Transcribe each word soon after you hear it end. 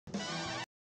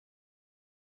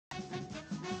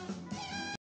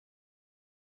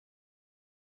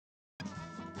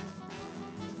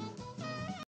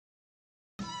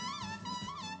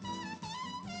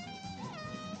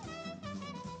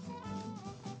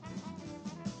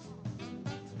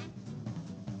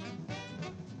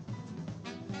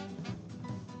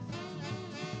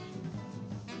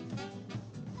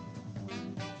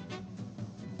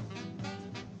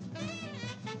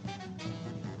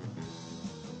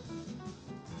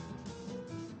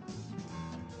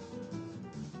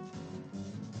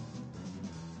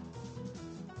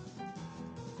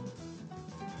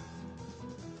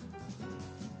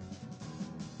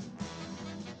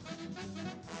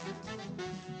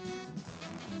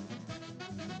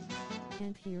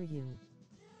Can't hear you.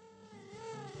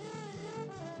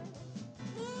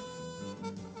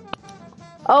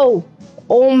 Oh,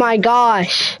 oh my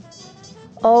gosh.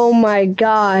 Oh my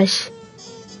gosh.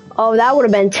 Oh, that would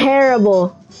have been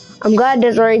terrible. I'm glad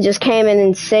Desiree just came in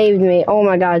and saved me. Oh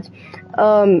my god.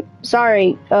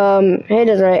 Sorry. Hey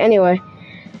Desiree. Anyway,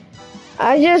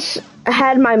 I just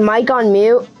had my mic on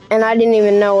mute and I didn't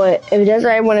even know it. If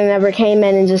Desiree would have never came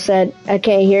in and just said, I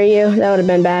can't hear you, that would have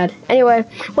been bad. Anyway,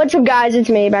 what's up guys? It's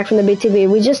me, back from the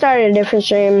BTV. We just started a different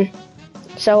stream.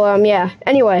 So, yeah.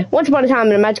 Anyway, once upon a time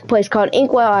in a magical place called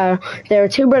Inkwell Isle, there were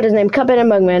two brothers named Cuphead and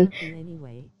Mugman.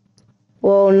 Anyway.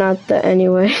 Well, not the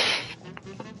anyway.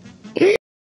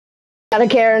 Gotta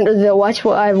care under the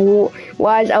watchful eye of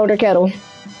wise elder Kettle.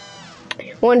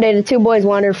 One day, the two boys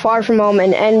wandered far from home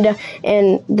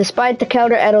and despite the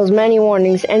Elder Edel's many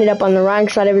warnings, ended up on the wrong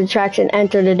side of the tracks and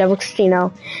entered the Devil's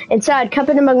Casino. Inside,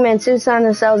 Cuphead and Mugman soon found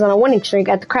themselves on a winning streak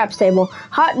at the craps table.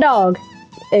 Hot dog!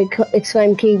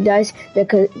 Exclaimed Keith Dice, the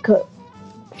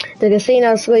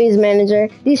casino sleaze manager.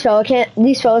 These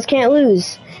fellas can't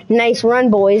lose. Nice run,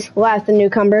 boys, laughed the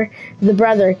newcomer. The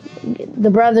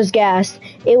brothers gasped.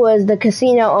 It was the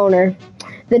casino owner,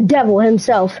 the devil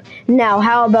himself. Now,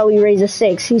 how about we raise a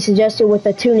 6? He suggested with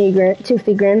a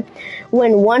toothy grin.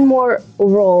 When one more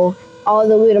roll, all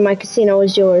the loot of my casino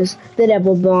is yours. The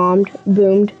devil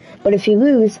boomed. But if you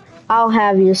lose, I'll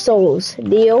have your souls.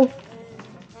 Deal?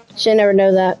 Should never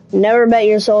know that. Never bet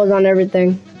your souls on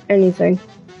anything.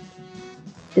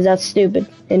 Because that's stupid.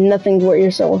 And nothing's worth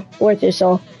your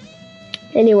soul.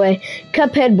 Anyway,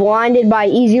 Cuphead, blinded by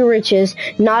easy riches,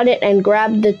 nodded and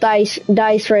grabbed the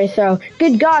dice for a throw.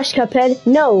 Good gosh, Cuphead,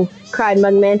 no, cried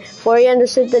Mugman, for he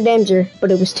understood the danger,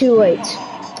 but it was too late.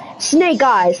 Snake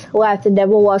eyes, laughed the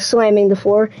devil while slamming the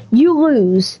floor. You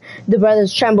lose. The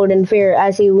brothers trembled in fear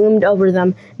as he loomed over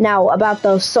them. Now, about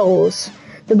those souls.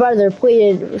 The brother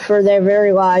pleaded for their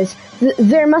very lives.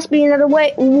 There must be another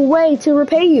way to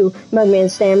repay you, Mugman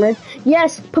stammered.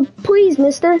 Yes, please,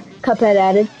 mister, Cuphead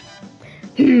added.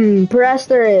 Perhaps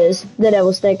there is, the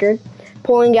devil snickered,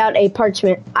 pulling out a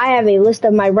parchment. I have a list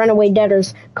of my runaway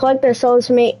debtors. Collect their souls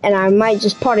for me, and I might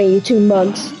just pardon you 2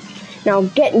 mugs. Now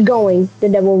get going, the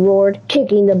devil roared,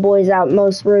 kicking the boys out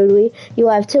most rudely.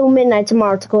 You'll have till midnight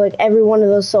tomorrow to collect every one of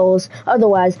those souls.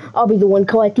 Otherwise, I'll be the one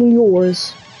collecting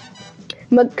yours.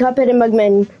 Cuphead and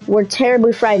Mugman were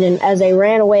terribly frightened as they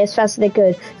ran away as fast as they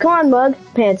could. Come on, Mug,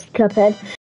 panted Cuphead.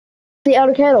 The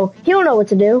Elder Kettle, he'll know what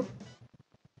to do.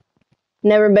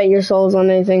 Never bet your souls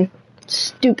on anything.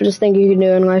 Stupidest thing you can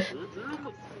do in life.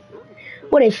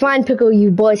 What a fine pickle you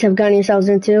boys have gotten yourselves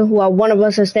into while one of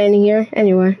us are standing here.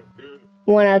 Anyway,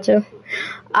 1 out of 2.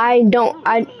 I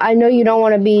know you don't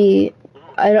want to be.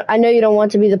 I know you don't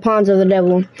want to be the pawns of the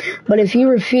devil, but if you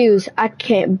refuse, I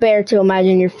can't bear to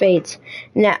imagine your fates.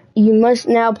 Now you must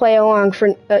play along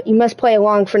for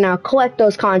now. Collect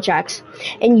those contracts,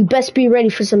 and you best be ready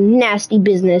for some nasty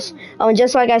business. Oh, and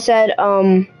just like I said,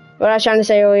 what I was trying to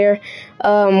say earlier,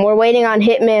 we're waiting on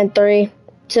Hitman 3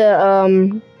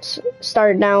 to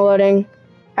start downloading.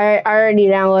 I already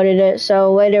downloaded it,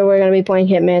 so later we're gonna be playing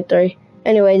Hitman 3.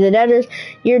 Anyway,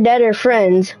 your debtor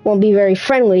friends won't be very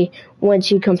friendly once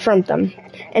you confront them.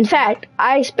 In fact,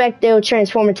 I expect they'll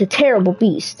transform into terrible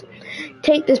beasts.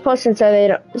 Take this potion so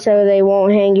they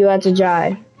won't hang you out to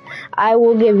dry. It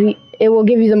will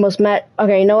give you the most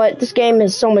okay, you know what? This game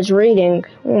has so much reading.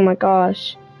 Oh my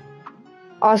gosh.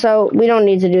 Also, we don't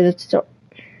need to do the tutorial.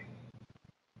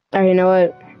 Alright, you know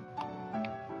what?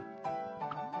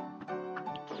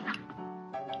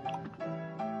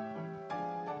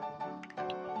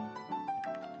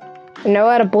 I know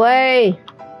how to play.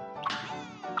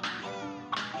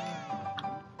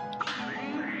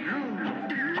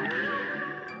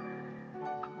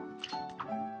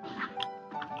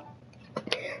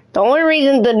 The only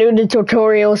reason to do the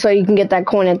tutorial is so you can get that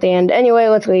coin at the end. Anyway,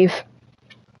 let's leave.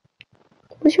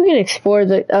 Wish we could explore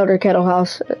the Elder Kettle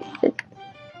house.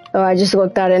 Oh, I just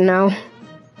looked at it now.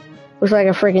 Looks like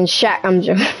a freaking shack. I'm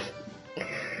joking.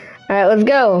 Alright, let's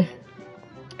go.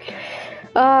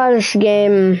 This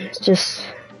game is just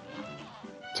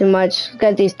too much.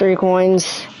 Got these 3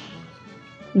 coins.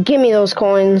 Give me those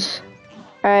coins.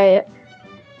 Alright.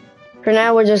 For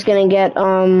now, we're just gonna get,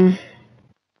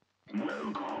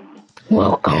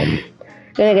 welcome.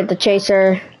 Gonna get the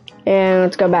chaser. And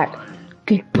let's go back.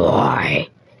 Goodbye.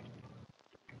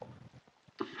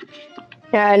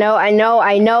 Yeah, I know.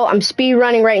 I'm speed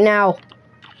running right now.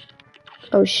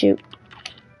 Oh, shoot.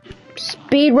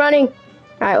 Speed running.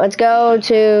 Alright, let's go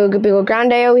to Pico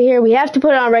Grande over here. We have to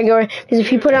put it on regular, because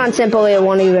if you put it on simple, it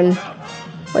won't even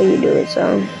let you do it,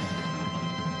 so.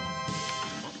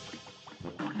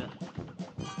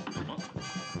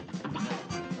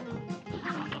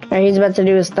 Alright, he's about to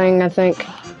do his thing, I think.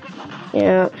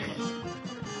 Yeah.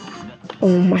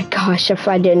 Oh my gosh, if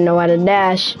I didn't know how to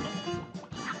dash.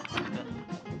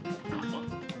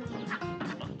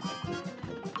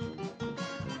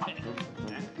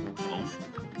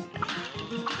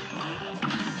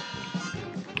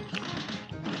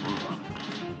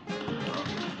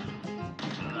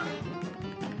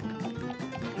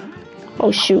 Oh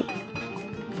shoot.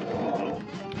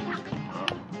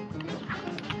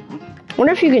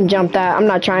 Wonder if you can jump that. I'm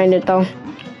not trying it though.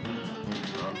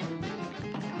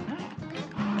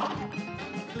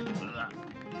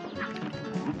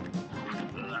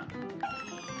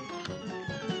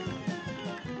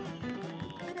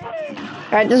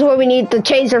 Alright, this is what we need the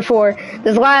chaser for.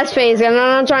 This last phase, and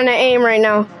I'm not trying to aim right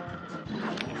now.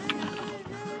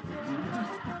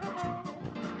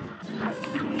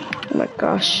 Oh my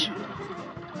gosh.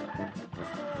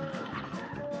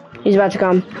 He's about to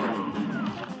come.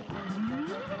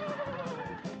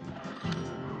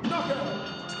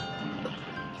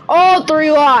 All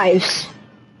 3 lives.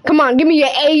 Come on, give me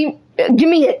a give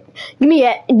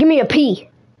me a P.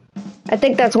 I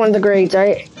think that's one of the grades,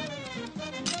 right?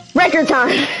 Record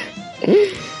time.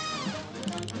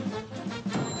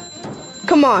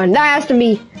 Come on, that has to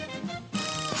be.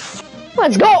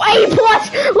 Let's go, A+.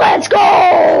 Let's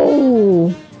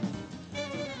go.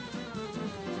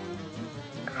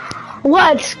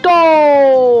 Let's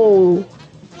go.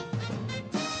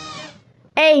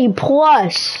 A+.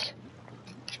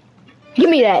 Give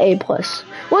me that A+.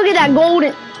 Look at that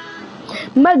golden.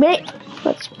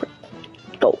 Let's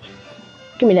go.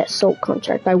 Give me that soul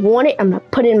contract. I want it. I'm gonna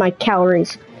put in my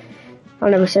calories. I'll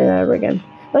never say that ever again.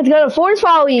 Let's go to Forest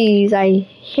Follies. I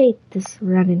hate this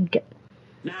run and gun.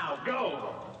 Now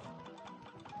go.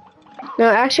 No,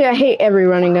 actually, I hate every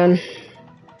running gun.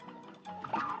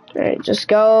 Alright, just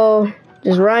go.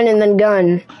 Just run and then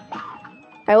gun.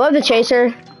 I love the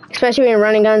chaser, especially in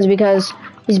running guns, because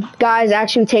these guys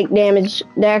actually take damage.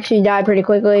 They actually die pretty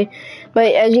quickly.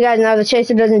 But as you guys know, the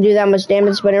chaser doesn't do that much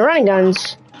damage. But in running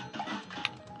guns,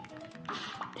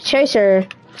 the chaser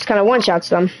just kind of one-shots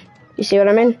them. You see what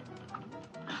I mean?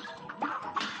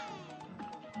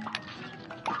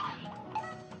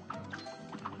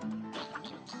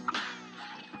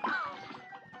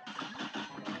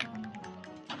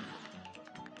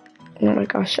 Oh my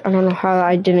gosh, I don't know how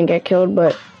I didn't get killed,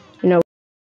 but you know.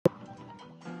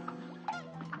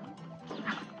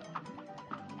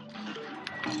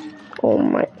 Oh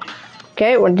my.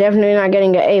 Okay, we're definitely not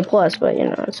getting an A+, but you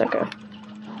know, it's okay.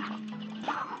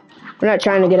 We're not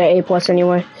trying to get an A+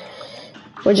 anyway.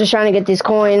 We're just trying to get these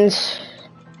coins.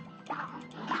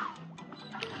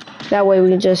 That way we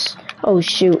can just, oh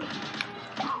shoot.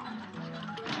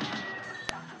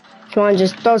 Come on,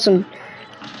 just throw some.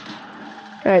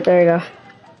 Alright, there you go.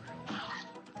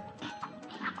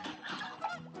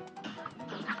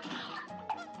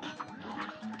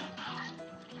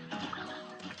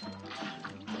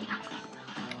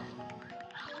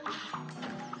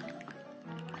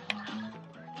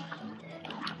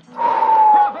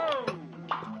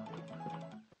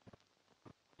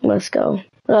 Let's go.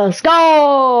 Let's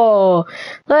go!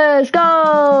 Let's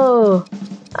go!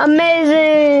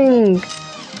 Amazing!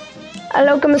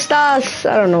 Hello, ¿cómo estás?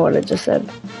 I don't know what I just said.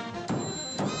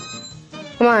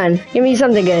 Come on, give me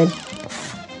something good.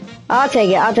 I'll take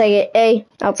it. I'll take it. A.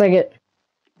 I'll take it.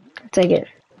 I'll take it.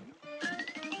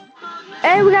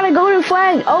 Hey, we got a golden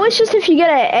flag. Oh, it's just if you get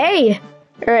an A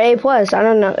or A+. I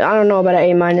don't know. I don't know about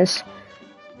an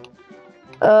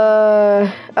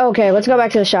A-. Okay, let's go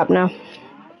back to the shop now.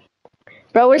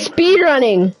 Bro, we're speed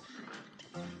running.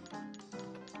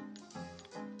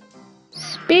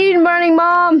 Speed running,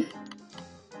 Mom.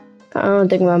 I don't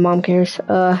think my mom cares.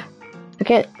 I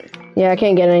can't. Yeah, I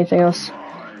can't get anything else.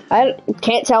 I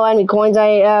can't tell how many coins I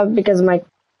have because of my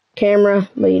camera,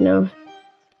 but you know.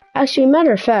 Actually,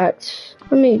 matter of fact,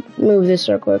 let me move this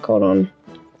real quick. Hold on.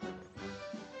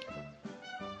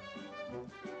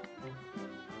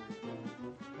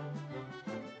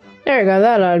 There you go,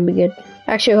 that ought to be good.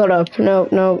 Actually, hold up.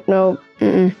 No.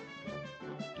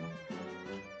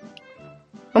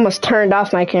 Almost turned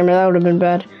off my camera, that would have been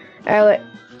bad. Alright,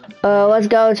 let's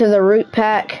go to the root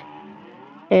pack.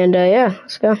 And, yeah,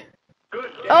 let's go.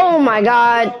 Oh my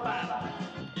god!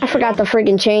 I forgot to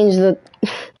freaking change the...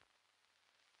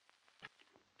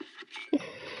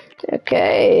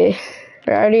 Okay.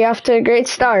 We're already off to a great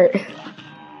start.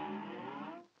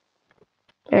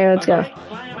 Alright, let's go.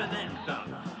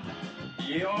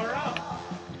 You're up.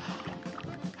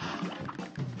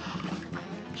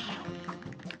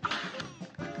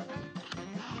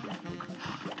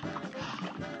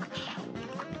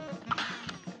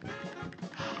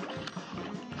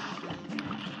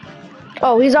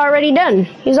 Oh, he's already done.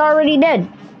 He's already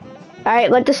dead.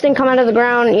 Alright, let this thing come out of the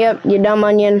ground. Yep, you dumb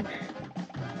onion.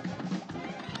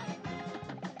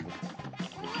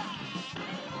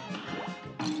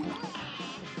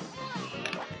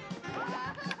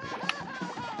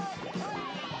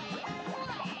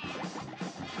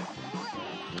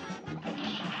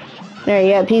 There,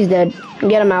 yep, he's dead.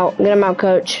 Get him out. Get him out,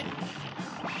 coach.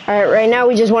 Alright, right now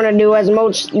we just want to do as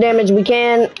much damage we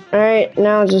can. Alright,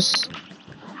 now just...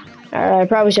 Alright, I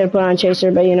probably should have put on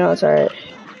Chaser, but you know, it's alright.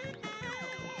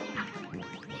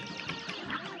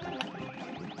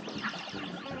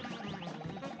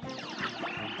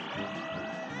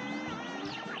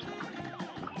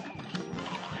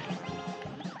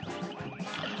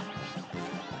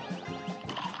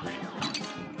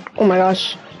 Oh my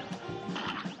gosh.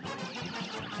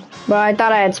 But I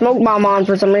thought I had smoke bomb on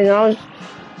for some reason. I was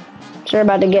sure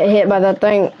about to get hit by that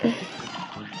thing.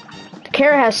 The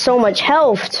carrot has so much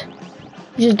health.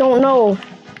 You just don't know.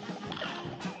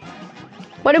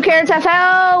 Why do carrots have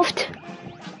health?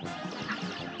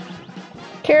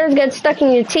 Carrots get stuck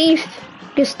in your teeth.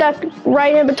 Get stuck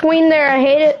right in between there. I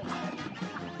hate it.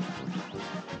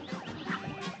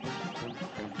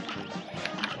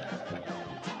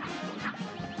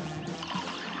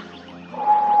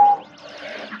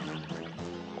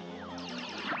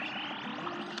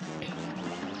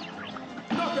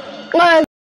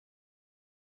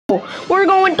 We're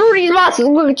going through these bosses.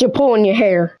 Look at you pulling your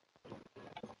hair.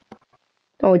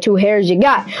 Oh, 2 hairs you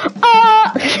got.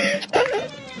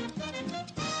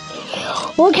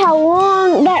 Look how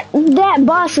long that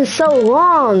boss is so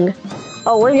long.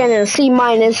 Oh, we're getting a C-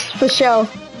 for sure.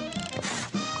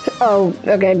 Oh,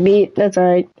 okay, B. That's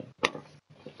alright.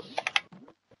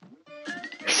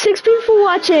 6 people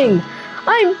watching.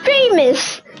 I'm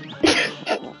famous.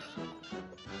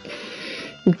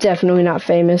 I'm definitely not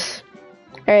famous.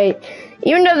 Alright,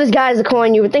 even though this guy's a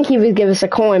coin, you would think he would give us a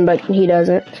coin, but he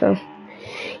doesn't, so.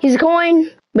 He's a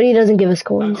coin, but he doesn't give us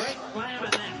coins.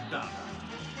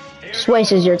 Just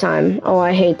wastes your time. Oh,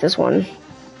 I hate this one.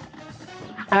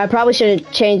 I probably should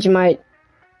have changed my...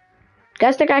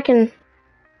 Guys think I can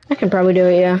probably do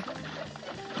it, yeah.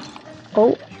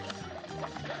 Oh.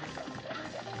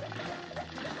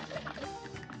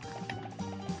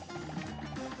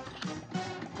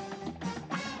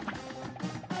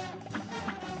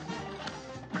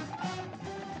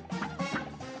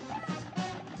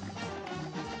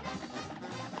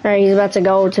 Alright, he's about to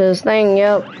go to his thing,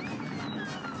 yep.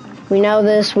 We know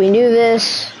this, we knew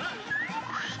this.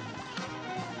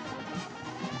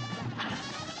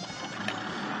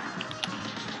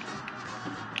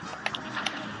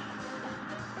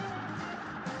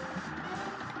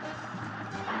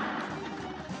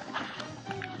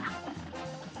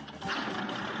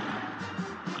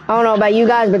 I don't know about you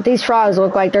guys, but these frogs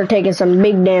look like they're taking some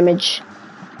big damage.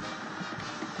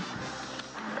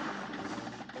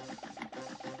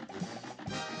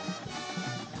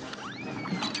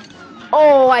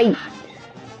 Oh, I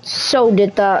so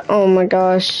did that. Oh my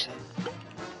gosh.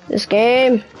 This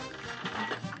game.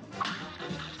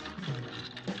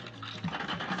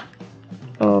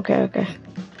 Oh, okay.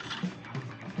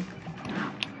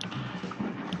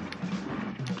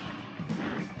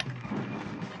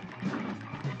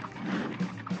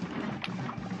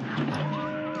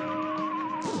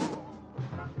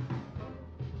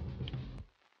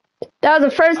 That was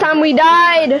the first time we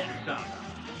died.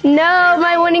 No,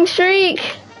 my winning streak.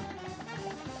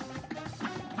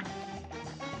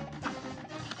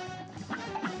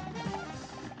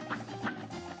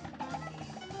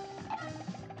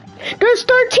 There's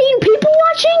 13 people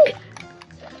watching?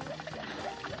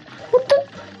 What the?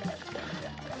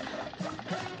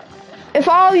 If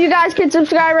all of you guys could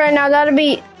subscribe right now, that'd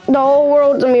be the whole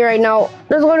world to me right now.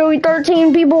 There's literally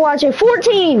 13 people watching.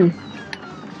 14!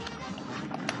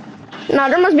 Nah,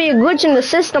 there must be a glitch in the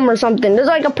system or something. There's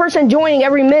like a person joining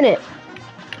every minute.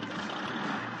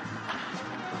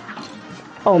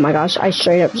 Oh my gosh, I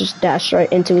straight up just dashed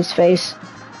right into his face.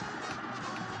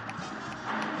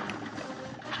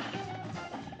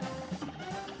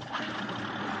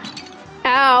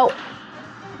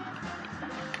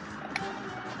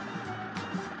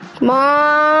 Come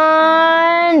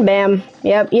on! Bam.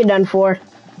 Yep, you're done for.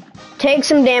 Take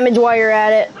some damage while you're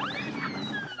at it.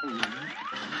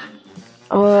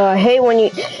 I hate when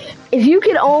you... If you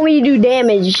could only do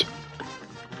damage,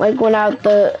 like without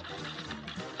the...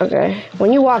 Okay,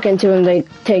 when you walk into them,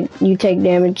 you take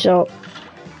damage, so...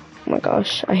 Oh my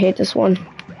gosh, I hate this one.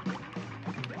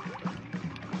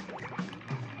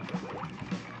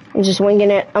 I'm just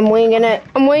winging it. I'm winging it.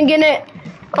 I'm winging it.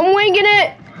 I'm winging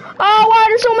it. Oh, why are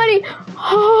there so many?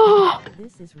 Oh,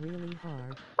 this is really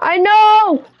hard. I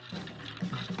know.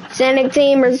 Sonic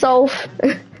Team resolve.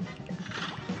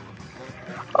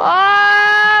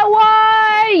 Why?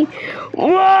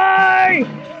 Why?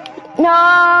 No,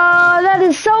 that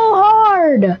is so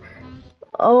hard.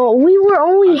 Oh, we were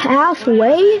only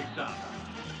halfway?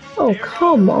 Oh,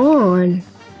 come on.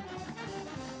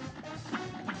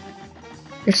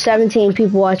 There's 17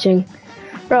 people watching.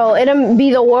 Bro, it'd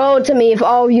be the world to me if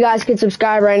all of you guys could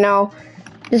subscribe right now.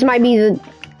 This might be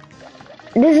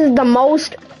this is the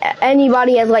most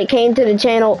anybody has like came to the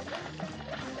channel.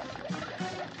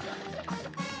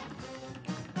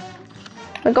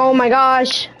 Like, oh my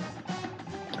gosh.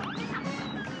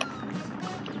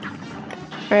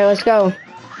 Alright, let's go.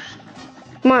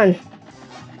 Come on.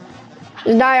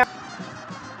 Just die.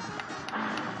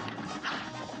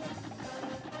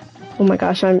 Oh my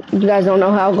gosh, you guys don't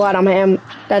know how glad I am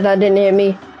that didn't hit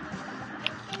me.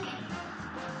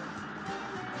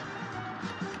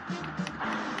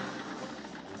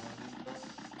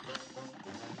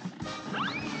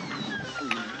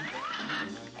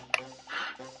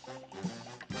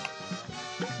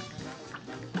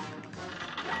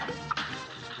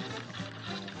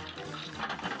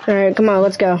 Alright, come on,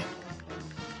 let's go.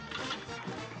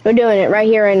 We're doing it right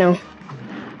here, right now.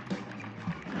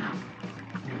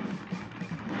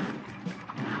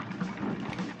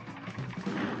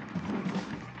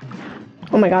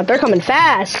 Oh my god, they're coming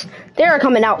fast. They're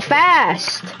coming out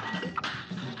fast.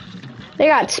 They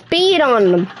got speed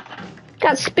on them.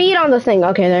 Got speed on the thing.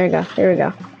 Okay, there we go. Here we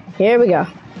go. Here we go.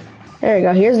 There we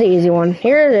go. Here's the easy one.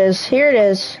 Here it is. Here it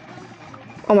is.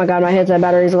 Oh my god, my headset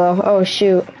battery's low. Oh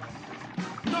shoot.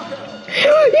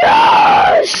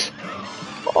 Yes!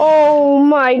 Oh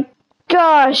my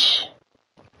gosh.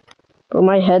 But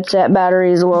my headset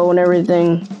battery is low and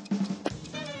everything.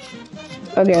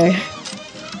 Okay.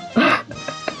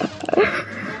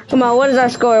 Come on, what is our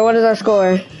score? What is our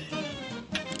score?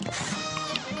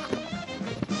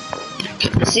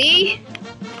 See?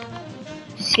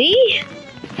 See?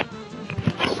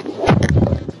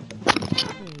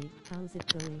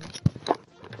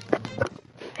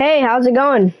 Hey, how's Hey, how's it it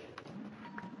going? going?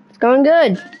 It's going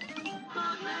good.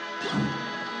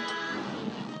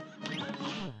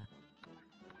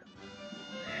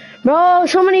 Bro,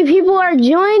 so many people are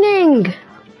joining.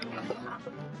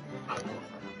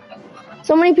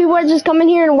 So many people are just coming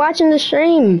here and watching the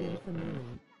stream.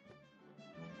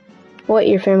 What,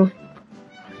 your family?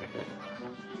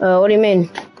 What do you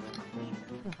mean?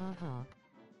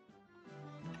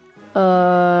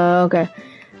 Okay.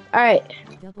 Alright.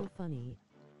 Double funny.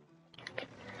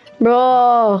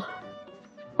 Bro,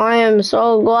 I am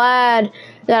so glad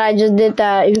that I just did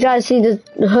that. You guys see this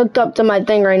hooked up to my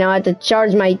thing right now. I have to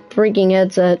charge my freaking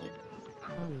headset.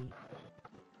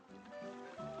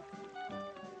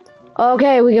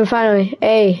 Okay, we can finally.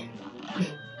 Hey.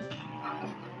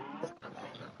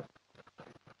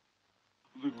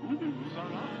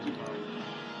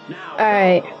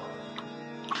 Alright.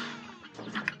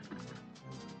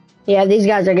 Yeah, these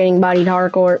guys are getting bodied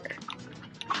hardcore.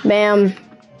 Bam.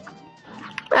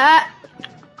 Ah!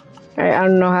 Alright, I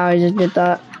don't know how I just did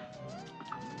that.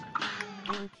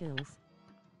 All kills.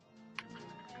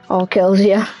 All kills,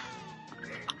 yeah.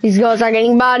 These girls are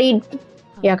getting bodied.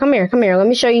 Yeah, come here, come here. Let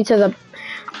me show you to the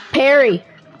parry.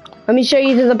 Let me show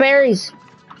you to the parries.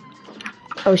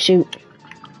 Oh, shoot.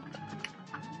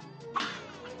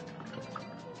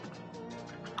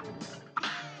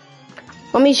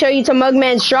 Let me show you to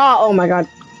Mugman Straw. Oh my god.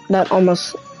 That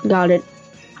almost got it.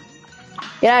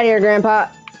 Get out of here, Grandpa.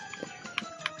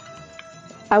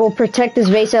 I will protect this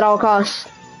vase at all costs.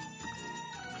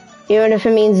 Even if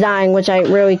it means dying, which I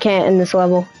really can't in this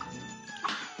level.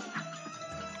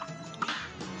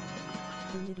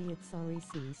 Idiot, sorry,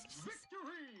 ceased.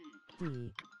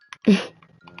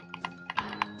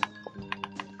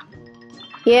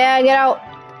 Yeah, get out.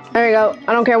 There you go.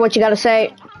 I don't care what you gotta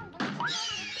say.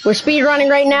 We're speed running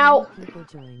right now. People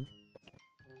joined.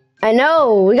 I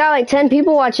know. We got like 10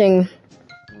 people watching.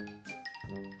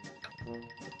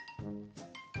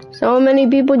 So many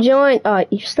people joined.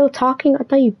 You still talking? I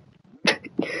thought you...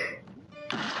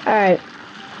 Alright.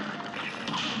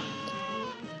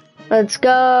 Let's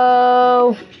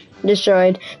go.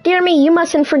 Destroyed. Dear me, you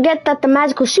mustn't forget that the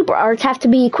magical super arts have to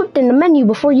be equipped in the menu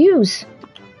before use.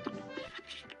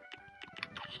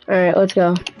 Alright, let's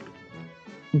go.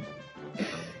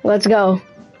 Let's go.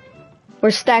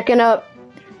 We're stacking up.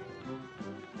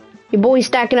 Your boy's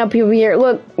stacking up over here.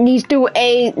 Look, these two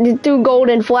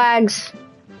golden flags.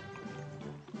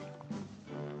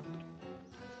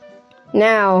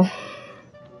 Now.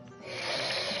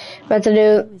 About to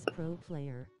do.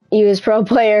 You is pro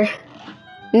player.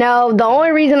 No, the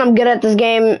only reason I'm good at this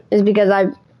game is because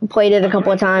I've played it a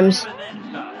couple of times.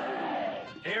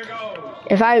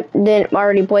 If I didn't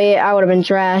already play it, I would have been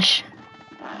trash.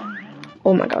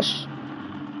 Oh my gosh.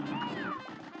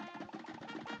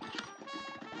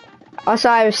 Also,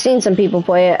 I've seen some people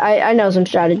play it. I know some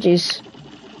strategies.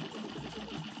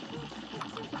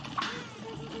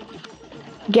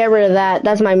 Get rid of that.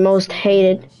 That's my most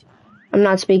hated. I'm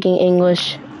not speaking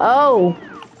English. Oh!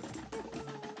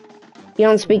 You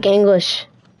don't speak English.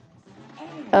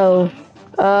 Oh.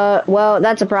 Well,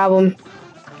 that's a problem.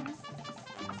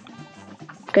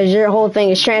 Because your whole thing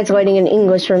is translating in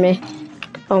English for me.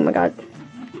 Oh my god.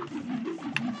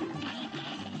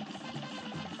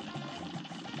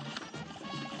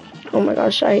 Oh my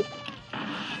gosh,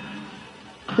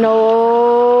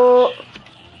 No!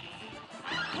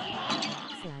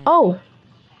 Oh!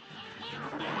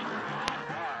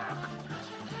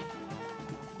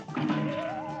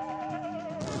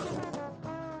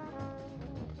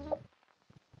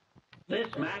 This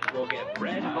match will get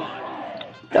red hot.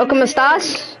 ¿Cómo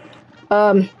estás?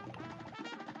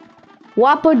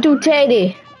 Guapo tu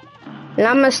Teddy.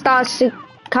 Lama estás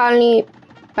Kali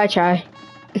Bachai.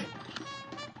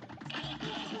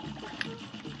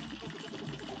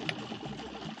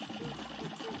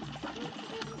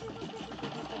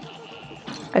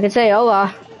 I could say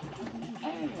hola.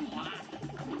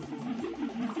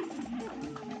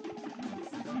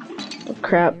 Oh,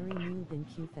 crap.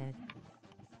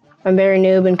 I'm very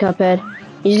noob in Cuphead.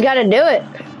 You just gotta do it.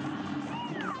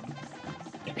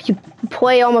 If you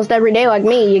play almost every day like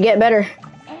me, you get better.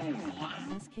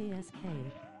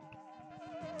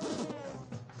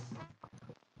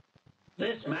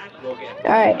 This match will get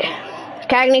Alright.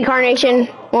 Cagney Carnation,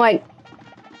 like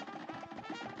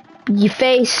your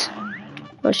face.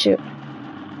 Oh shoot.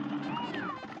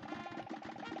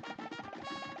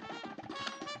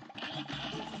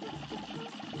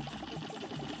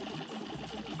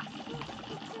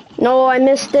 No, I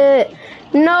missed it.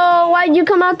 No, why'd you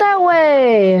come out that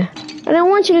way? I didn't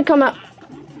want you to come out.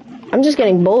 I'm just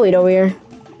getting bullied over here.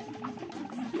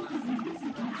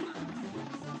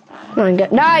 Come on,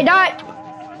 die!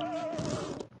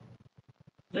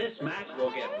 This match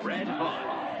will get red hot.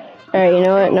 Alright, you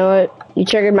know what? You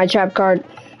triggered my trap card.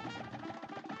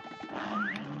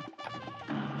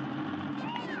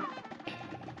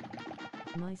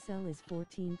 My cell is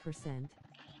 14%.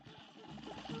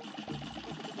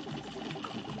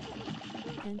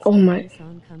 Oh my.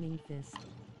 Oncoming fist.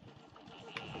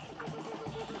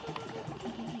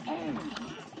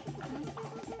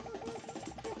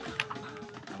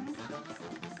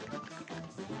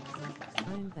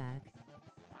 I'm back.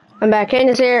 I'm back.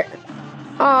 Candace here.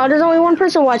 Oh, there's only one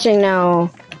person watching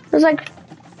now. There's like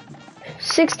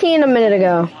 16 a minute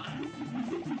ago.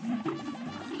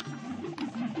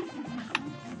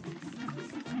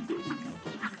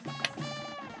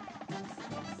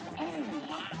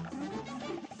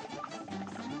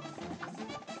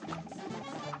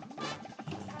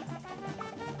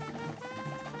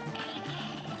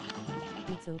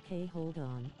 It's okay, hold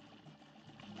on.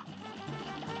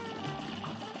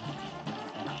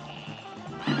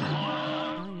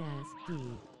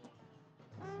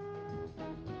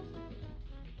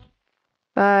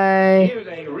 Bye. Here's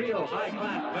a real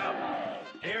high-class belt.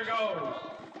 Here goes.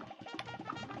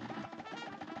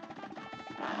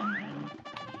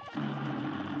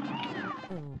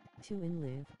 Oh, to and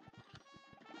live.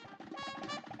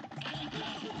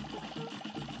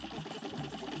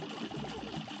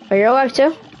 Are you alive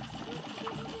too?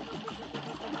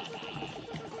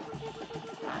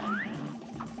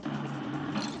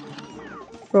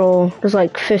 Bro, there's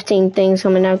like 15 things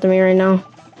coming after me right now.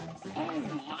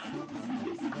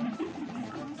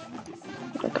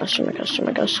 Oh my gosh, oh my gosh, oh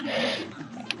my gosh.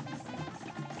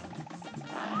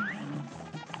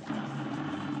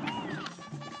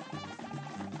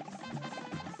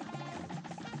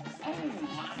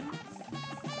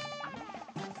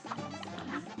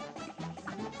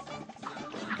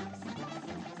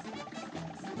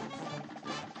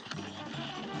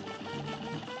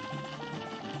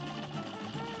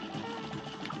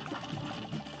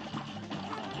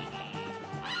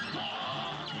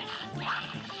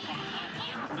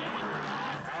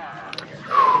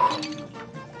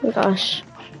 my gosh.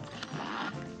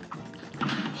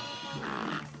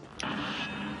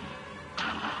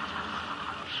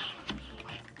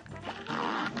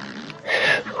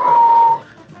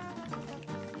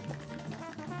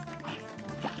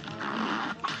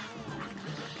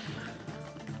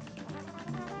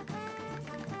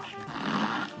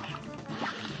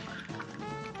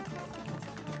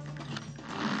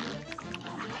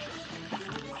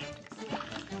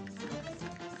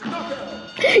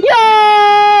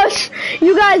 Yes!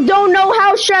 You guys don't know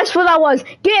how stressful that was.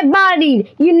 Get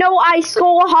bodied. You know I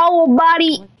score hollow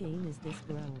body. What game is this,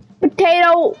 bro?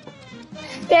 Potato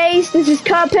face. This is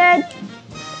Cuphead.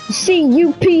 Cuphead.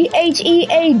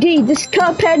 This is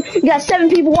Cuphead. We got 7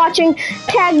 people watching.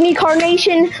 Tag me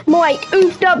Carnation. More like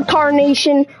oofed up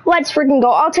Carnation. Let's freaking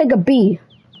go. I'll take a B.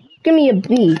 Give me a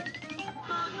B.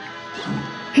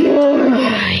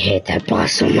 I hate that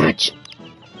boss so much.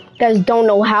 You guys don't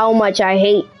know how much I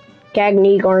hate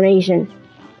Cagney Carnation.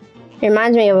 It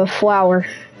reminds me of a flower.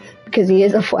 Because he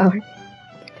is a flower.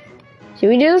 Should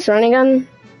we do this running gun?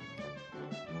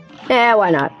 Eh,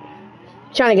 why not?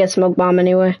 Trying to get smoke bomb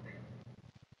anyway.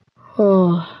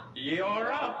 Oh.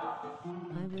 You're up.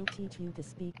 I will teach you to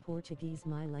speak Portuguese,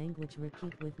 my language.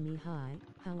 Repeat with me. Hi,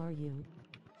 how are you?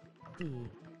 D.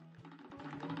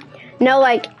 No,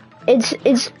 like it's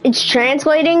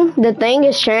translating. The thing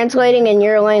is translating in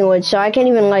your language, so I can't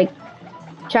even like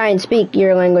try and speak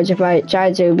your language if I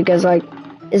try to, because like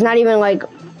it's not even like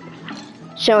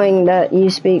showing that you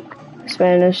speak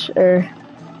Spanish or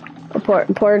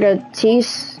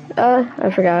Portuguese. I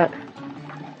forgot.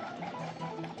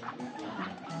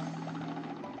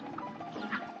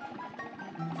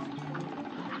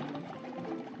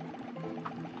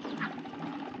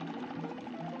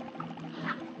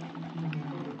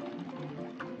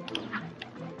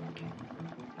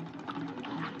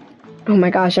 Oh my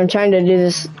gosh, I'm trying to do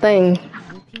this thing.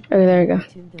 Oh, there we go.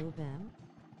 Tudo bem?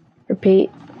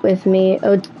 Repeat with me.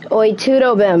 Oi,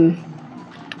 tudo bem.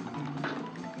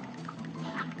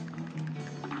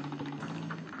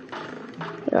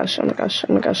 Gosh, oh my gosh,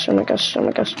 oh my gosh, oh my gosh, oh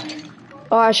my gosh.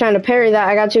 Oh, I was trying to parry that.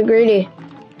 I got too greedy.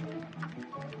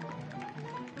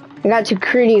 I got too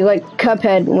greedy like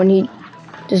Cuphead when he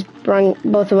just brought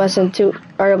both of us into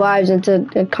our lives into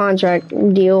a contract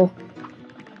deal.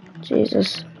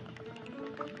 Jesus.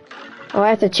 Oh, I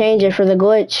have to change it for the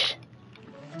glitch.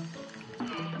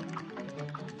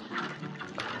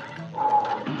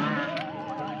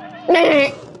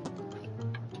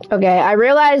 Okay, I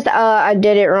realized I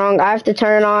did it wrong. I have to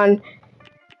turn on.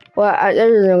 Well, it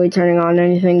isn't really turning on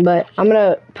anything, but I'm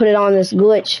gonna put it on this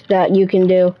glitch that you can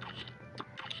do.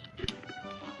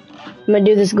 I'm gonna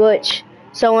do this glitch.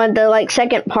 So on the like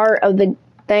second part of the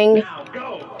thing, Now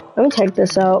go. let me check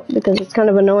this out because it's kind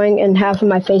of annoying and half of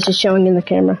my face is showing in the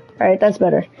camera. Alright, that's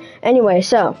better. Anyway,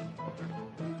 so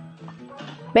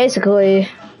basically,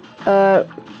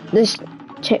 this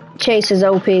chase is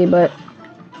OP, but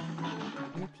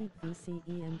Repeat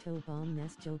VCE to bomb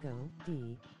Nes Jogo.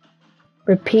 D.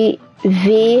 repeat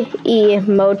VE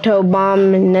Moto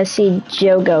Bomb Nessie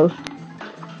Jogo.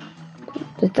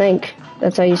 To think.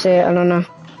 That's how you say it, I don't know.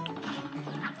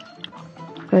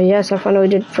 Oh yes, I finally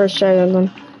did first try that one.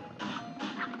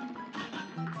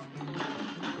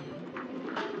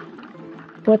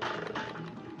 What?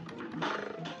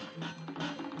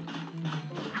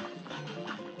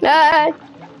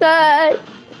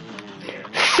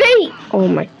 Feet! Oh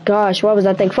my gosh, why was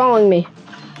that thing following me?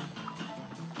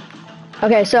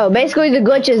 Okay, so basically the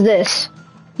glitch is this.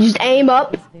 You just aim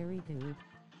up. It's very good.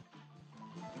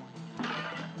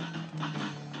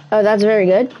 Oh, that's very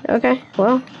good. Okay,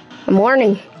 well, I'm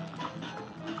learning.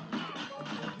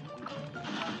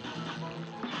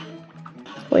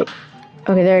 Wait.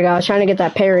 Okay, there you go. I was trying to get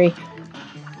that parry.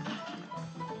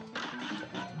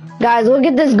 Guys, look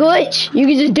at this glitch. You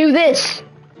can just do this.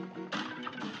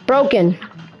 Broken.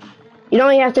 You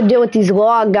don't even have to deal with these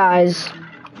log guys.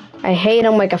 I hate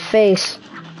them like a face.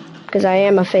 Because I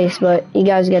am a face, but you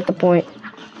guys get the point.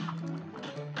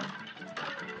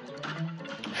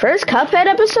 First Cuphead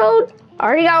episode? I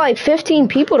already got like 15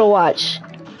 people to watch.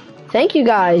 Thank you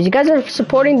guys. You guys are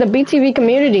supporting the BTV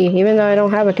community, even though I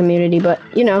don't have a community, but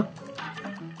you know.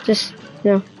 Just,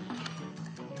 you know.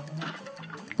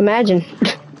 Imagine.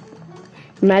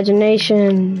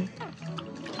 Imagination.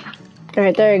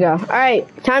 Alright, there you go.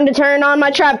 Alright, time to turn on my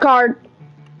trap card.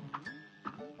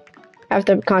 I have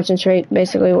to concentrate,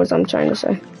 basically, what I'm trying to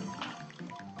say.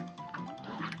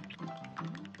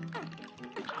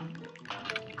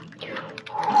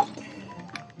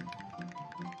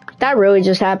 That really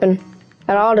just happened.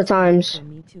 At all the times. For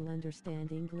me to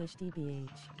understand English, DBH.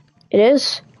 It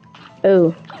is?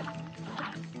 Ooh.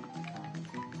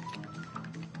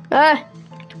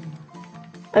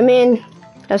 I mean,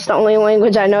 that's the only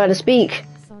language I know how to speak.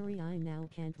 Sorry, I now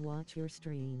can't watch your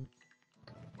stream.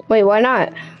 Wait, why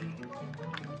not?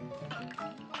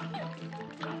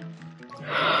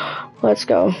 Let's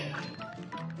go.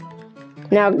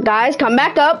 Now, guys, come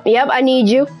back up. Yep, I need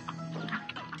you.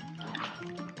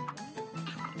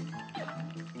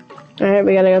 Alright,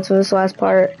 we gotta go to this last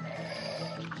part.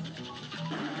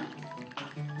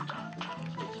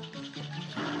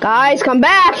 Guys, come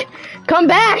back! Come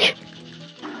back!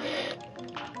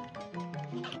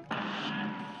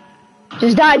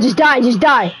 Just die, just die, just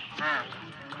die.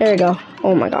 There we go.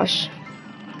 Oh my gosh.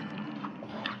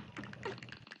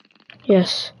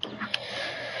 Yes.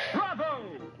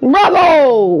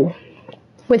 Bravo!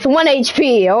 With 1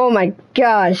 HP. Oh my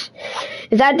gosh.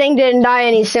 If that thing didn't die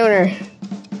any sooner,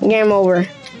 game over. Your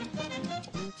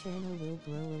channel will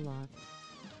grow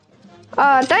a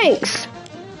lot. Thanks.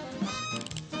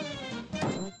 What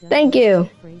does Thank those you. two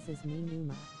phrases mean,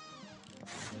 Numa?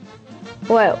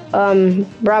 What?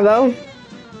 Bravo?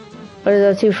 What does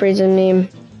those two phrases mean?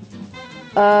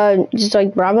 Just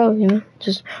like bravo, you know?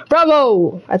 Just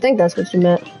bravo! I think that's what you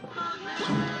meant.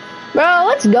 Bro,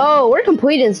 let's go. We're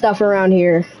completing stuff around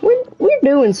here. We're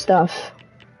doing stuff.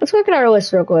 Let's look at our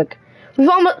list real quick.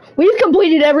 We've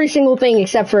completed every single thing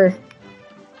except for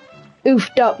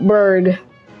Oofed Up Berg.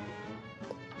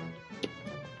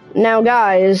 Now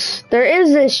guys, there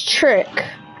is this trick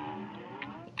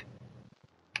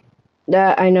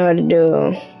that I know how to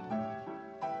do.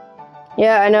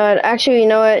 Yeah, I know it. Actually, you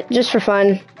know what? Just for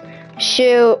fun.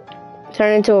 Shoot.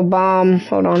 Turn into a bomb.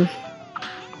 Hold on.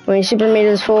 When your super meter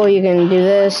is full, you can do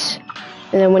this.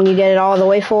 And then when you get it all the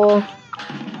way full,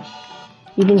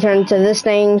 you can turn into this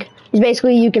thing. It's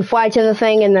basically, you can fly to the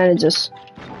thing and then it just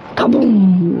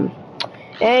kaboom.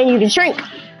 And you can shrink.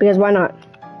 Because why not?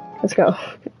 Let's go.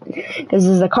 This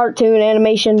is a cartoon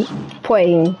animation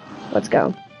playing. Let's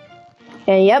go.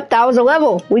 And yep, that was a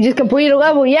level. We just completed a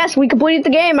level. Yes, we completed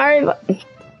the game.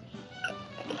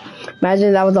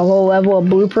 Imagine that was a whole level of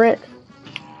blueprint.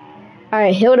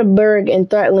 Alright, Hildeberg and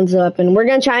Threatland's up. And we're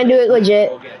going to try and do it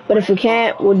legit. But if we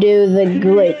can't, we'll do the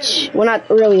glitch. Well, not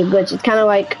really a glitch. It's kind of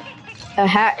like a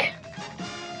hack.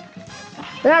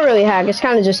 But not really a hack. It's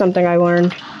kind of just something I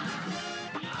learned.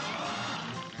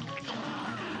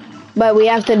 But we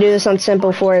have to do this on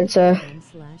simple for it to...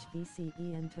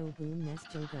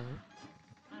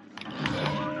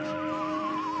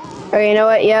 Okay, you know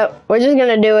what? Yep, we're just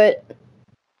gonna do it.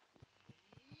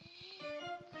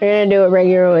 We're gonna do it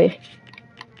regularly.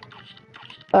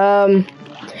 So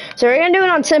we're gonna do it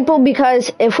on simple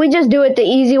because if we just do it the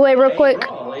easy way real quick,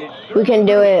 we can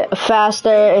do it faster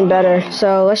and better.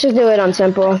 So let's just do it on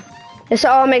simple. This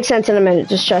all makes sense in a minute,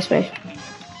 just trust me.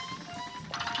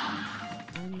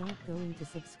 I'm not going to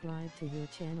subscribe to your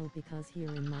channel because here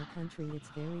in my country it's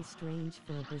very strange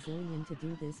for a Brazilian to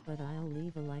do this, but I'll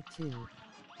leave a like too.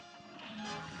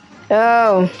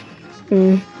 Oh.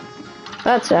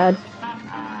 That's sad.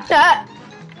 Ah!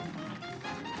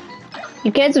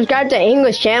 You can't subscribe to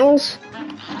English channels?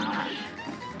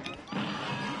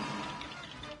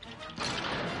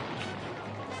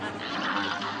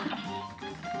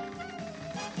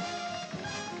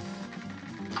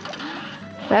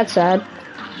 That's sad.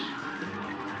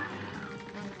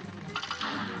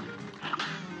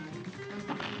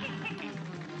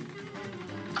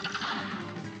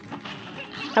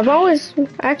 I've always,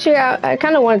 actually, I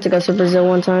kind of wanted to go to Brazil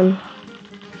one time.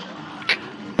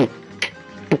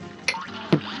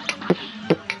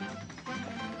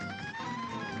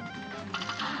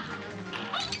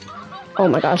 Oh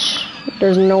my gosh,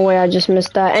 there's no way I just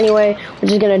missed that. Anyway, we're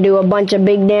just gonna do a bunch of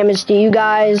big damage to you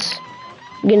guys.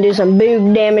 We're gonna do some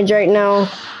big damage right now.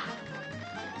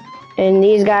 And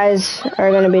these guys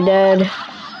are gonna be dead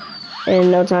in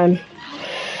no time.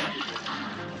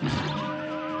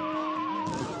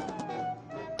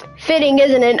 Fitting,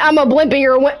 isn't it? I'm a blimp and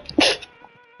you're a wimp.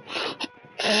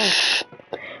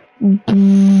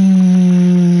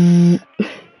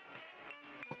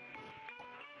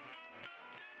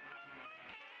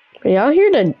 Are y'all here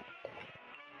to...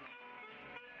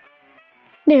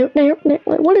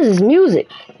 What is this music?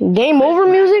 Game over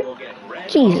music?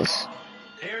 Jesus.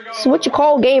 This is what you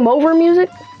call game over music?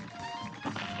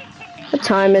 What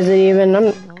time is it even?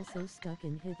 I'm also stuck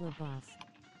in Hitler boss.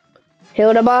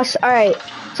 Hilda boss? Alright,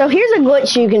 so here's a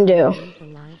glitch you can do.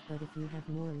 But if you have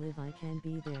more live, I can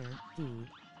be there. D.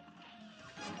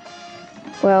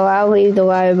 Well, I'll leave the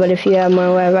live, but if you have more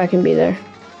live, I can be there.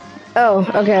 Oh,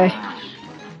 okay.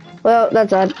 Well,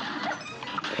 that's odd.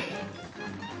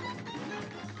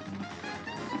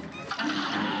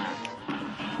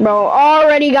 Bro,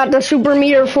 already got the super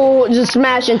meter full, just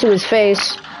smashed into his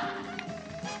face.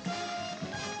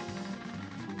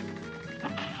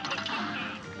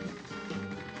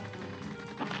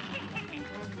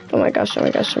 gosh, oh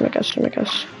my gosh, oh my gosh, oh my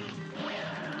gosh.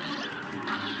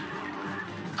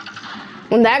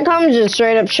 When that comes, just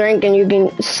straight up shrink and you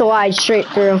can slide straight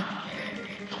through.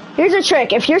 Here's a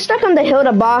trick. If you're stuck on the hill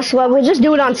to boss level, just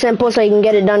do it on simple so you can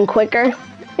get it done quicker.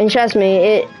 And trust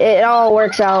me, it all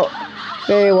works out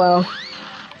very well.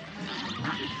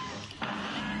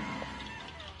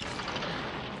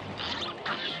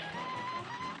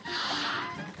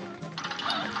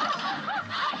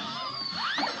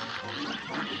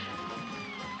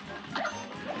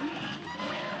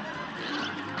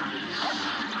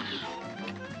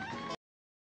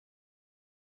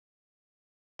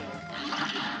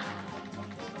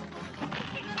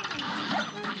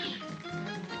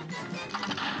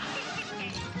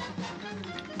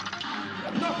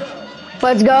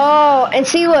 Let's go. And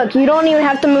see, look, you don't even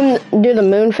have to do the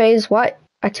moon phase. What?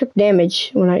 I took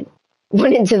damage when I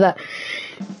went into the...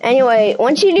 Anyway,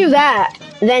 once you do that,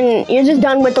 then you're just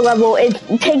done with the level. It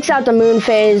takes out the moon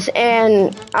phase,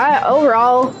 and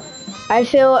overall, I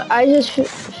just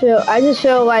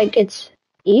feel like it's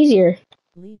easier.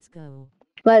 Let's go.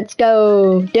 Let's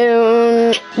go.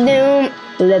 Doom.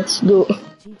 Let's go.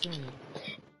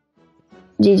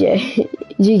 GG.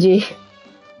 GG.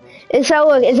 So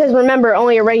look, it says, remember,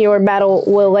 only a regular battle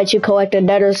will let you collect a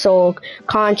Debtor Soul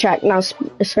contract, not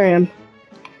spam.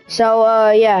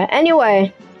 So, yeah,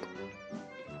 anyway.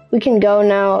 We can go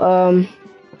now,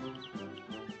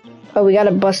 Oh, we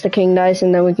gotta bust the King Dice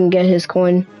and then we can get his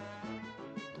coin.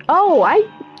 Oh, I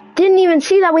didn't even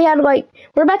see that we had, like,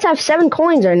 we're about to have 7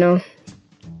 coins right now.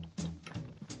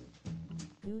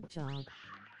 Good job.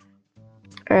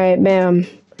 Alright, bam.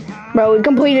 Bro, we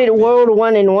completed World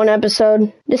 1 in 1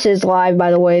 episode. This is live, by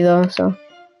the way, though, so.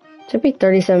 It should be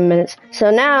 37 minutes.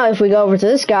 So now, if we go over to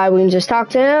this guy, we can just talk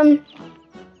to him.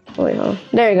 Wait, hold on.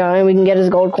 There you go, and we can get his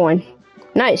gold coin.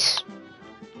 Nice.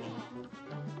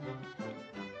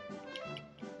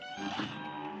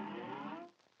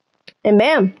 And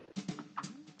bam.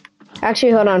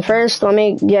 Actually, hold on. First, let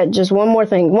me get just one more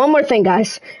thing. One more thing,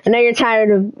 guys. I know you're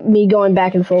tired of me going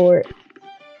back and forward.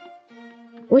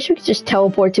 Wish we could just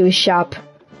teleport to his shop.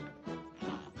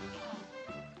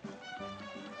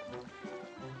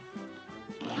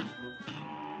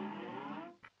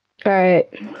 Alright.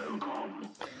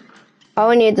 All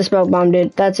we need is the smoke bomb,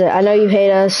 dude. That's it. I know you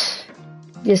hate us.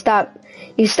 You stop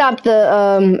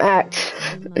the act.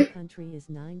 In my country is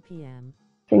 9 p.m.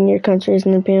 In your country is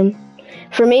 9 p.m.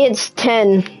 For me it's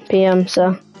 10 p.m.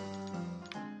 so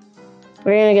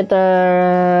we're gonna get the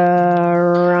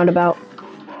roundabout.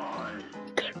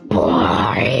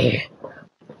 Boy.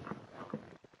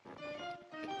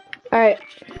 Alright.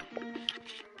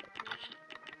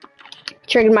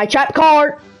 Triggered my trap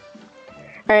card.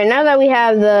 Alright, now that we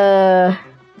have the...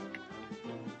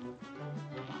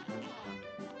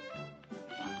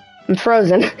 I'm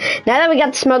frozen. Now that we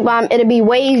got the smoke bomb, it'll be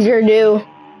way easier to do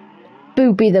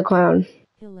Boopy the Clown.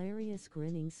 Hilarious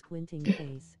grinning squinting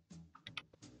face.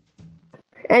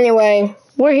 Anyway,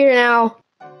 we're here now.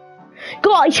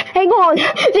 Guys, hang on!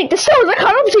 I think the stars are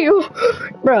caught up to you!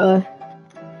 Bruh.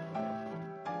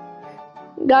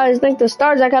 Guys, think the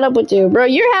stars are caught up with you. Bro,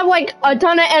 you have like a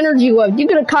ton of energy left. You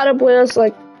could have caught up with us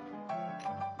like...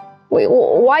 Wait,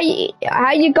 why?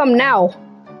 How you come now?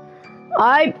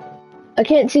 I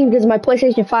can't see because my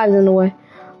PlayStation 5 is in the way.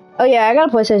 Oh yeah, I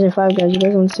got a PlayStation 5, guys. You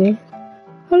guys want to see?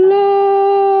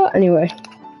 Hello. Anyway,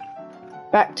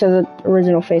 back to the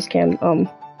original face cam.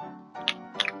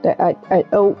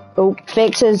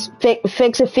 Fix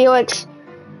it, Felix.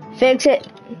 Fix it.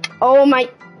 Oh my.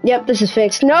 Yep, this is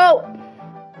fixed. No.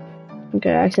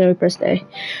 Okay, I accidentally pressed A.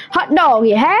 Hot dog,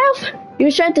 you have?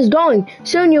 Your strength is going.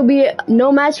 Soon you'll be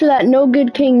no match for that no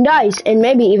good King Dice, and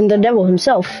maybe even the devil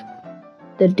himself.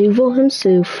 The devil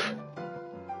himself.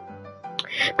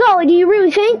 Golly, do you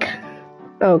really think?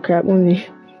 Oh crap, let me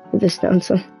put this down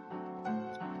some.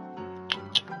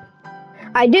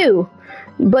 I do,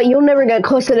 but you'll never get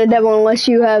close to the devil unless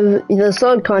you have the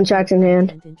sword contracts in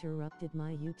hand. And interrupted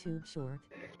my YouTube short.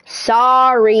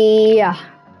 Sorry.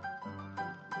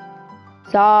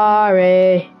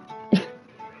 Sorry.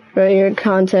 For your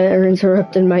content or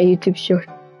interrupted my YouTube short.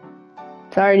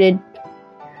 Sorry, dude.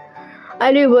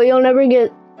 I do, but you'll never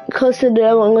get close to the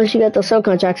devil unless you get the soul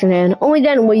contracts in hand. Only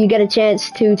then will you get a chance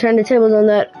to turn the tables on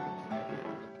that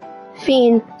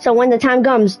fiend. So when the time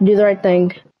comes, do the right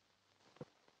thing.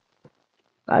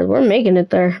 God, we're making it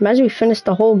there. Imagine we finished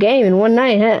the whole game in one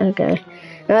night, huh? Okay.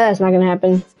 No, that's not gonna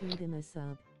happen. It's good in a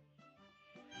sub.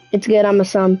 It's good, I'm a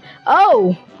sum.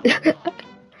 Oh!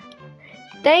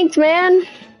 Thanks, man!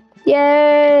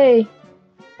 Yay!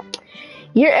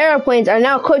 Your airplanes are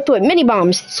now equipped with mini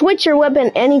bombs. Switch your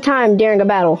weapon anytime during a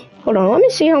battle. Hold on, let me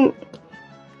see how...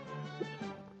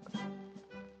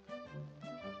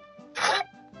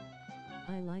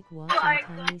 I like watching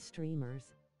tiny streamers.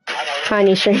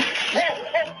 Tiny stream.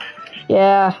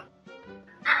 Yeah.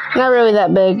 Not really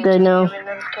that big right now.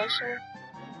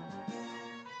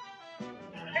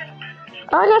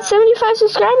 Oh, I got 75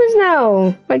 subscribers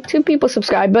now. Like 2 people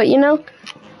subscribed, but you know.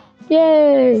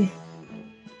 Yay.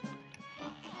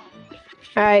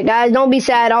 Alright, guys, don't be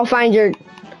sad. I'll find your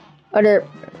other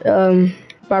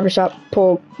barbershop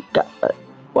pole.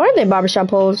 What are they barbershop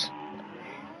poles?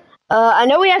 I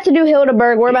know we have to do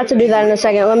Hildeberg. We're about to do that in a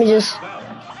second. Let me just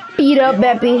beat up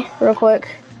Beppy real quick.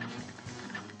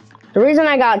 The reason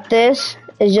I got this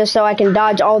is just so I can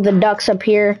dodge all the ducks up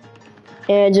here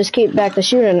and just keep back to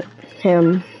shooting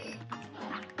him.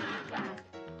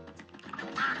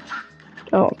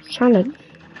 Oh, I'm trying to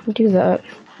do that.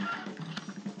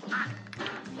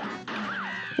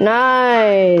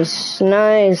 Nice,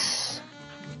 nice.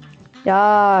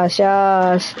 Yes,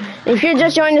 yes. If you're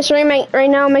just joining the stream right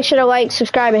now, make sure to like,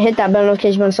 subscribe, and hit that bell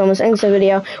notification button so almost ends the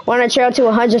video. We're on a trail to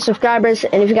 100 subscribers,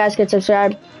 and if you guys could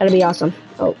subscribe, that'd be awesome.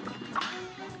 Oh.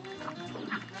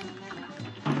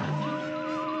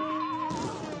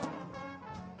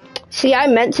 See, I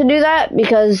meant to do that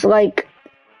because, like,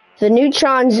 the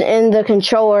neutrons in the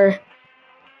controller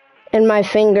and my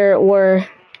finger were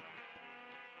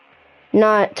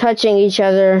not touching each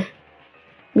other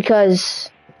because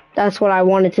that's what I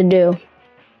wanted to do.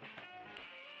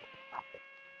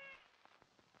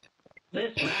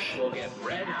 This match will get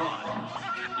red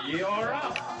hot. You're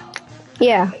up.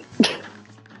 Yeah.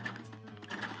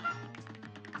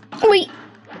 Wait.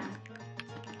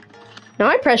 Now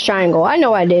I pressed triangle. I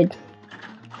know I did.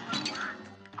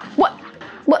 What?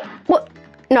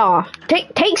 Nah.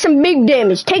 Take some big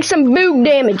damage. Take some big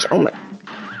damage. Oh my.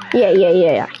 Yeah.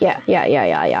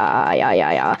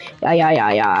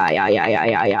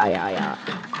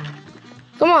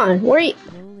 Come on, where you?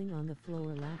 Rolling on the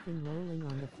floor, laughing, rolling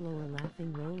on the floor,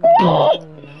 laughing, rolling on the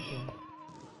floor, laughing.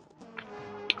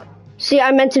 See,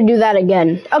 I meant to do that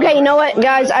again. Okay, you know what,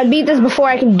 guys? I beat this before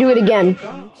I can do it again.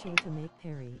 Make sure to make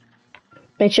parry.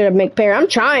 Make sure to make parry. I'm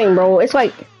trying, bro. It's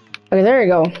like, okay, there you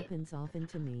go. Opens off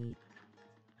into me.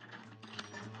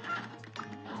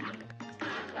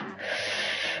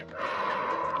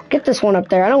 Get this one up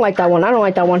there. I don't like that one. I don't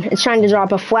like that one. It's trying to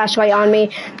drop a flashlight on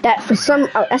me. That for some,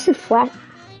 I said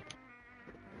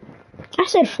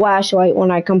flashlight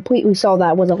when I completely saw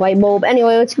that was a light bulb.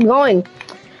 Anyway, let's keep going.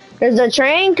 There's a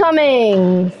train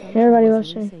coming. Everybody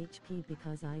loves train. HP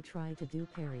because I try to do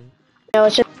parry. No,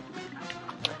 it's just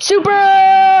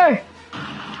super.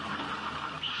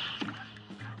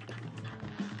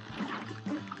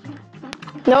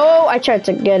 No, I tried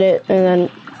to get it and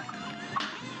then.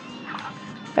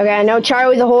 Okay, I know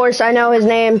Charlie the horse. I know his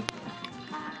name.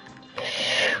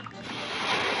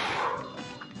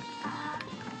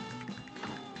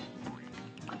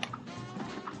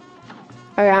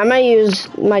 Okay, I'm gonna use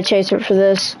my chaser for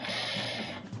this.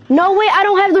 No, wait, I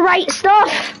don't have the right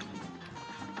stuff.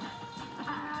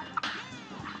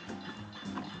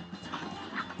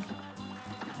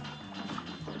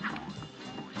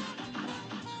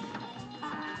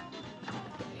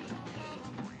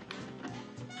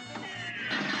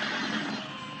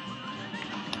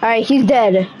 Alright, he's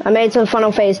dead. I made some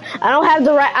funnel face. I don't have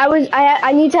the right.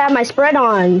 I need to have my spread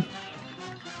on.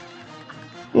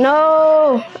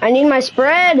 No, I need my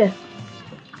spread.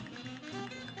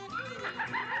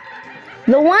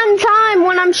 The one time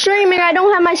when I'm streaming, I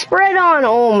don't have my spread on.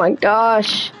 Oh my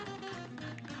gosh.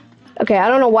 Okay, I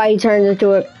don't know why he turns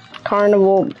into a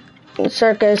carnival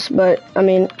circus, but I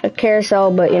mean a carousel,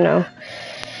 but you know,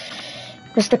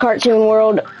 it's the cartoon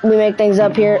world. We make things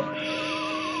up here.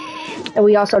 And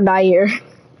we also die here.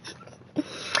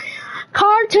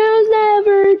 Cartoons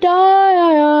never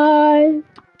die,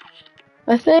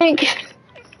 I think.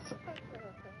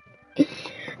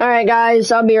 Alright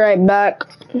guys, I'll be right back.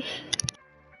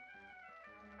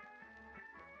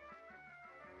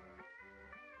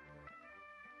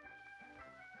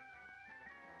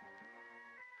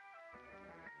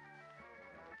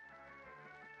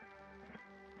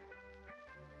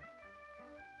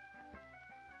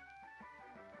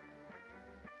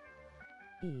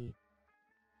 E.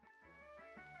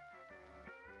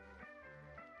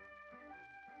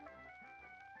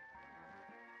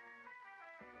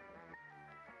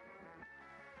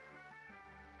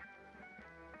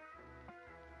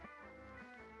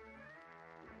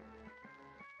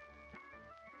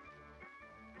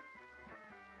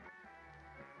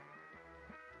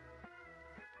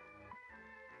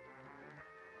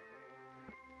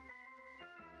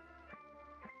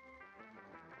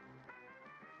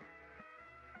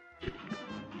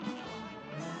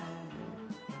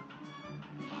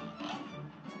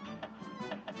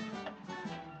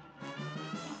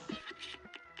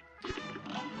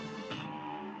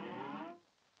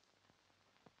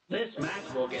 This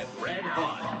match will get red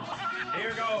hot.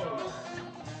 Here goes.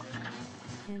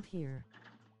 Can't hear.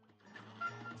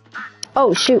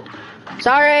 Oh shoot.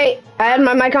 Sorry, I had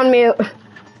my mic on mute.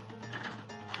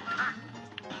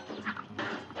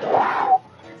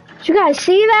 Did you guys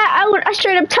see that? I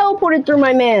straight up teleported through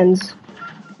my mans.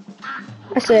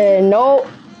 I said no.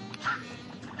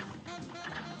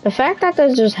 The fact that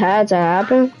this just had to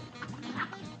happen.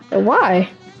 And why?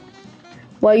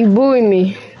 Why you booing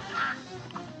me?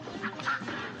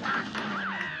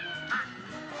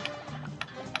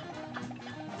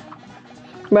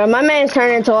 Bro, my man's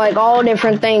turned into like all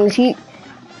different things. He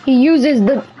uses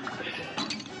the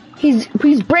he's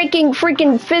breaking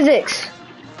freaking physics,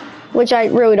 which I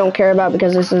really don't care about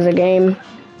because this is a game.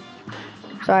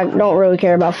 So I don't really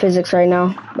care about physics right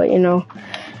now, but you know,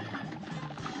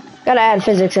 gotta add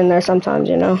physics in there sometimes,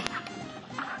 you know.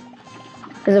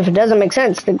 Because if it doesn't make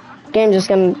sense, the game's just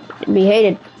gonna be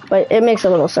hated. But it makes a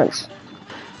little sense.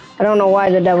 I don't know why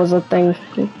the devil's a thing.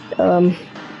 Don't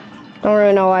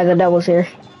really know why the devil's here.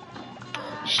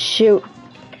 Shoot.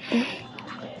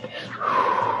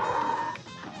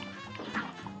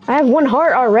 I have 1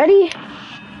 heart already?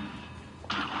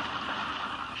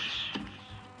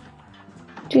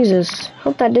 Jesus,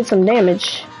 hope that did some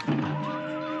damage.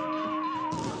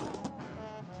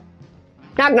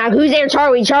 Knock knock, who's there?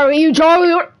 Charlie, Charlie, you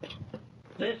Charlie?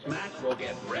 This match will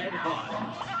get red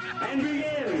hot. And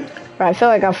begin. I feel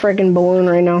like a freaking balloon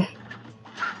right now.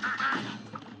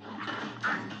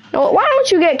 No, why don't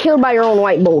you get killed by your own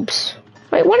white bulbs?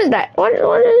 Wait, what is that? Why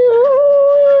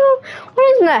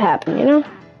doesn't that happen, you know?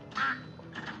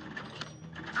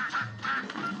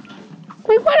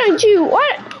 Wait, why don't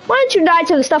you die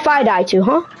to the stuff I die to,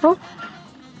 huh?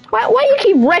 Why you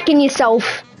keep wrecking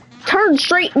yourself? Turn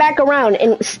straight back around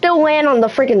and still land on the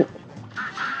freaking...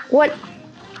 What?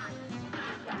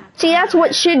 See, that's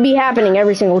what should be happening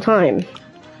every single time.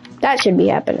 That should be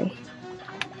happening.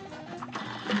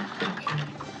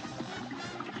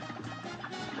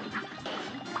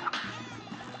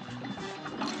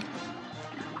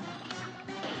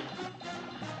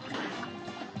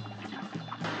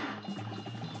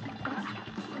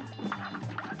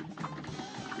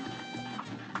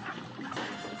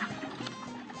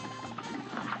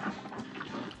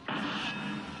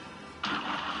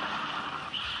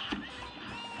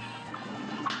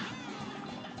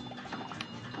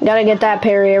 Gotta get that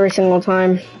parry every single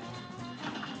time.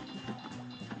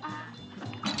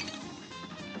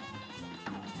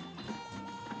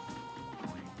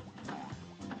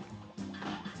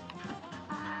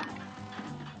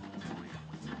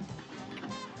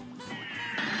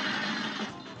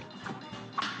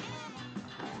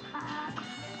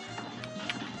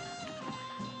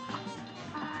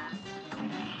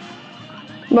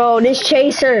 Bro, this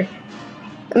chaser.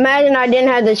 Imagine I didn't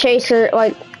have the chaser,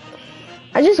 like...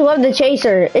 I just love the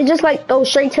chaser. It just like goes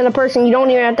straight to the person. You don't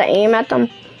even have to aim at them.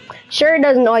 Sure, it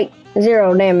doesn't like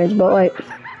 0 damage, but like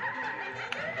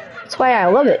that's why I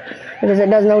love it because it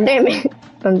does no damage.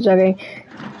 I'm joking.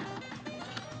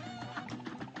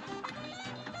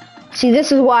 See,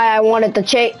 this is why I wanted the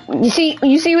chase. You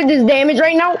see with this damage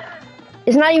right now,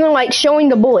 it's not even like showing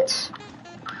the bullets.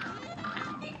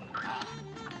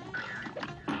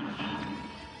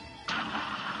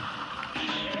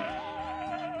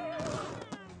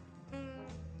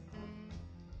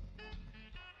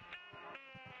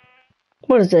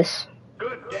 What is this?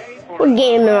 What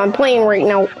game am I playing right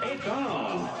now? It's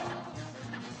on.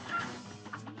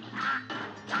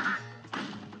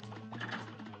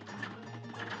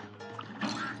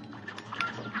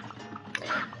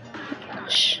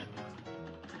 Shh.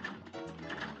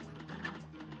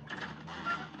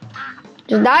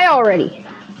 Just die already.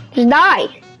 Just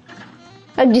die.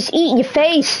 Like, just eat your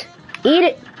face. Eat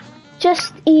it.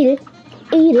 Just eat it.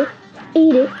 Eat it.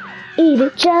 Eat it. Eat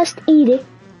it. Just eat it.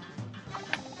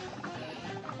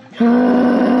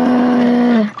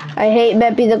 I hate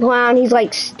Beppy the Clown. He's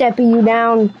like stepping you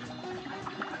down.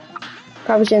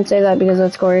 Probably shouldn't say that because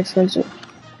that's core extension.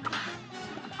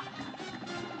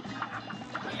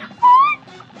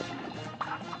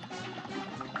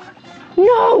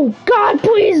 No! God,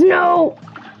 please, no!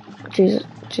 Jesus,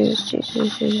 Jesus,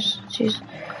 Jesus, Jesus, Jesus.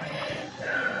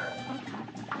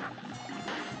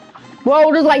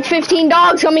 Whoa, there's like 15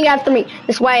 dogs coming after me.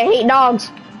 That's why I hate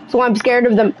dogs. That's why I'm scared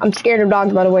of them. I'm scared of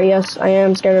dogs, by the way. Yes, I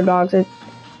am scared of dogs. It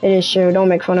is true. Don't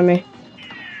make fun of me.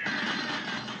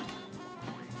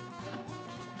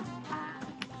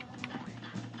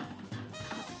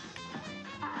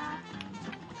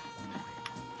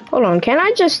 Hold on. Can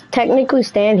I just technically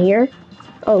stand here?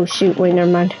 Oh, shoot. Wait,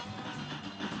 never mind.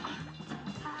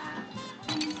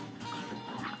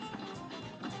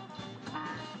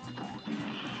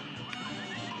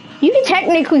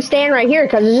 technically stand right here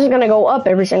because it's just gonna go up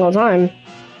every single time.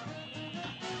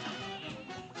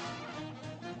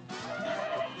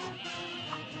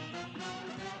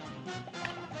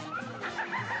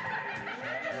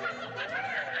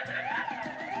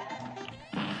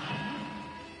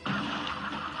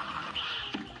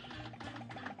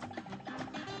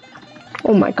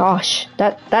 Oh my gosh,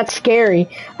 that's scary.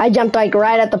 I jumped like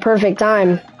right at the perfect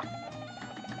time.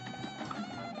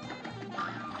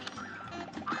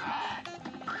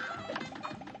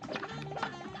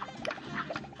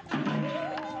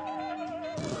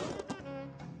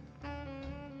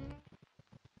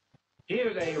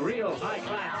 Here's a real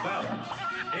high-class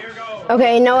bout. Here goes.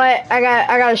 Okay, you know what? I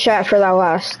got a shot for that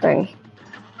last thing.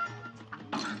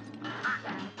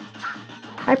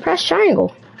 I pressed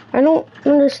triangle. I don't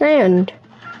understand.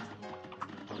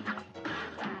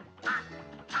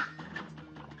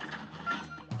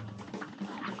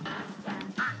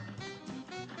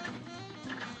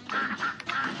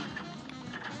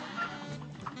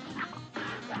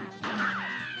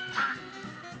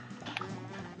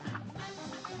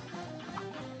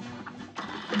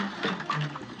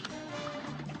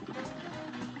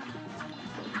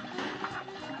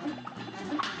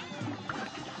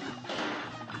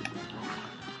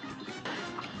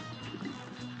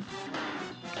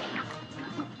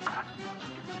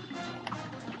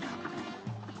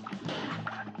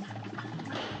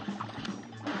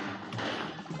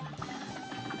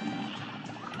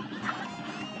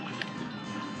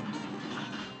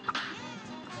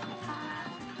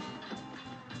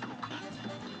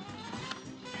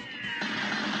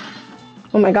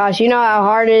 Oh my gosh, you know how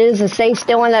hard it is to stay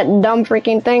still in that dumb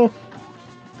freaking thing?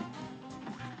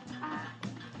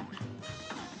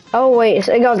 Oh wait,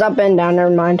 it goes up and down, never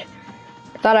mind.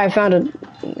 I thought I found it.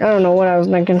 I don't know what I was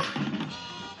thinking.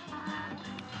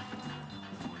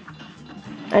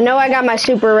 I know I got my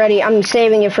super ready. I'm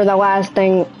saving it for the last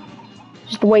thing.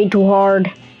 Just way too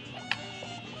hard.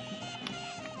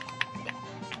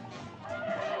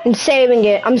 I'm saving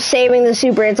it. I'm saving the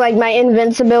super. It's like my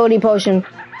invincibility potion.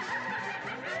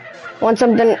 Once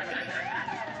something...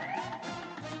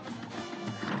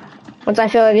 Once I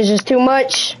feel like it's just too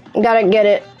much, gotta get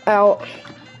it out.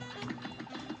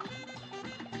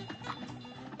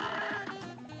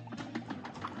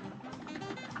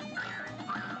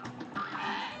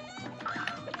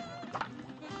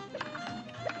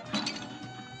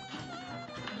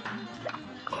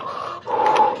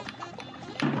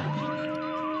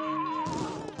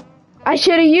 I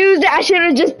should have used it. I should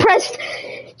have just pressed.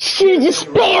 Should have just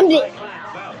spammed it.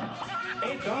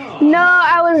 No,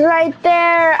 I was right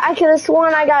there. I could have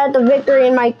sworn I got the victory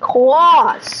in my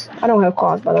claws. I don't have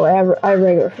claws, by the way. I have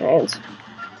regular hands.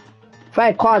 If I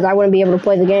had claws, I wouldn't be able to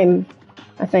play the game.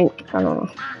 I think. I don't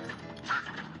know.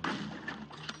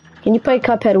 Can you play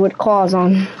Cuphead with claws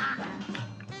on?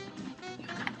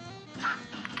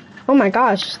 Oh my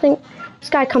gosh, this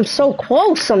guy comes so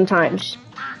close sometimes.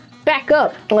 Back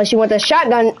up, unless you want the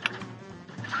shotgun.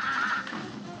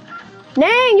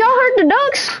 Dang, y'all heard the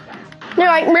ducks? They're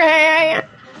like, meh.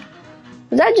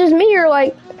 Is that just me or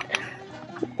like?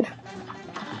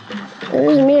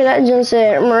 Is it me that just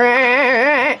said,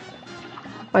 meh?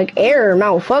 Like error,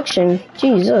 malfunction.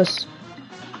 Jesus.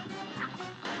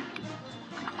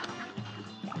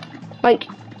 Like,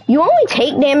 you only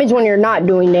take damage when you're not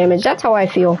doing damage. That's how I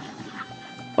feel.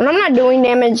 When I'm not doing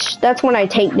damage, that's when I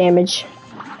take damage.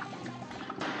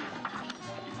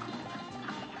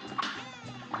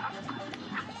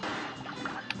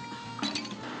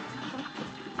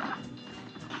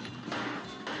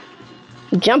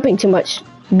 Jumping too much.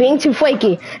 Being too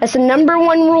flaky. That's the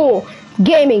 #1 rule.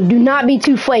 Gaming, do not be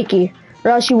too flaky,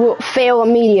 or else you will fail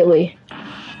immediately.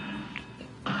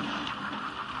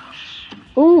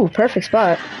 Ooh, perfect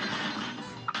spot.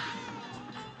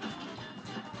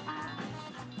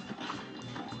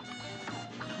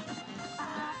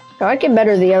 Oh, I get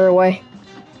better the other way.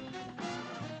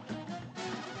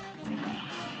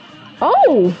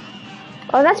 Oh!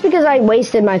 Oh, that's because I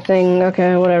wasted my thing.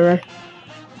 Okay, whatever.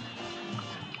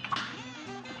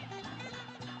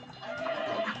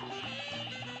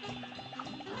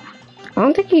 I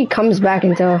don't think he comes back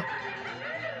until...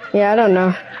 Yeah, I don't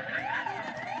know.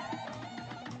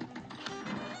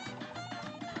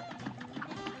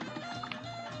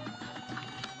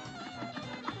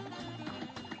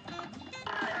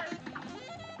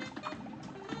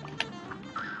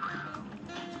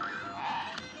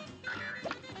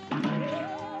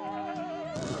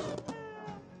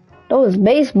 Those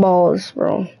baseballs,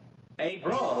 bro. A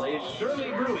brawl is surely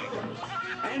brewing.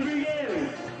 And begin!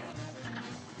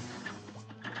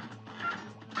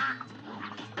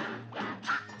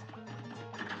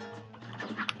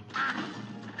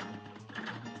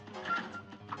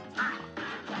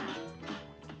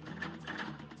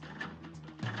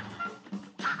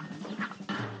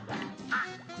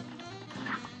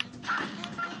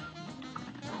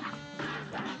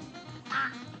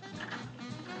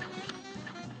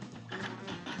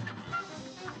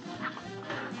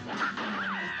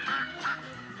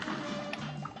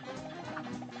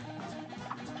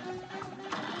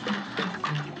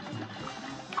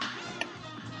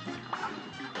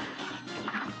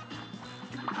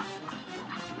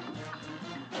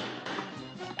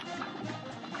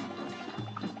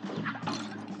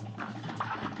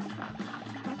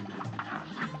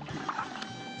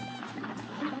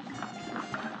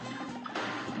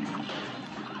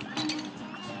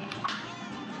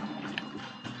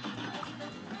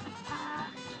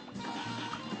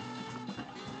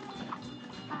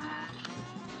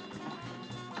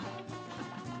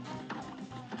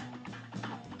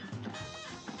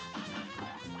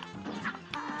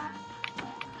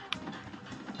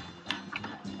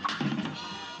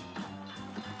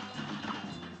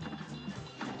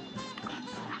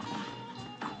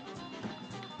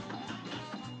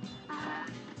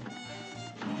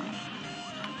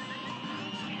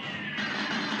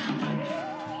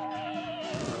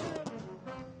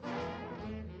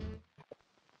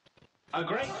 A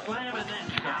great slam and then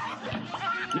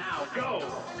some. Now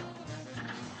go.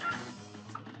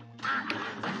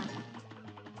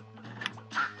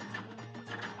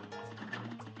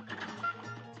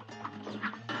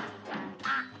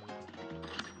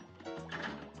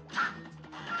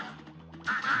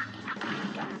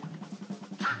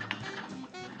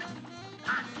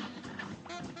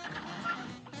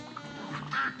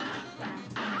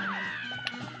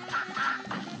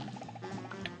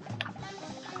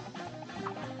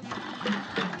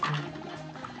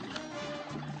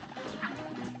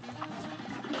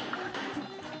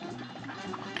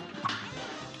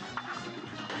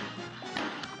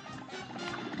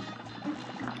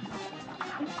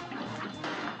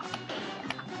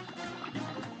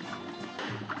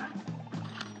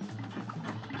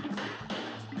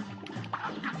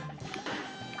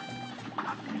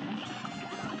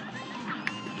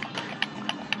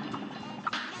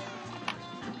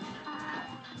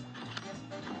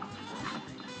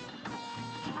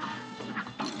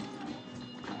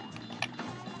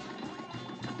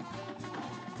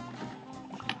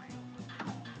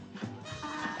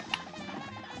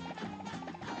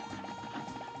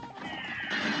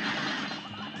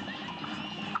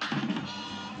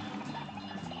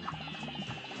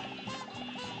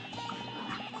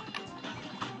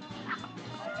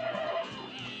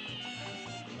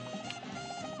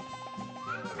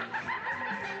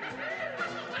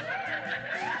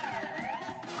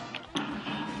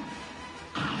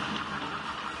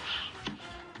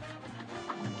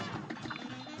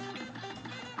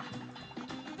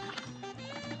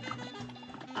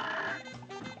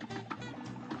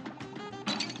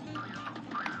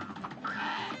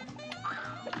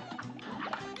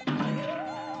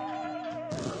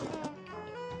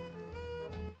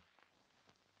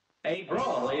 A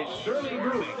brawl is surely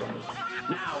brewing.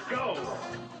 Now go.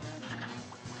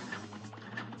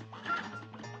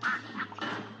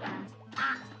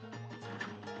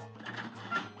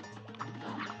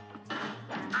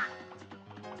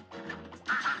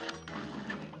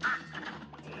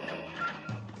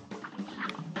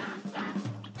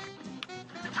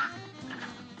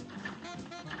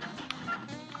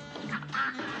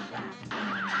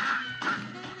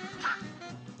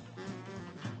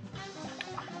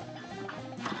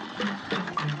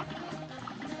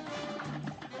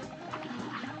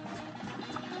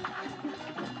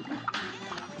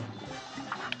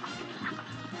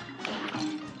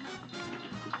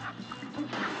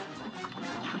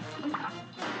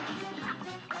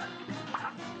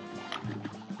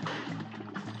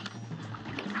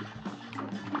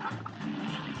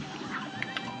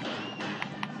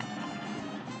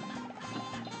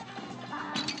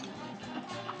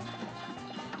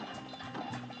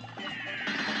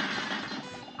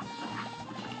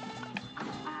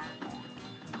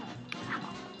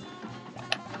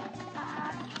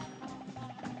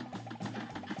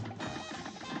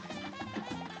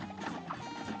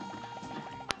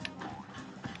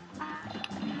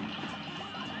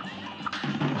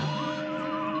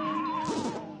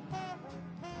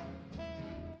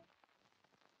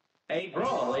 A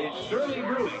brawl is surely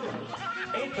brewing.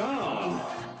 It's on.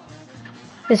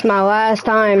 It's my last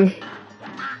time.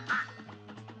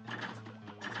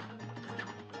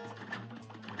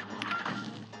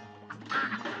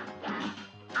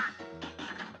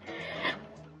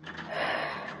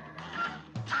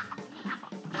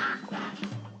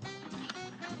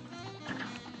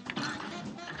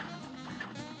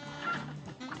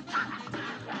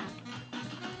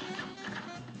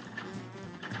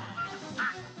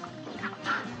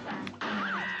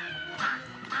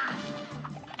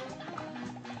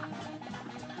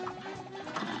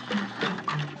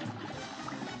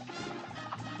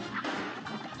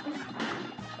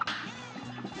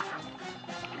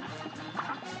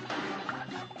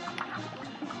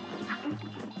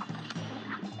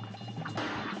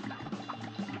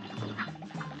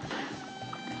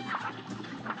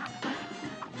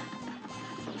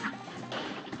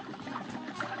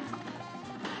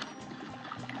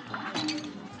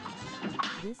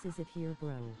 This is it here,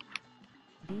 bro.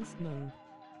 Beast mode.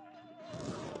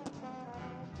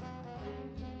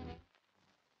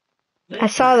 I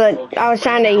saw I was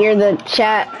trying to hear the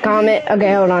chat comment.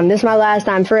 Okay, hold on. This is my last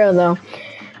time for real though.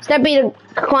 Steppy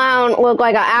the clown looked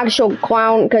like an actual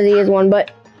clown because he is one,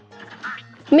 but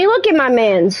I mean, look at my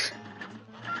man's.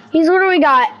 He's literally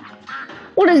got,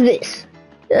 what is this?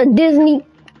 A Disney?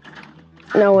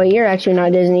 No way, you're actually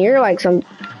not Disney. You're like some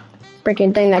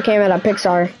freaking thing that came out of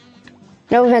Pixar.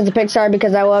 No offense to Pixar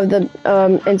because I love the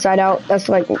Inside Out. That's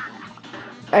like,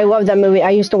 I love that movie.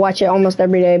 I used to watch it almost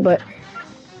every day, but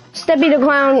Steppy the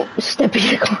Clown,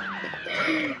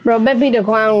 Bro, Bro, Beppy the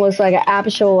Clown looks like an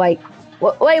actual, like...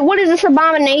 Wait, what is this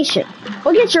abomination?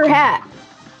 Look at your hat.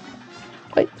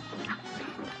 Wait.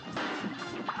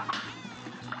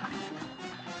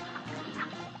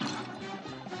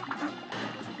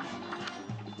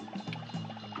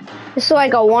 This is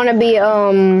like a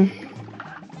wannabe,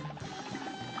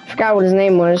 forgot what his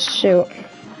name was. Shoot.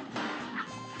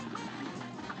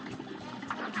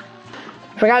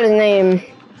 Forgot his name.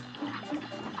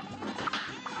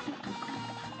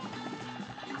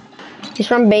 He's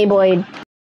from Beyblade.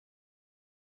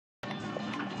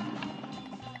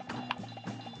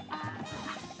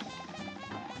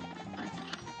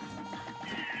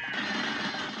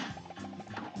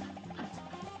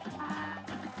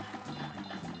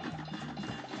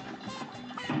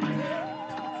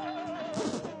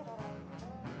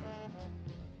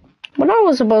 What I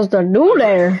was supposed to do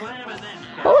there?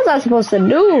 What was I supposed to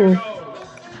do?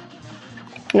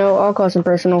 No, I'll call some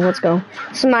personal. Let's go.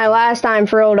 This is my last time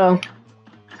for real, though.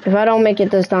 If I don't make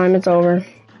it this time, it's over.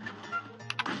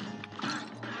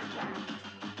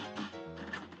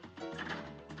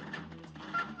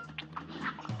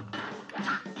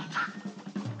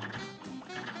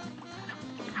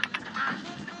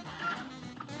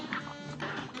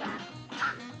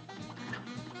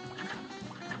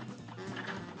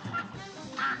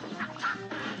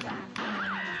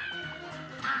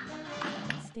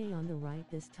 Stay on the right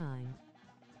this time.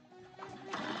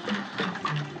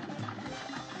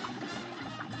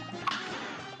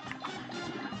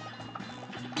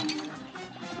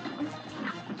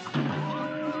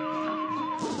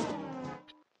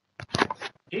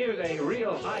 Here's a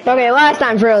real high. Okay, last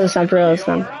time for real this time,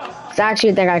 So I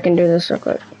actually think I can do this real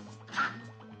quick.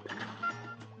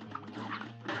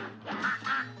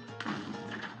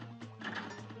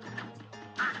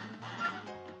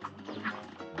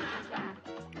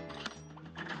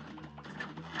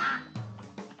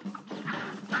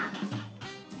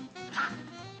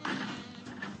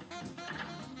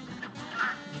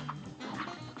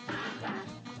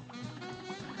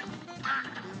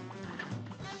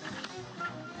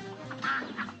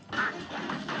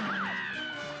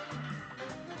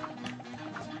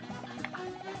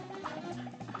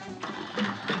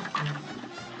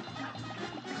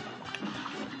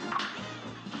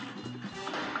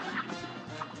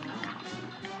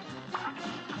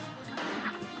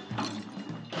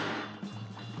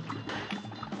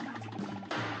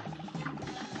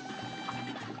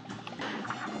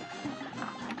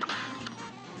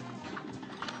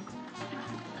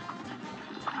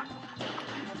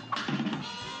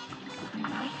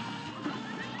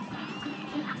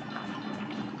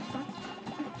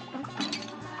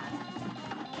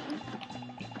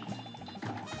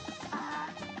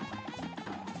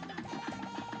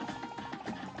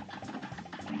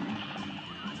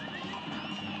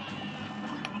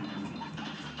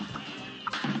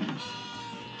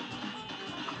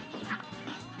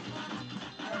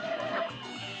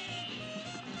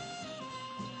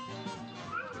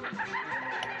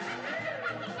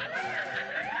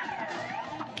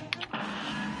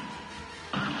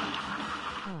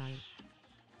 Hi.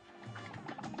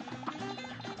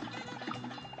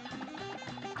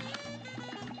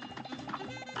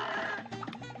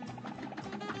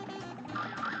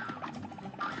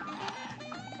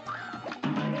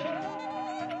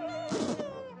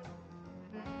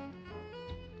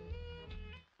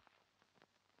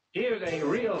 Here's a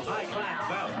real high-class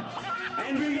bout.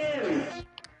 And begin.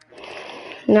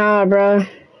 Nah, bro.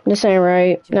 This ain't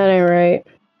right. That ain't right.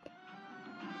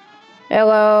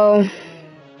 Hello.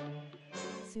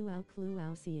 Suau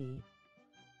Cluau Ce.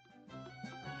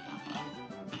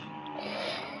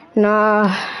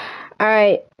 Nah.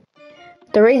 Alright.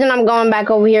 The reason I'm going back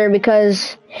over here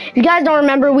because if you guys don't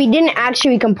remember, we didn't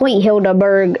actually complete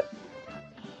Hildaberg.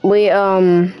 We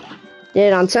did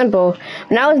it on simple.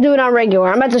 Now let's do it on regular.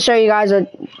 I'm about to show you guys a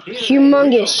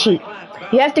humongous cheat.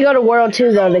 You have to go to World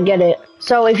 2 though to get it.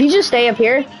 So if you just stay up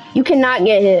here, you cannot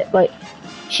get hit. Like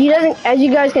she doesn't, as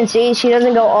you guys can see, she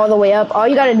doesn't go all the way up. All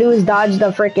you gotta do is dodge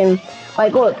the freaking,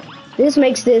 like look, this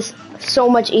makes this so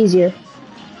much easier.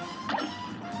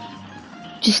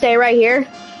 Just stay right here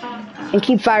and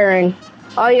keep firing.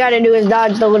 All you gotta do is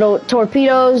dodge the little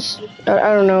torpedoes.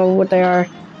 I don't know what they are.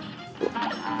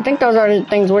 I think those are the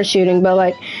things we're shooting, but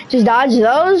like, just dodge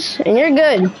those and you're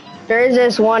good. There is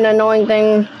this one annoying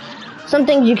thing. Some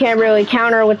things you can't really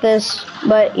counter with this,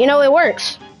 but you know, it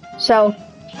works. So,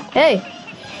 hey,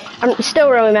 I'm still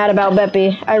really mad about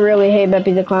Beppy. I really hate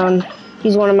Beppy the Clown.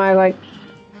 He's one of my, like,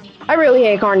 I really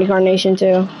hate Carnation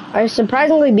too. I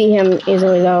surprisingly beat him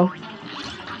easily though.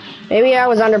 Maybe I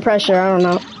was under pressure. I don't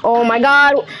know. Oh my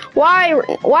God!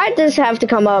 Why does this have to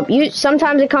come up?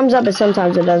 Sometimes it comes up and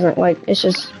sometimes it doesn't. Like it's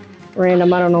just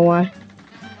random. I don't know why.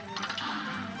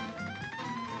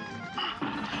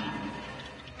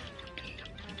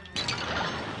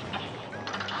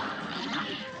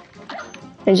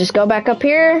 And just go back up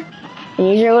here and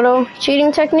use your little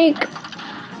cheating technique.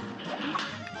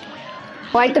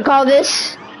 I like to call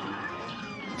this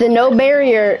the no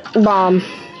barrier bomb.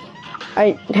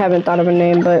 I haven't thought of a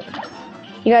name, but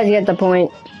you guys get the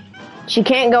point. She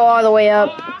can't go all the way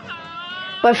up.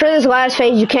 But for this last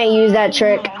phase, you can't use that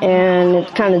trick, and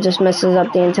it kind of just messes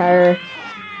up the entire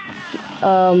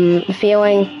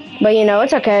feeling. But you know,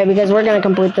 it's okay, because we're going to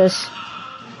complete this.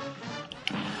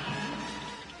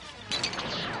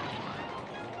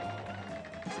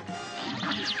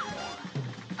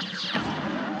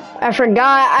 I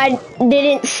forgot I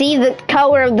didn't see the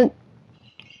color of the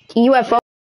UFO.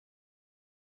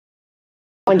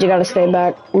 You gotta stay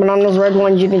back. But on those red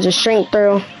ones, you can just shrink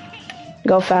through.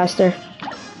 Go faster.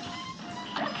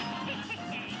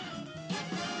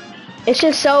 It's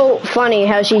just so funny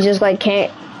how she just like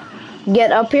can't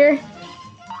get up here.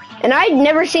 And I'd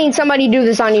never seen somebody do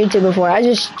this on YouTube before. I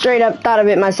just straight up thought of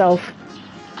it myself.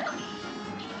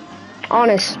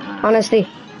 Honesty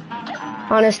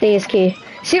is key.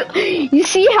 See, you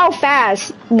see how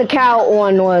fast the cow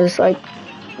one was? Like,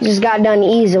 just got done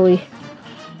easily.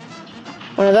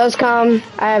 One of those come,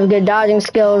 I have good dodging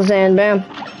skills, and bam.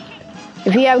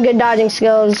 If you have good dodging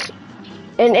skills,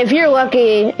 and if you're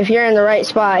lucky, if you're in the right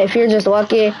spot, if you're just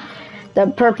lucky, the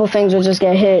purple things will just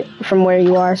get hit from where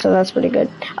you are, so that's pretty good.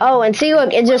 Oh, and see,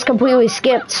 look, it just completely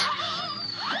skipped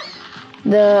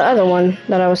the other one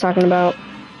that I was talking about.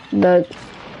 The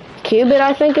Cuphead,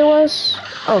 I think it was.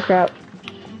 Oh, crap.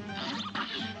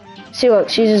 See, look,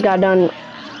 she just got done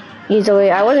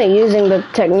easily. I wasn't using the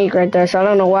technique right there, so I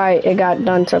don't know why it got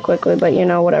done so quickly, but you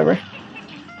know, whatever.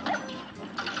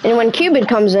 And when Cuphead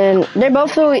comes in, they're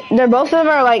both of them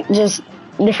are like just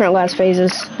different last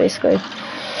phases, basically.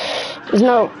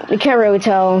 You can't really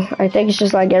tell. I think it's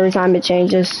just like every time it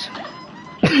changes.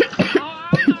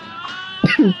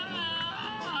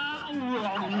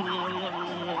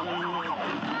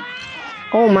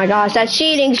 Oh my gosh, that's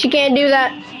cheating. She can't do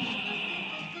that.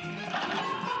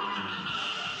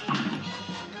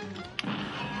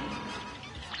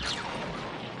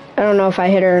 I don't know if I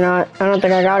hit her or not. I don't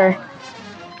think I got her.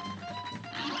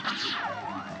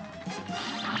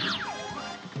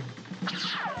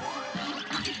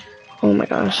 Oh my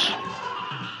gosh.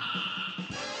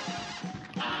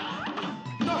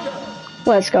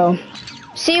 Let's go.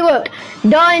 See, look.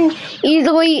 Done.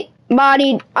 Easily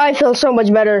bodied. I feel so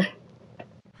much better.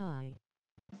 Hi.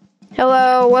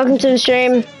 Hello. Welcome to the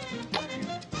stream.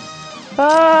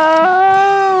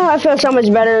 I feel so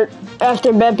much better.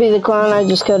 After Beppy the Clown, I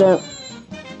just couldn't.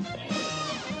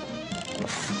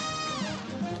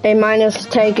 A-,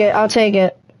 take it. I'll take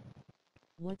it.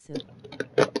 What's up?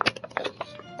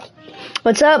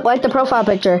 What's up? Like the profile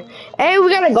picture. Hey, we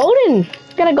got a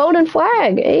golden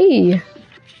flag. Hey.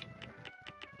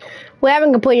 We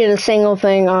haven't completed a single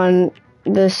thing on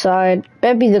this side.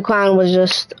 Beppy the Clown was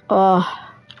just,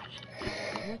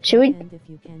 should we? If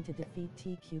you can to defeat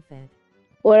Cuphead.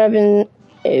 What happened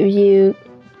if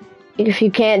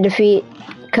you can't defeat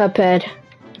Cuphead?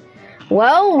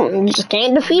 Well, you just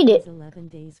can't defeat it. 11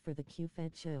 days for the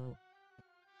Cuphead show.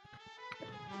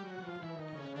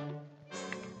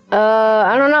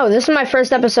 I don't know. This is my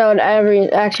first episode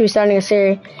ever actually starting a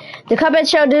series. The Cuphead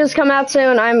show does come out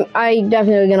soon. I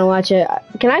definitely gonna watch it.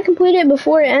 Can I complete it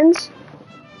before it ends?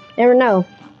 Never know.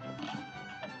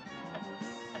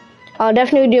 I'll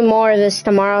definitely do more of this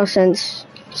tomorrow since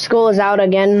school is out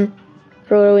again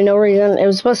for really no reason. It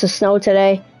was supposed to snow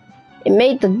today. It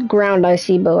made the ground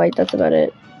icy, but like that's about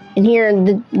it. And here in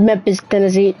the Memphis,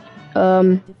 Tennessee,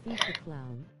 Defeat the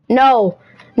clown. No.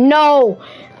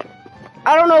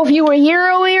 I don't know if you were here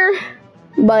earlier,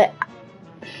 but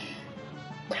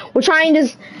we're trying to.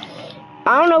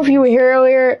 I don't know if you were here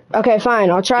earlier. Okay, fine.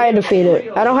 I'll try to defeat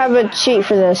it. I don't have a cheat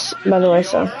for this, by the way,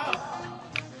 so.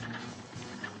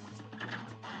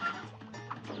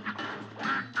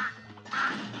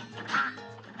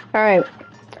 Alright.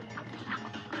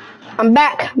 I'm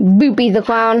back, Boopy the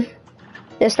Clown.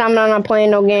 This time I'm not playing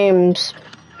no games.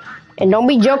 And don't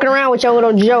be joking around with your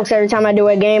little jokes every time I do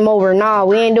a game over. Nah,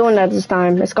 we ain't doing that this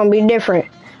time. It's gonna be different.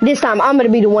 This time I'm gonna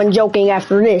be the one joking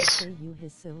after this. You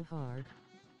hit so hard.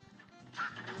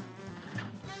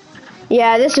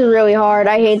 Yeah, this is really hard.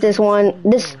 I hate this one.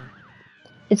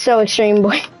 It's so extreme,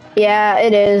 boy. Yeah,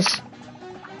 it is.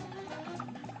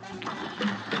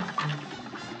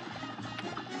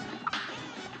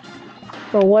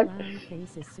 Or what? Clown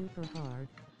face is super hard.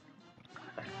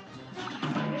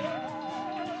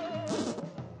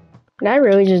 Did I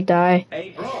really just die?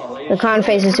 A brawl is The clown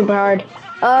face is super hard.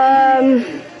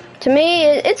 To me,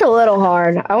 it's a little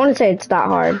hard. I wouldn't say it's that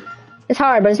hard. It's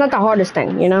hard, but it's not the hardest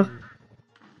thing, you know?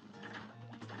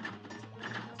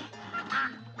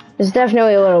 It's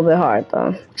definitely a little bit hard,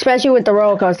 though. Especially with the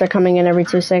roller coaster coming in every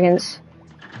 2 seconds.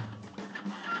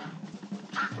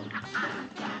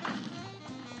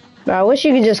 But I wish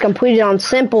you could just complete it on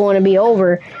simple and it'd be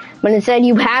over. But instead,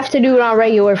 you have to do it on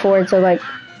regular for it to, like,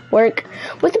 work.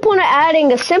 What's the point of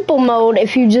adding a simple mode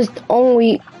if you just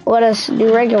only let us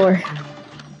do regular?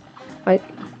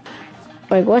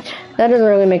 Like what? That doesn't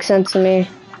really make sense to me.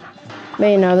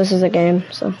 But you know, this is a game,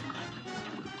 so.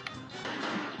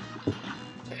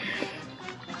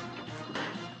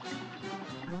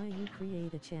 Why you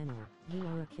create a channel? You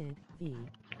are a kid, V.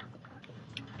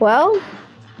 Well,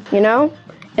 you know,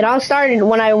 it all started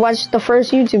when I watched the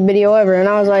first YouTube video ever, and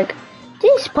I was like,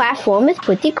 this platform is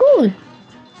pretty cool.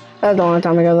 That was a long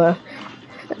time ago, though.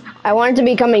 I wanted to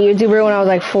become a YouTuber when I was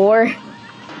like 4.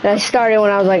 And I started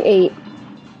when I was like 8.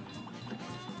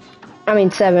 I mean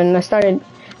 7. I started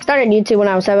YouTube when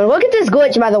I was 7. Look at this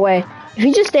glitch, by the way. If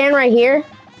you just stand right here.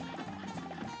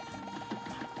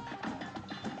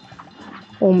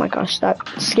 Oh my gosh, that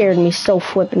scared me so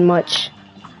flippin' much.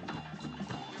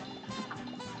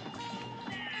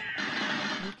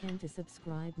 You can to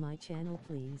subscribe my channel,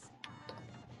 please.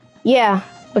 Yeah,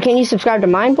 but can you subscribe to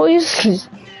mine, please?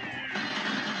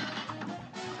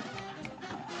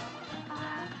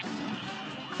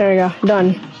 There we go,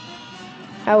 done.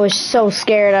 I was so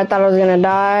scared, I thought I was gonna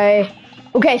die.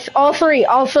 Okay, so all three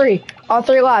lives.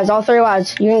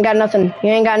 You ain't got nothing.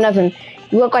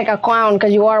 You look like a clown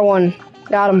because you are one.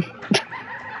 Got him.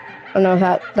 I don't know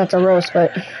if that's a roast,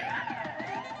 but.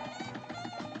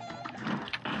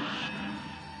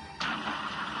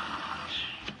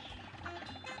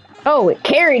 Oh, it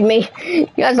carried me. You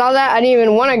guys saw that? I didn't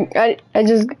even want to. I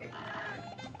just.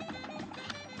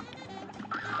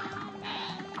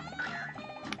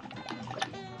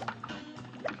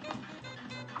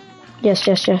 Yes.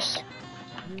 You're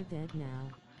dead now.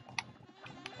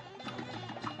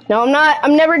 No, I'm not.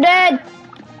 I'm never dead.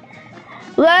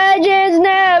 Legends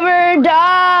never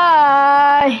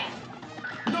die.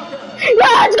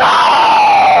 Let's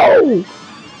go!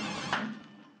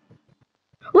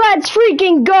 Let's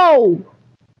freaking go!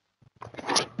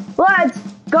 Let's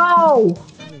go!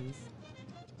 Please.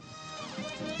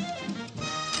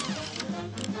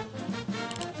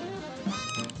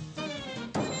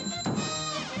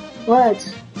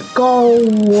 Let's go!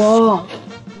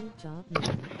 Good job,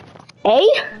 man. A?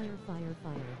 Fire.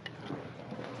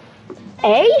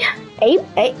 A?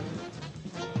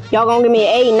 Y'all gonna give me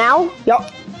an A now? Y'all. I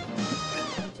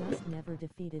just never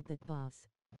defeated that boss.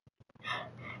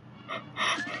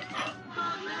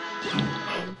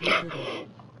 And you did it.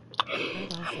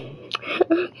 That's awesome.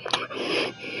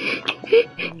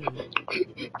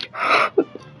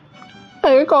 I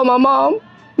can call my mom.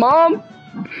 Mom.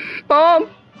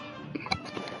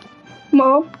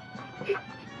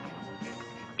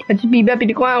 I just beat Beppy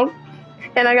the Clown.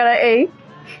 And I got an A.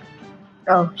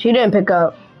 Oh, she didn't pick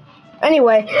up.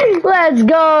 Anyway, let's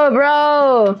go,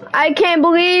 bro. I can't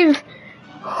believe.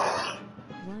 Why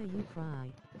you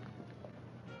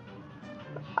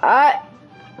cry?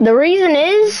 The reason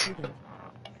is,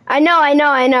 I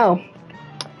know.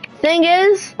 Thing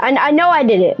is, I know I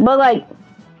did it, but like,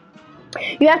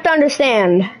 you have to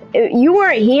understand, you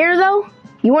weren't here though.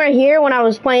 You weren't here when I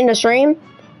was playing the stream.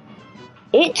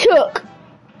 It took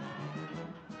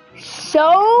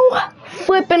so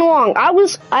flippin' long. I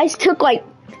took like,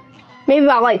 maybe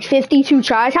about like 52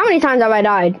 tries. How many times have I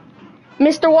died?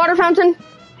 Mr. Water Fountain,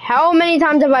 how many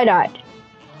times have I died?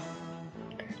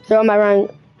 Throw my run.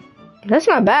 That's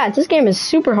not bad. This game is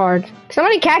super hard. Can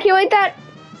somebody calculate that?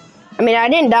 I mean, I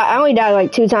didn't die. I only died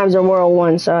like 2 times in World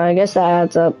 1, so I guess that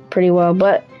adds up pretty well,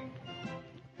 but.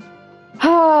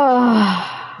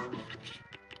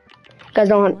 Guys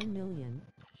don't. 1 million.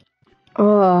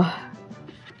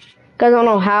 Guys don't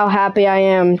know how happy I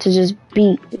am to just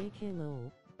beat. JK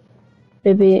Lowell.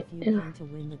 Maybe. If you want to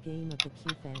win the game of the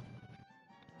Cuphead.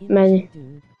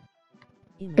 Imagine.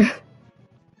 Dude. Image.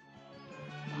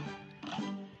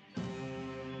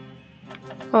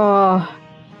 Bro.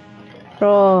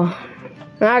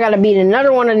 Now I gotta beat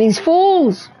another one of these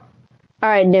fools.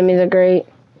 Alright, Demi the Great.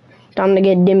 Time to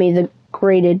get Demi the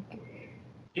Graded.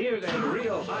 Here's a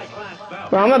real high-class bout.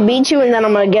 Bro, I'm gonna beat you and then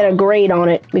I'm gonna get a grade on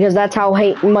it. Because that's how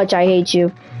much I hate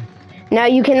you. Now,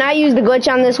 you cannot use the glitch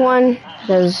on this one.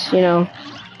 Because, you know,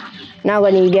 not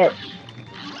letting you get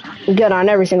good on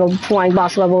every single flying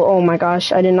boss level. Oh my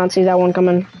gosh, I did not see that one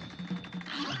coming.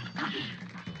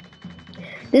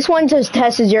 This one just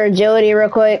tests your agility real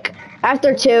quick.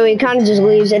 After 2, he kind of just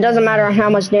leaves. It doesn't matter how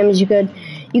much damage you could.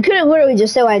 You could have literally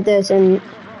just sit like this and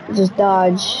just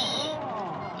dodge.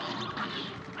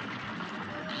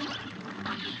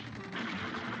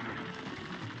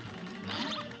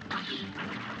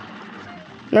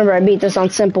 Remember, I beat this on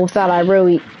simple. Thought I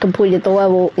really completed the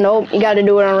level. Nope, you got to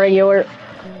do it on regular.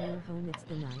 In your home, it's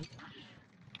the night.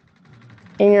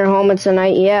 In your home, it's the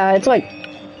night. Yeah, it's like,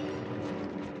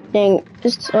 dang,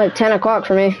 it's like 10 o'clock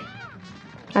for me.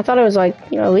 I thought it was like,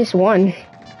 you know, at least 1.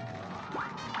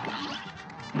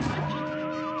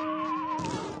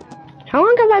 How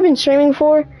long have I been streaming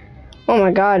for? Oh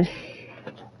my god.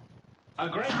 A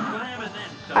great slam and then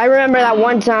some. I remember that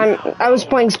one time I was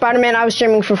playing Spider-Man. I was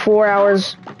streaming for 4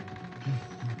 hours.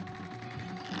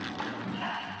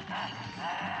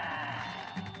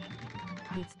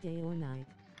 It's day or night.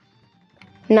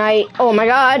 Night. Oh my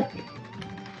god.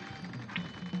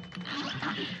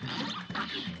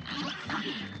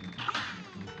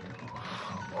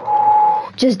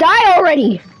 Just die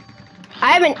already.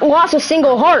 I haven't lost a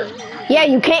single heart. Yeah,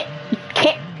 you can't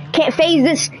phase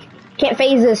this. Can't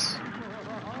phase this.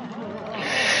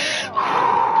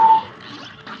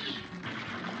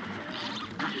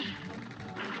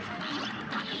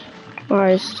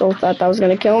 I still thought that was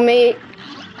gonna kill me.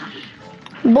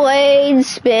 Blades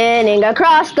spinning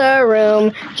across the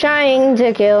room, trying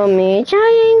to kill me,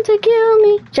 trying to kill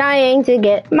me, trying to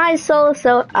get my soul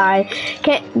so I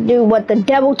can't do what the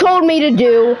devil told me to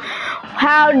do.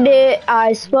 How did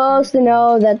I supposed to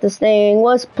know that this thing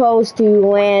was supposed to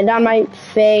land on my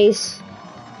face?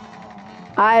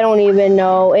 I don't even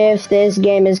know if this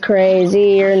game is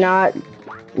crazy or not.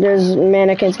 There's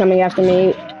mannequins coming after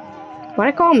me. Why do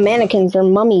I call them mannequins? They're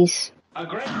mummies. A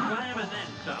great slam and then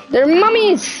some. They're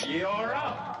mummies! You're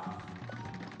up.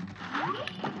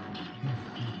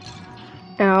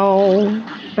 Ow.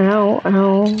 Ow,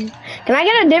 ow. Can I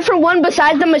get a different one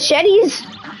besides the machetes?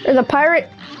 Or the pirate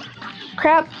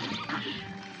crap?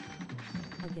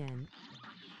 Again.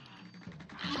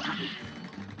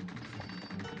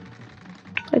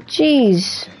 But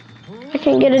jeez. I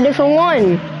can't get a different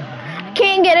one.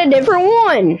 Can't get a different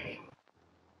one.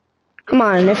 Come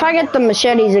on, if I get the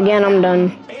machetes again, I'm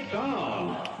done. It's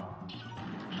on.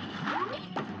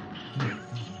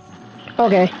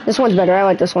 Okay, this one's better. I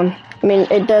like this one. I mean,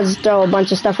 it does throw a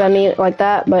bunch of stuff at me like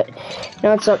that, but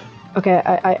no, it's okay.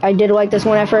 I did like this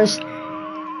one at first.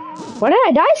 Why did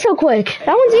I die so quick?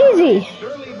 That one's easy.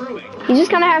 Surely brewing. You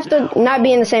just kind of have to not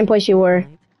be in the same place you were.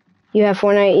 You have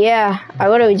Fortnite? Yeah, I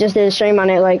literally just did a stream on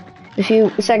it like a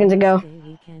few seconds ago. Stay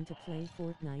weekend to play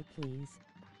Fortnite, please.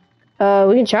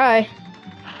 We can try.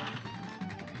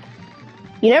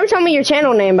 You never told me your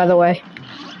channel name, by the way.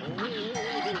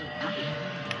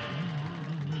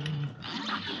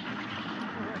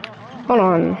 Hold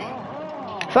on.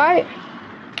 Fight.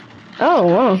 Oh,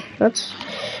 wow. That's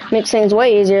makes things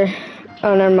way easier.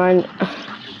 Oh, never mind.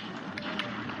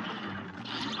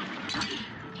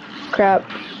 Crap.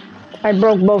 I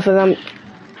broke both of them.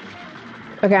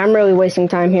 Okay, I'm really wasting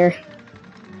time here.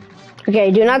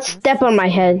 Okay, do not step on my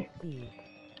head.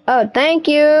 Oh, thank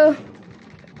you.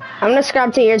 I'm gonna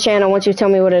subscribe to your channel once you tell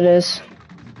me what it is.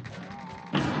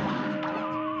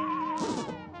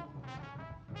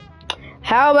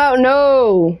 How about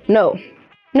no? No.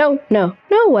 No, no,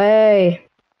 no way.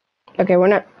 Okay, we're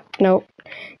not, no.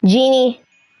 Genie.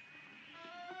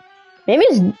 Maybe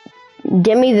it's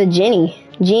Demi the Genie.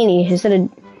 Genie instead of,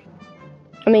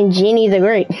 I mean, Genie the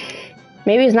Great.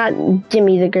 Maybe it's not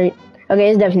Demi the Great. Okay,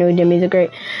 it's definitely Demi the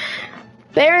Great.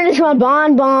 Baron is my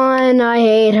bonbon. I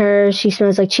hate her. She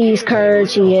smells like cheese curd.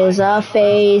 She is a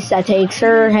face that takes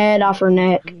her head off her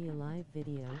neck. Be a live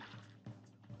video.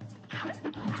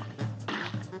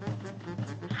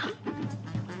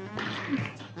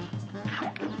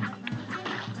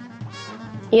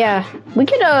 Yeah, we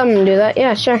could do that.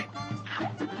 Yeah, sure.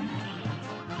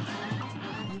 You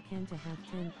can to have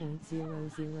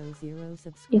 10.000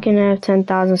 subscribers. You can have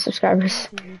 10,000 subscribers.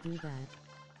 How do you do that?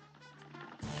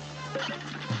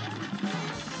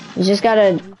 You just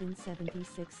gotta. Even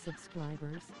 76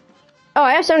 subscribers. Oh,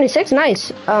 I have 76. Nice.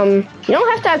 You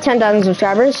don't have to have 10,000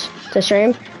 subscribers to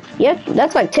stream. Yep,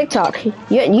 that's like TikTok.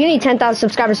 You need 10,000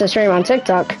 subscribers to stream on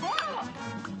TikTok.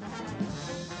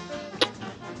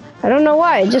 I don't know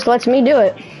why. It just lets me do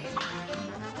it.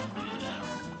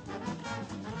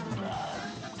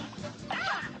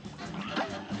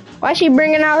 Why is she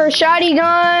bringing out her shotty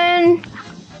gun?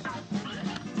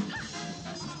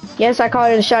 Yes, I call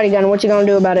it a shotty gun. What you gonna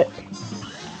do about it?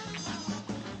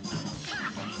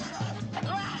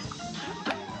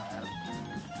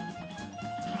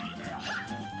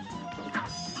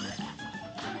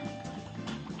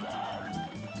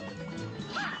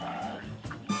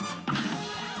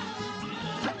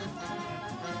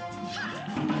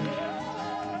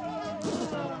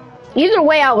 Either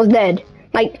way, I was dead.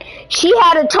 Like, she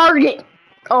had a target,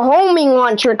 a homing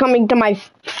launcher coming to my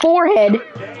forehead.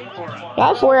 I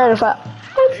have 4 out of 5. I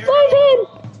have 5 head.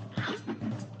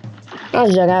 I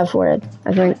was joking, I have 4 head.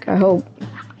 I think, I hope.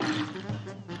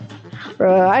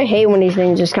 Bro, I hate when these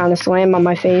things just kind of slam on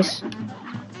my face.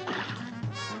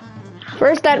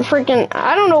 First, that freaking,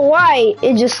 I don't know why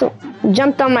it just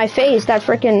jumped on my face, that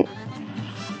freaking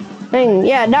thing.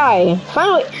 Yeah, die.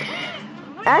 Finally,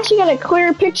 I actually got a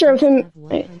clear picture of him.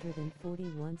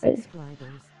 141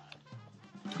 subscribers.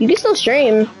 You can still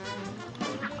stream.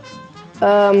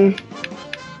 I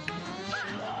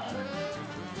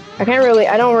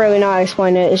don't really know how to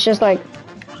explain it. It's just like,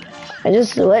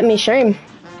 just let me stream.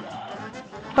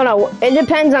 Hold on, it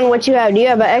depends on what you have. Do you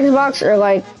have an Xbox or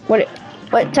like, what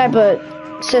type of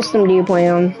system do you play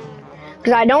on?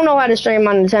 Because I don't know how to stream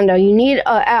on Nintendo. You need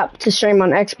an app to stream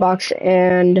on Xbox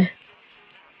and,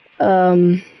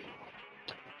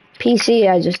 PC,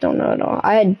 I just don't know at all.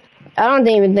 I don't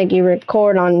even think you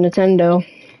record on Nintendo.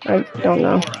 I don't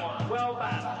know.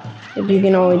 If you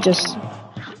can only just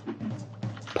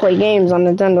play games on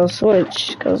Nintendo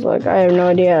Switch, because like I have no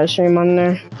idea how to stream on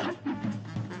there.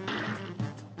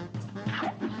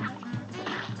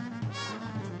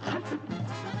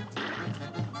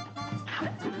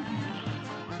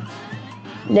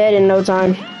 Dead in no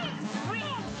time.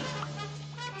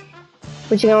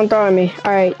 What you gonna throw at me?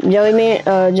 Alright, jelly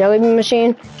bean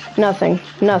machine? Nothing.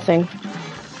 Just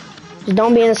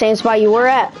don't be in the same spot you were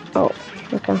at. Oh,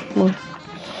 okay. Well,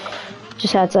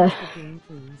 just had to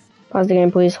pause the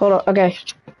game, please. Hold on. Okay.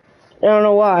 I don't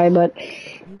know why, but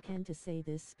You can to say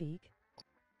this speak.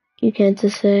 you can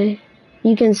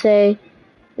say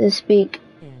this speak.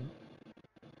 N.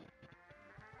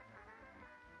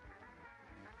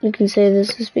 You can say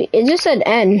this to speak. It just said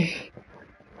N.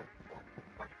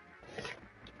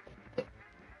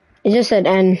 It just said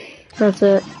N. That's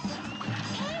it.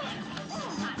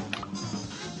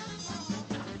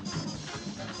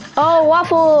 Oh,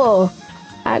 Waffle!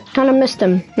 I kind of missed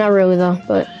him. Not really, though,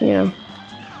 but, you know.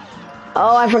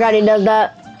 Oh, I forgot he does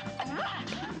that.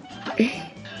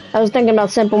 I was thinking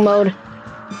about simple mode.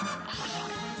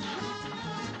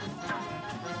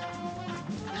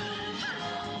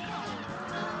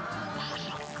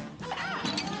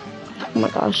 Oh my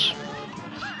gosh.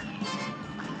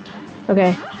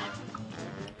 Okay.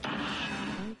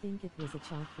 I think it was a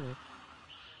chocolate.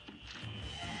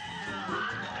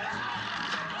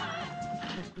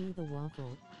 Could be the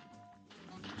waffle.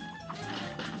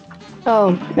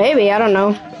 Oh, maybe, I don't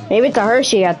know. Maybe it's a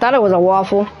Hershey. I thought it was a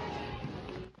waffle.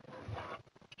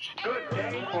 Good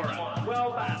day for us.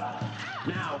 Well battled.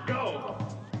 Now go.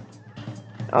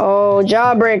 Oh,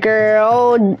 Jawbreaker.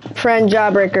 Old friend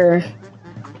Jawbreaker.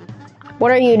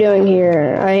 What are you doing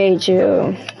here? I hate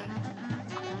you.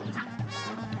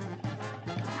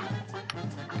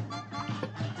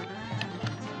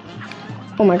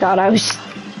 Oh my god, I was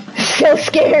so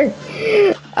scared.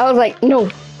 I was like, no.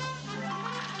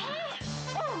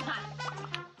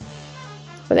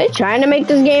 Were they trying to make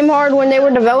this game hard when they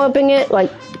were developing it?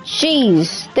 Like,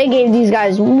 jeez. They gave these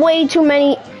guys way too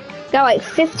many. Got like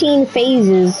 15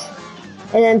 phases.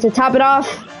 And then to top it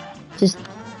off, just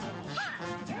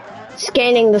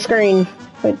scanning the screen.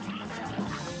 But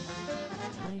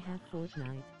I have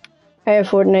Fortnite. I have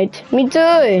Fortnite. Me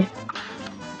too.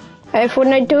 I have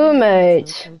Fortnite too,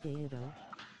 mate.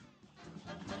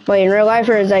 Wait, in real life,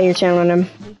 or is that your channel name?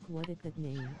 What is that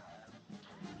name?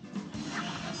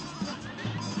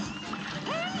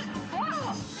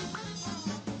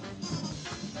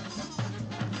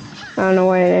 I don't know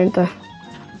why I named the.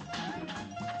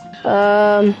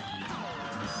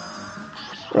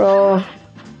 Roll.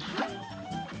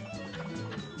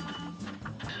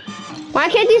 Why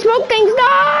can't these smoke things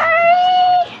die?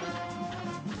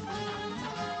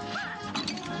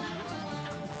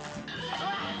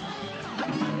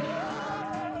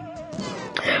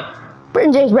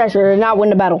 Britain James Bradford did not win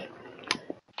the battle.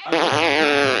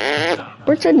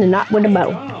 Britain did not win the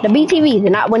battle. The BTV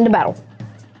did not win the battle.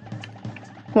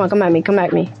 Come on, come at me, come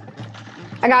at me.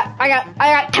 I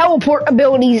got teleport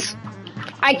abilities.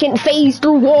 I can phase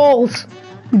through walls.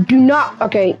 Do not.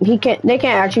 Okay, they can't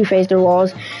actually phase through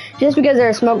walls. Just because they're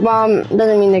a smoke bomb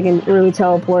doesn't mean they can really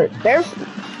teleport. Their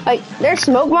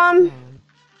smoke bomb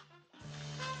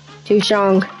too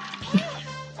strong.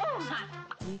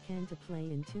 We can to play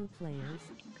in 2 players.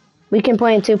 We can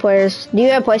play in 2 players. Do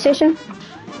you have PlayStation?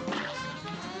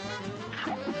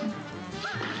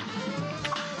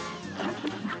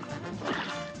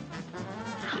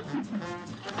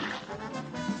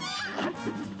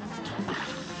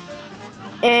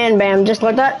 And bam, just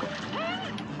like that.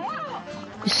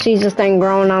 Just sees this thing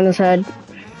growing on his head.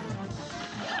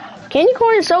 Candy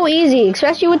corn is so easy,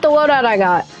 especially with the loadout I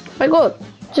got. Like, look,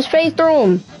 just phase through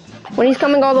him. When he's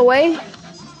coming all the way,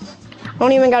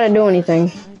 don't even gotta do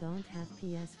anything. I don't have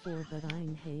PS4, but I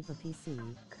have a PC.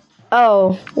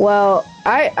 Oh, well,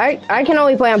 I can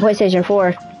only play on PlayStation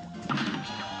 4.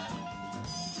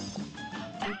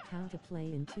 How to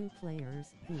play in 2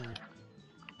 players.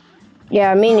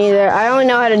 Yeah, me neither. I only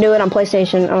know how to do it on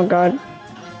PlayStation. Oh god.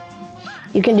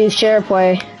 You can do share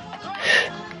play.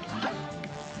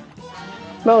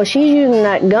 Bro, she's using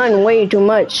that gun way too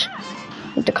much.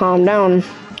 Need to calm down.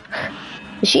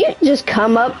 Did she just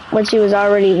come up when she was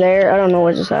already there? I don't know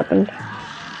what just happened. I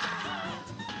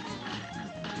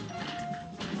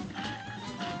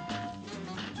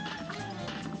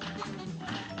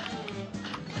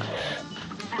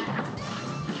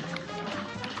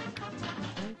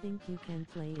think you can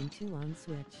play in 2 on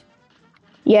Switch.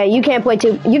 Yeah, you can't play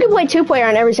 2. You can play 2-player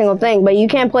on every single thing, but you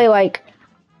can't play like...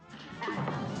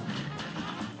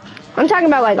 I'm talking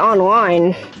about like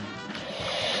online.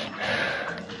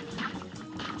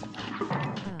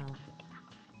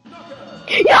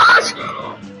 Yes!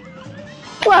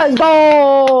 Let's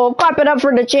go! Clap it up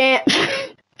for the champ.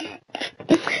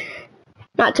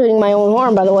 Not tooting my own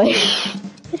horn, by the way.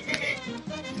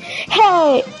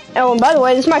 Hey! Oh, and by the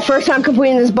way, this is my first time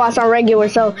completing this boss on regular,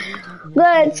 so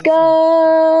let's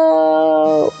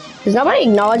go! Is nobody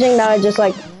acknowledging that I just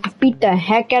like beat the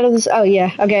heck out of this? Oh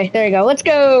yeah, okay, there you go. Let's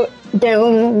go!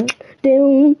 Down,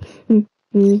 down.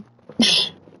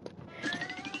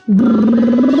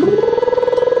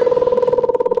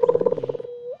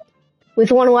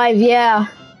 With 1 life, yeah.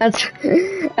 That's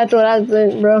what I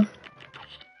think, bro.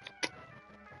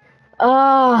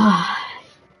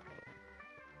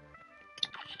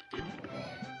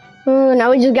 Ooh,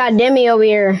 now we just got Demi over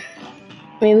here.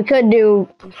 I mean, we could do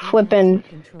flipping.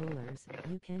 Controllers,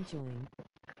 you can join.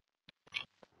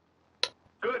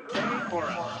 Good day for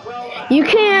us. Well, You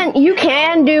can do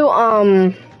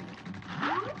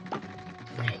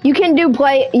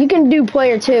you can do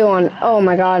player 2 on. Oh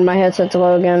my god, my headset's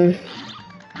low again.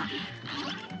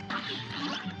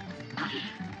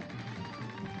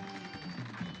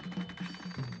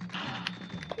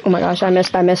 Oh my gosh, I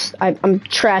missed. I'm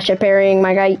trash at parrying,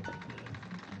 my guy.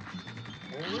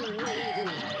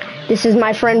 This is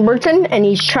my friend Burton, and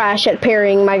he's trash at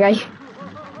parrying, my guy.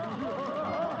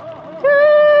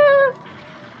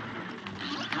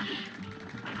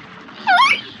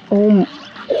 Oh.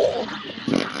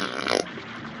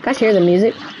 You guys hear the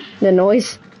music? The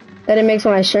noise that it makes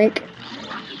when I shrink?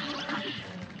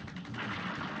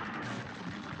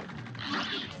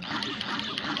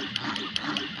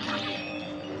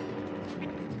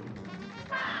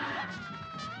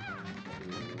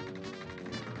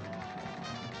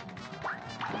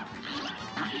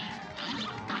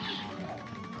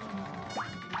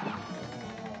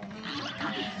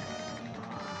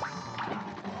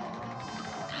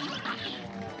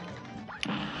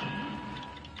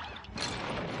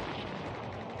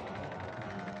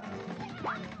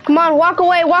 Come on, walk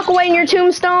away in your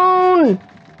tombstone!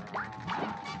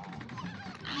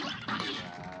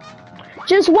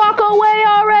 Just walk away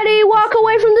already! Walk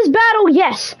away from this battle!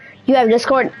 Yes! You have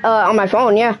Discord on my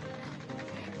phone, yeah.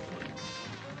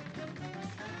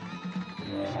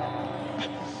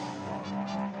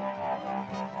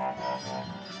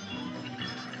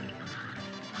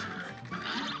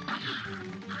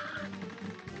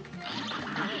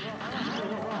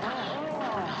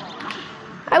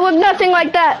 I look nothing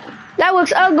like that! That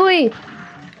looks ugly!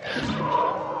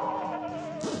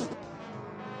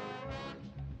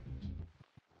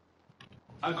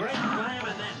 a great slam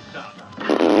and then some.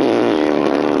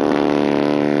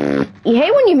 You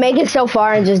hate when you make it so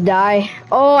far and just die.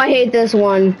 Oh, I hate this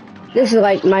one. This is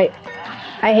like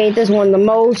I hate this one the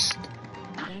most.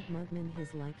 That Mugman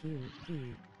is like you.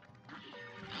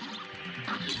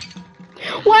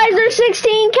 Why is there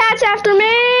 16 cats after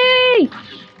me?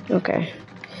 Okay.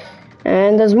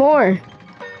 And there's more.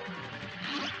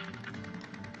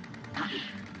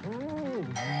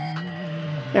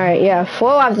 Alright, yeah. Flow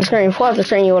off the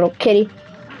screen, you little kitty.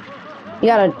 You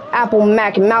got an Apple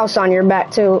Mac and mouse on your back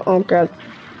too. Oh god.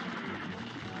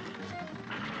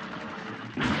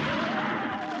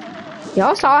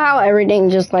 Y'all saw how everything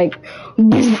just like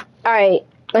alright,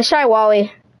 let's try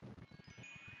Wally.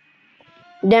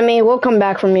 Demi, we'll come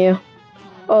back from you.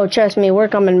 Oh, trust me, we're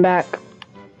coming back.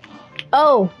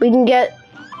 Oh, we can get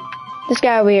this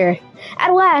guy over here.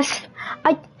 At last,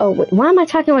 oh wait, why am I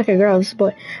talking like a girl? This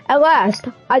boy. At last,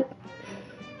 I'm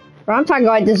talking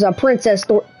like this is a princess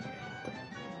story.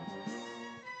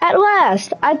 At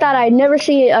last, I thought I'd never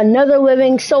see another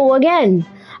living soul again.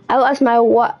 I lost my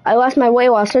way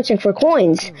while searching for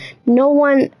coins. No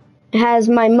one has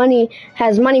money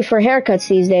for haircuts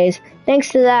these days. Thanks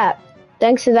to that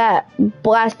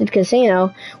blasted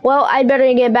casino. Well, I'd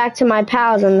better get back to my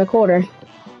pals in the quarter.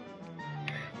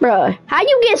 Bruh, how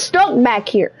you get stuck back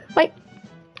here? Like,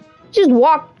 just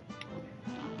walk.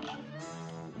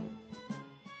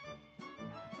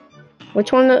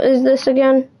 Which one is this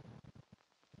again?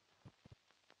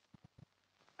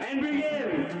 And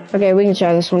begin. Okay, we can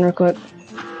try this one real quick.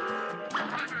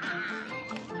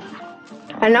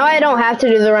 I know I don't have to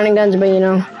do the running guns, but you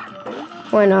know,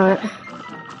 why not?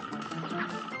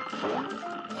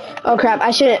 Oh crap, I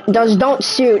shouldn't. Don't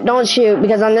shoot,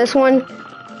 because on this one,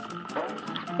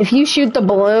 if you shoot the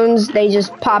balloons, they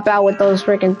just pop out with those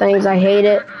freaking things. I hate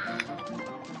it.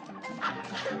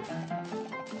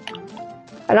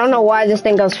 I don't know why this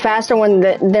thing goes faster when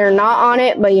they're not on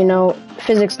it, but you know,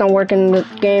 physics don't work in the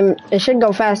game. It should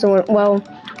go faster when, well,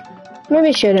 maybe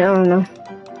it shouldn't, I don't know.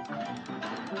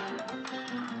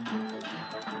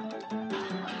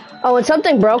 Oh, it's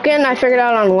something broken I figured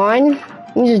out online.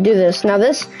 You just do this. Now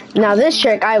this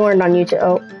trick I learned on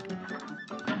YouTube.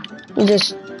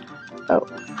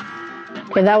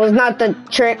 Okay, that was not the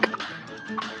trick.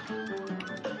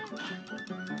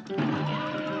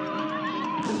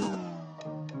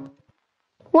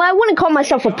 Well, I wouldn't call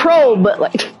myself a pro, but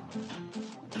like...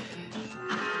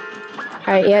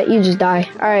 Alright, yeah, you just die.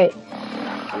 Alright.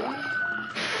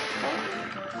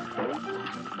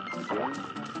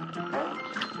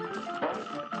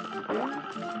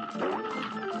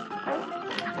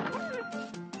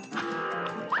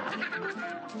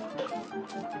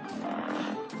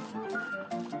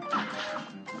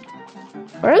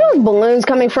 Where are those balloons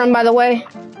coming from, by the way?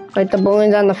 Like the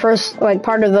balloons on the first, like,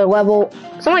 part of the level.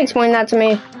 Someone explain that to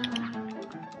me.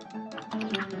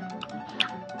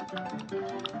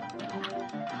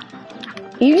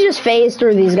 You just phase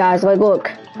through these guys, like,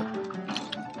 look.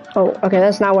 Oh, okay,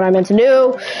 that's not what I meant to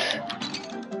do.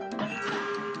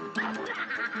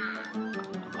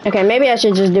 Okay, maybe I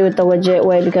should just do it the legit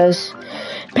way, because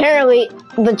apparently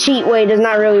the cheat way does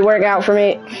not really work out for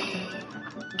me.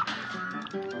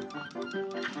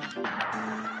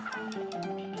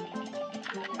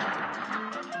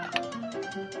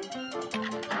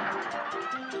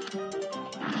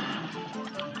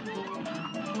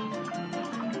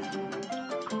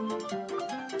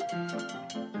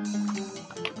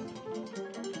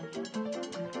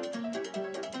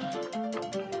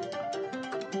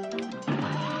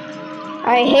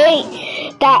 I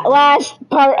hate that last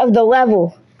part of the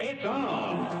level. It's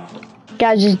on.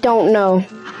 Guys just don't know.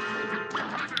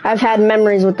 I've had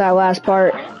memories with that last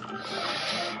part.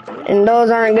 And those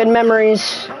aren't good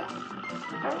memories.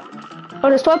 Oh,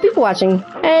 there's 12 people watching.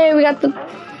 Hey, we got the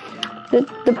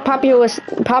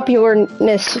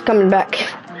popularness coming back.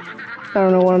 I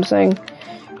don't know what I'm saying.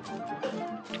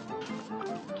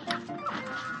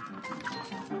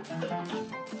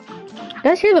 You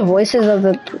guys hear the voices of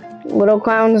the little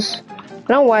clowns? I don't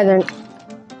know why they're...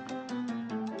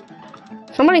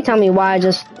 Somebody tell me why I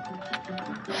just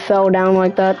fell down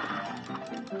like that.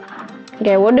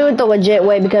 Okay, we'll do it the legit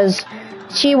way because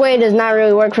cheat way does not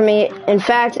really work for me. In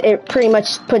fact, it pretty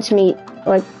much puts me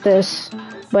like this.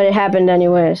 But it happened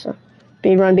anyway, so...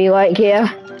 Be run, be like,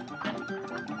 yeah.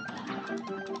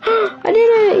 I did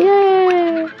it!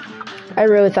 Yay! I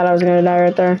really thought I was gonna die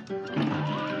right there.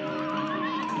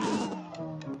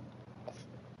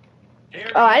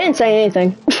 Oh, I didn't say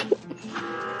anything.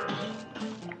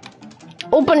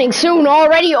 Opening soon,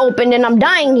 already opened, and I'm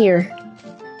dying here.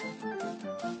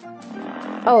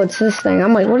 Oh, it's this thing.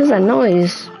 I'm like, what is that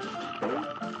noise?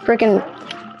 Frickin'.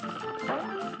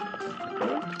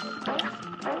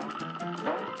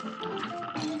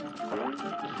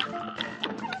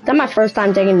 Is that my first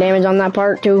time taking damage on that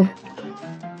part, too?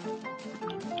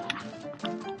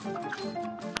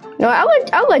 No,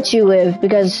 I'll let you live,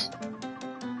 because...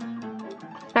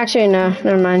 Actually, no,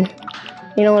 never mind.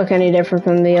 You don't look any different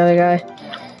from the other guy.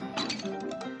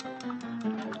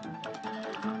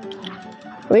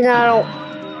 The reason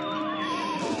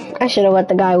I should have let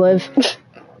the guy live.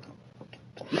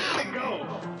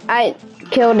 I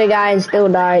killed the guy and still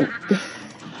died.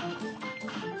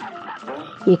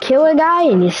 You kill a guy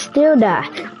and you still die.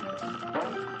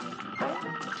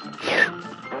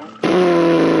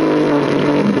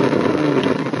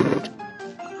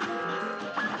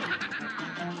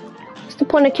 What's the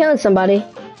point of killing somebody?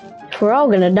 If we're all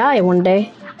gonna die one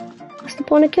day, what's the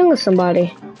point of killing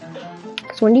somebody?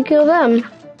 Because when you kill them,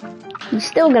 you're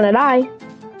still gonna die.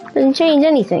 Doesn't change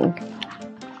anything.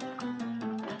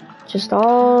 Just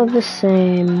all the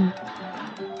same.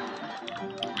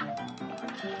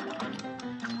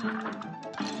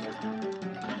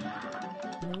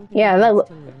 Yeah,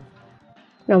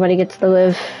 Nobody gets to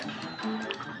live.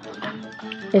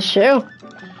 It's true.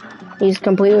 He's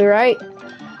completely right.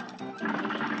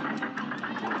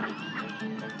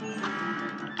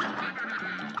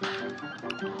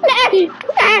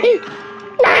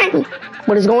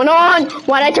 What is going on?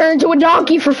 Why'd I turn into a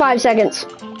donkey for 5 seconds?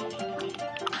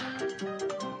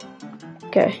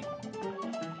 Okay.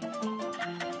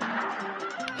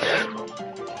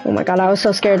 Oh my god, I was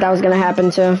so scared that was gonna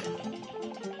happen too.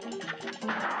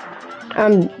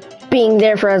 I'm being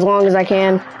there for as long as I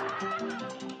can.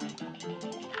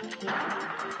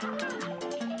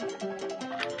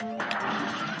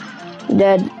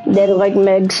 Dead like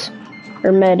Megs.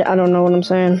 Or Med, I don't know what I'm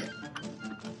saying.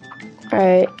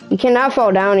 Alright, you cannot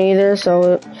fall down either,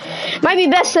 so it might be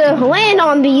best to land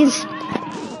on these.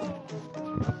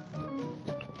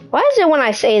 Why is it when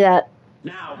I say that?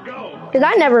 Now go. Because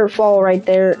I never fall right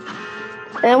there.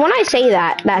 And when I say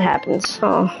that, that happens.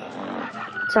 Oh.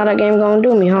 That's how that game gonna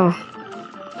do me, huh?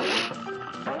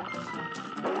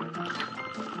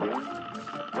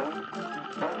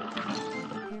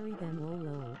 Parry them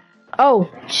low. Oh,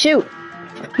 shoot.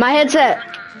 My headset.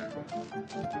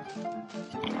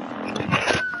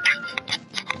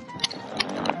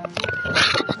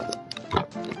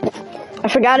 I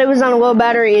forgot it was on a low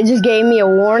battery. It just gave me a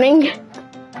warning.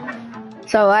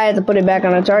 So I had to put it back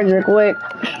on a charger quick.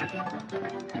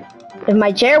 If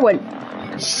my chair would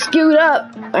scoot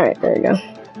up. Alright, there you go.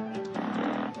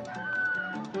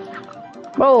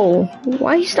 Whoa,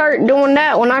 why you start doing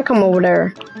that when I come over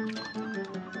there?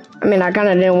 I mean, I kind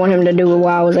of didn't want him to do it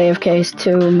while I was AFK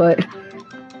too, but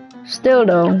still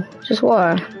though, just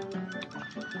why?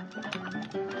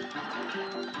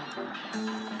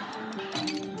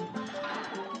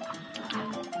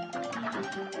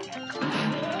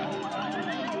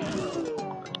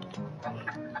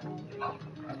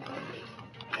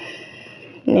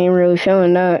 Ain't really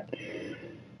feeling that.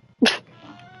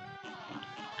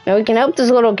 Now we can help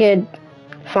this little kid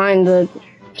find the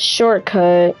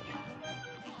shortcut.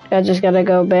 I just gotta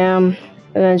go bam,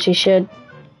 and then she should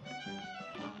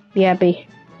be happy.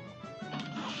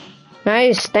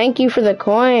 Nice, thank you for the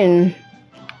coin.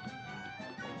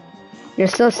 You're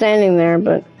still standing there,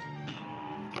 but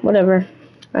whatever.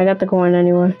 I got the coin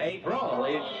anyway. A brawl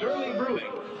is surely brewing.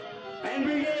 And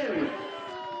begin.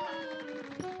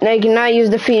 Now you cannot use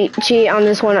the feet cheat on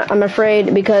this one, I'm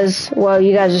afraid, because, well,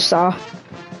 you guys just saw.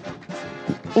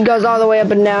 It goes all the way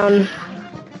up and down.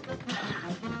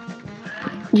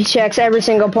 He checks every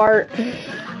single part.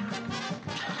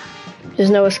 There's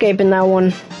no escaping that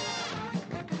one.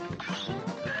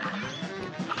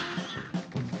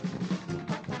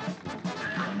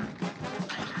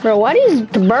 Bro, why these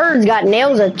birds got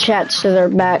nails attached to their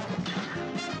back?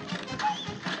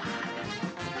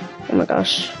 Oh my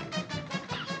gosh.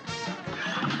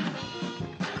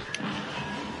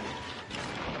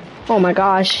 Oh my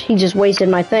gosh, he just wasted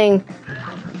my thing.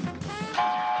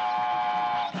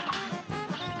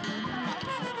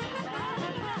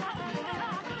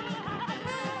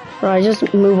 Bro, I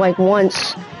just moved like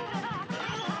once.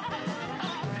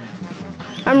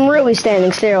 I'm really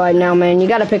standing still right now, man. You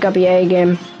gotta pick up your A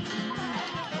game.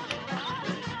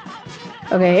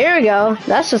 Okay, here we go.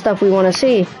 That's the stuff we want to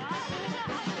see.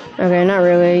 Okay, not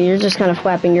really. You're just kind of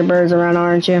flapping your birds around,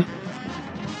 aren't you?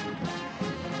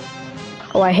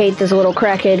 Oh, I hate this little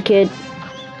crackhead kid.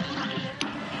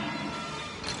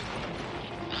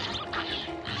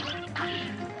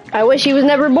 I wish he was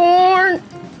never born.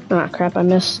 Ah, crap, I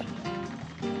missed.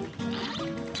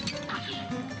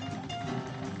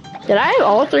 Did I have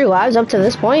all 3 lives up to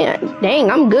this point? Dang,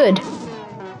 I'm good.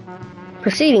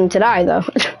 Proceeding to die, though.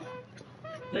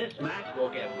 This match will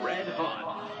get red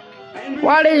hot. And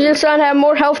Why does your son have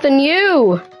more health than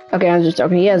you? Okay, I'm just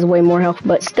joking. He has way more health,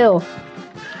 but still.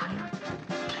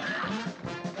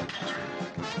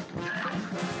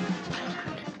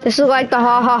 This is like the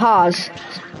ha-ha-ha's.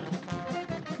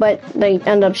 But they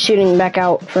end up shooting back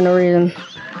out for no reason.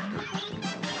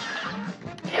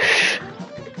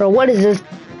 Bro, what is this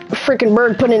freaking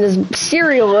bird putting in his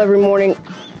cereal every morning?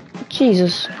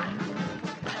 Jesus.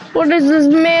 What does this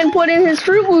man put in his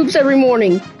Fruit Loops every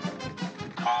morning?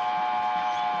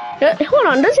 Hold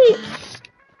on, does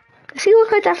he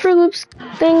look like that Fruit Loops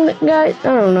thing guy? I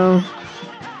don't know.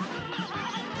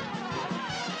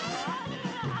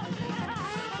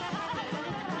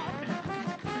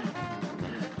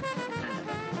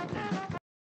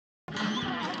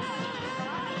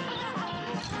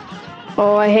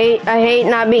 Oh, I hate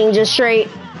not being just straight.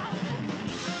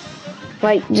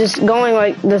 Like, just going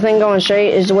like the thing going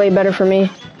straight is way better for me.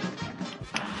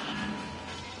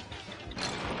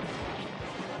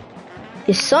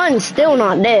 His son's still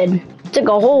not dead. Took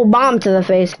a whole bomb to the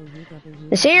face.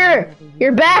 It's here!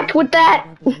 You're back with that!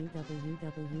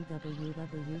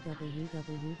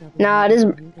 Nah,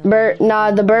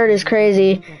 the bird is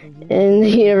crazy. In the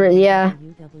universe, yeah.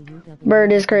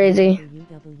 Bird is crazy.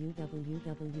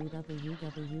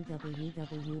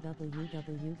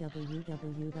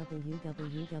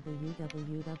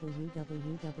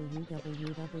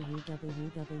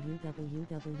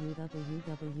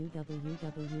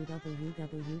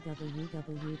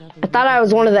 I thought I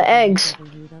was one of the eggs.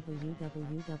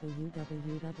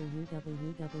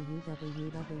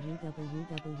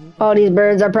 All these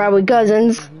birds are probably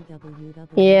cousins.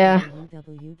 Yeah.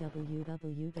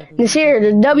 This here,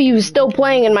 the W is still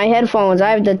playing in my headphones. I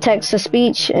have the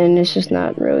text-to-speech, and it's just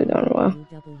not really going well.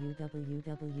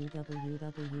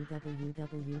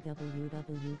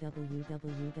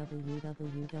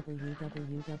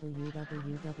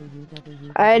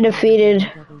 I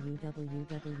defeated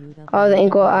all the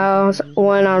Inkwell Owls,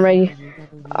 one on regular.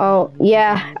 Oh,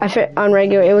 yeah, I fit on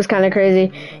regular. It was kind of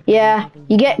crazy. Yeah,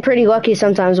 you get pretty lucky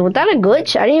sometimes. Was that a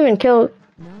glitch? I didn't even kill.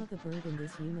 Now the bird in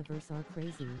this universe are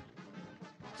crazy.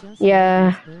 Just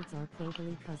Yeah. these birds are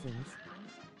probably cousins.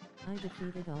 I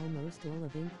defeated almost all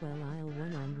of Inkwell Isle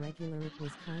 1 on regular. It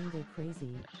was kinda crazy.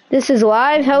 This is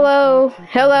live. Hello.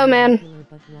 Hello, man.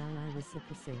 But while I was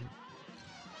sipping.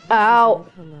 Ow.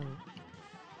 Hello.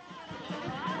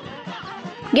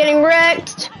 Getting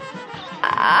wrecked.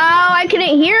 Ow, I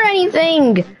couldn't hear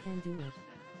anything. You can do it.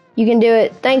 You can do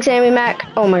it. Thanks, Amy Mac.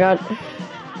 Oh my god.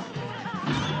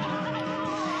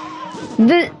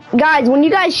 Guys, when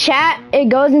you guys chat, it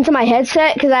goes into my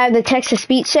headset because I have the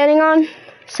text-to-speech setting on.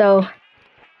 So,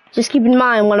 just keep in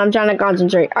mind when I'm trying to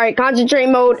concentrate. Alright, concentrate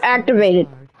mode activated.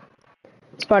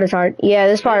 This part is hard. Yeah,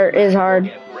 this part is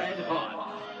hard.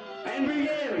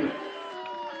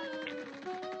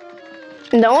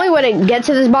 And the only way to get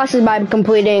to this boss is by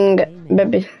completing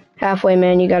halfway,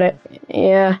 man. You got it.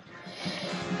 Yeah.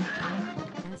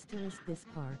 Asterisk this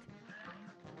part.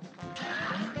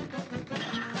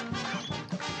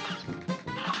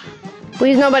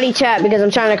 Please nobody chat because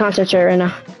I'm trying to concentrate right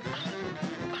now.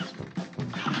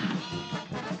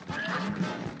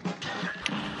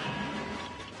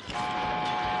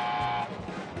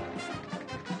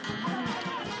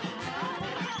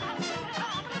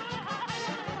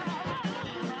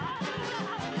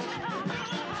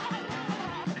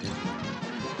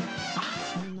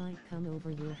 I might come over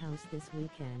your house this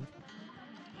weekend.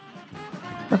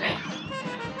 Okay.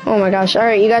 Oh my gosh.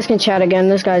 Alright, you guys can chat again.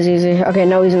 This guy's easy. Okay,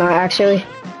 no, he's not actually.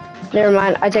 Never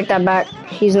mind. I take that back.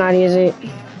 He's not easy.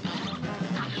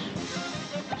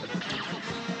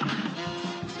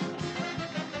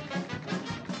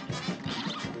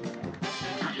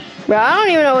 Bro, I don't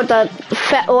even know what the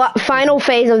final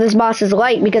phase of this boss is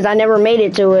like because I never made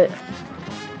it to it.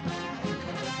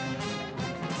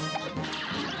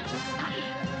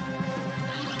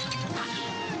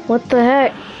 What the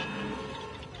heck?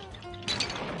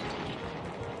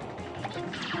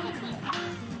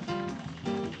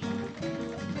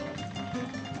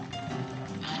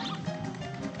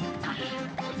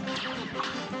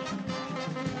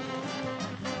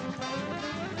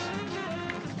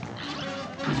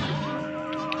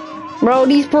 Bro,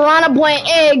 these piranha plant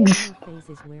eggs. Phase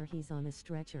is where he's on a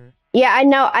stretcher. Yeah, I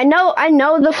know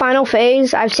the final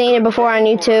phase. I've seen it before on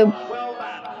YouTube.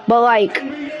 But like,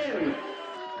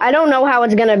 I don't know how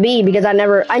it's gonna be because I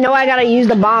know I gotta use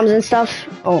the bombs and stuff.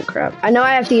 Oh crap. I know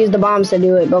I have to use the bombs to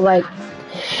do it, but like,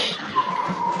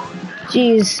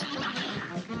 jeez.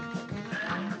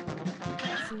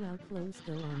 See how close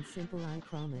go on simple, I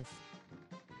promise.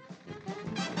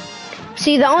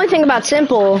 See, the only thing about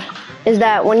simple is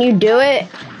that when you do it,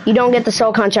 you don't get the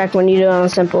soul contract when you do it on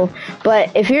simple.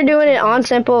 But if you're doing it on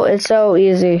simple, it's so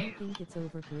easy. I think it's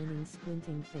over grinning,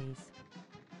 squinting face.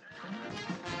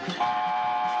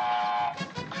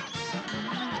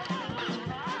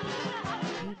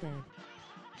 You dead.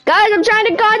 Guys, I'm trying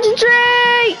to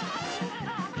concentrate!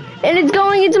 And it's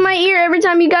going into my ear every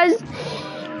time you guys...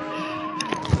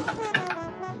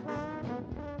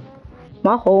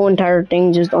 My whole entire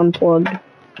thing just unplugged.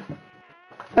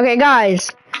 Okay,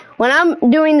 guys, when I'm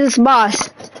doing this boss,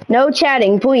 no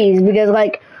chatting, please, because,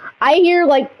 like, I hear,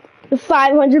 like,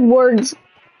 500 words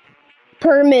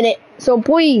per minute, so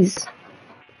please,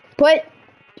 put,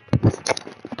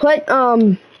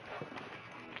 Pause,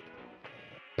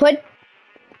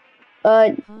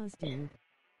 dude.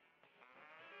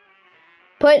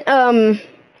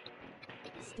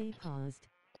 Stay paused.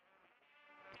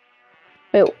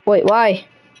 wait, why?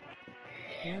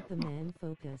 Let the man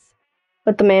focus.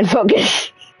 Let the man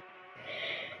focus.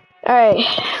 Alright,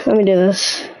 let me do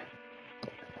this.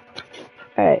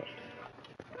 Alright.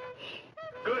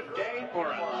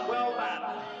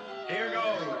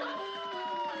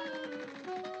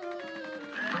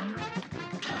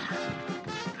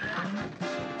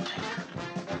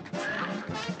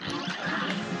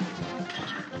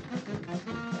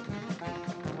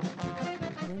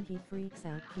 freaks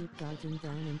out, keep dodging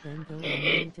down and then go where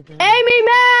you need to go. Amy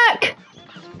Mac!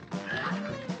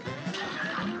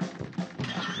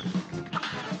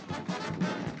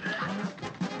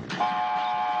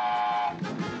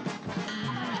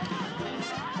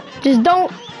 Just don't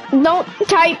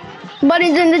type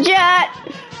buttons in the chat.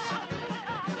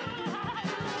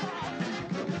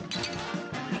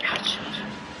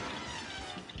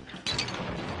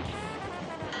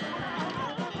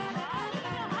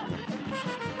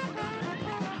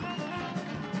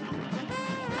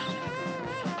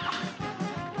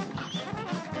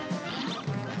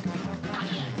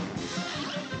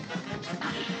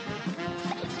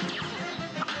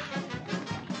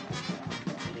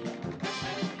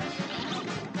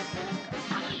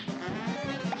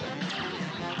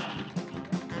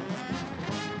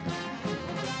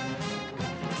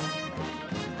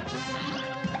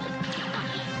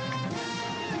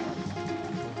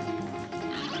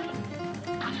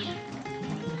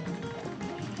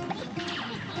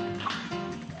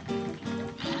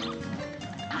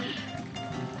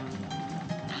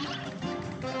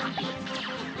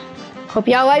 Hope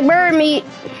y'all like bird meat.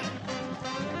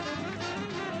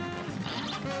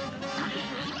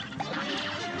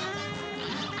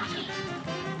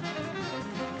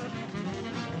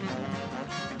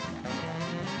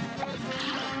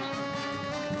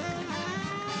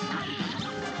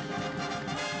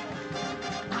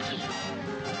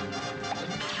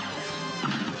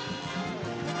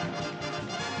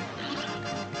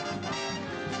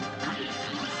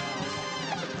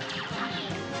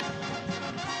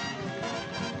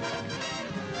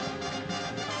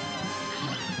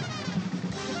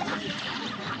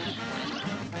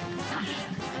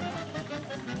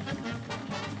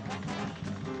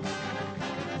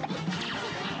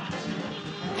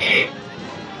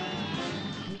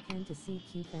 You can to see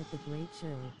Cuphead the Great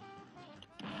Show.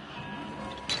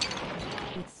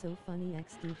 It's so funny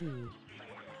XDD.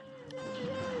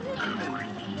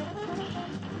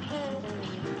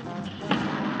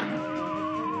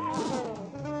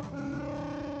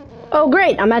 Oh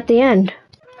great, I'm at the end.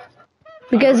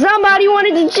 Because somebody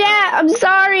wanted to chat, I'm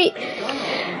sorry.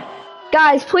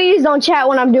 Guys, please don't chat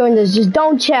when I'm doing this. Just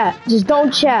don't chat. Just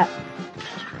don't chat.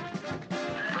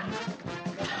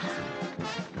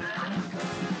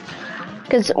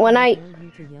 Because when I...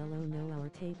 You to yellow, no, our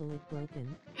table is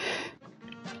broken.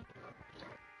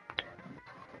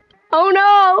 Oh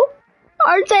no!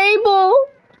 Our table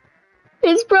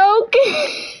is broken.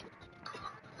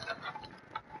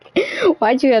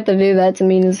 Why'd you have to do that to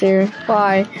me, Nasir?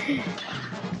 Why?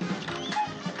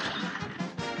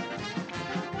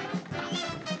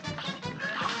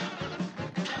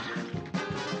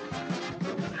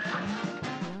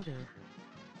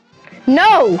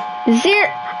 No!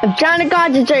 Nasir, I'm trying to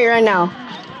concentrate right now.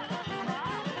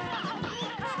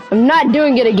 I'm not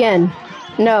doing it again.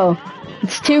 No.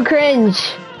 It's too cringe.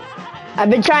 I've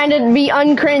been trying to be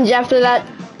uncringe after that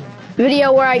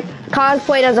video where I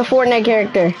cosplayed as a Fortnite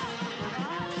character.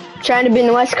 Trying to be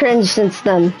less cringe since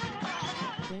then.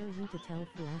 Dare you to tell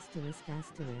for asterisk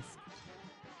asterisk.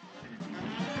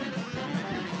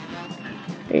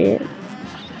 Yeah.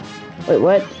 Wait,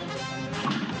 what?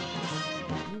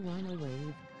 You wanna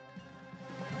wave?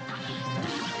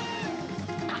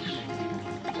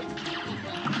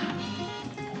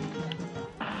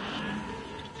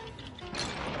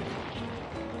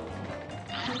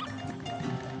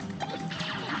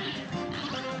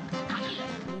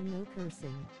 No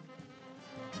cursing.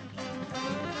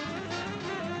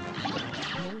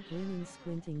 No grinning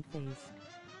squinting face.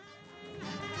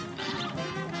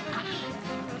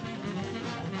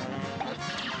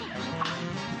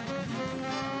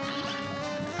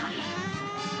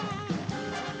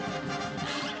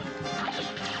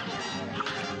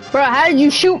 Bro, how did you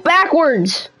shoot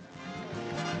backwards?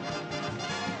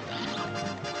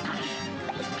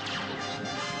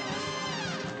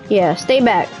 Yeah, stay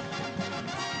back.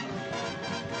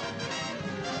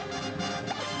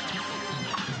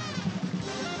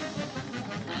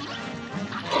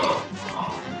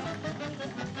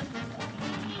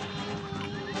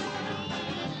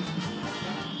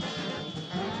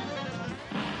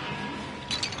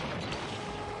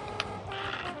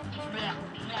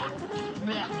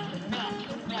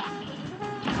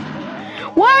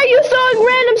 Why are you throwing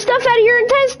random stuff out of your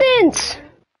intestines?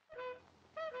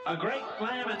 A great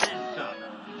slam and then some.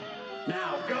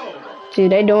 Now go.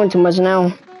 Dude, they doing too much now.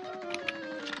 Bro,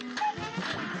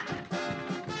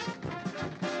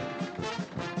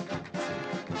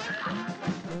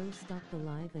 stop the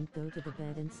live and go to the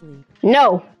bed and sleep.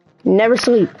 No, never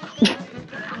sleep.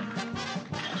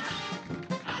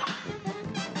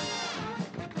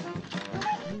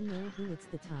 You know Ooh, it's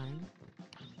the time.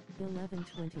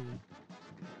 11:20.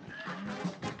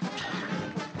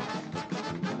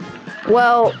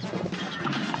 Well,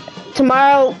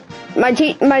 tomorrow, my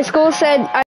school said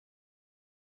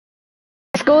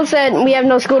we have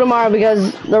no school tomorrow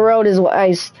because the road is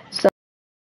iced. So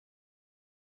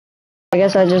I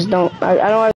guess I just don't. I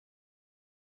don't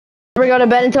ever go to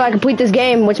bed until I complete this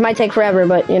game, which might take forever.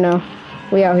 But you know,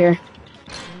 we out here.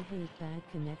 I hate bad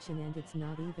connection, and it's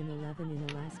not even 11 in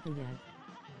Alaska yet.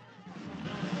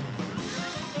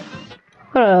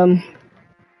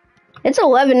 It's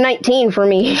 11:19 for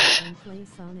me. And play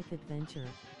Sonic Adventure.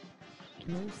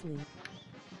 No sleep.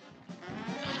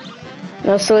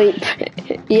 No sleep.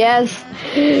 Yes.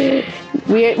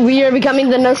 We are becoming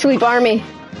the no sleep army.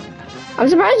 I'm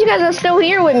surprised you guys are still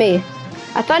here with me.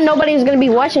 I thought nobody was gonna be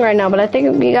watching right now, but I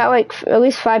think we got like at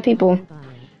least 5 people. Mobile.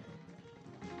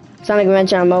 Sonic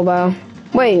Adventure on mobile.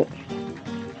 Wait.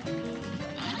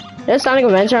 There's Sonic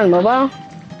Adventure on mobile?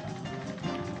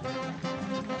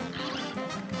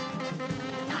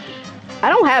 I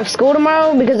don't have school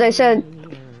tomorrow because I said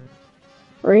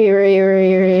You're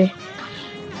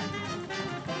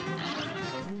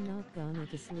not gonna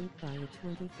to sleep by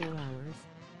 24 hours.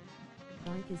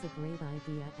 Bike is a great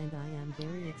idea, and I am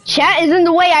very excited. Chat is in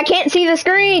the way. I can't see the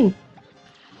screen.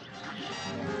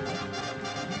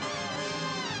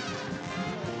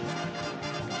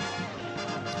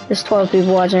 There's 12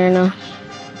 people watching right now.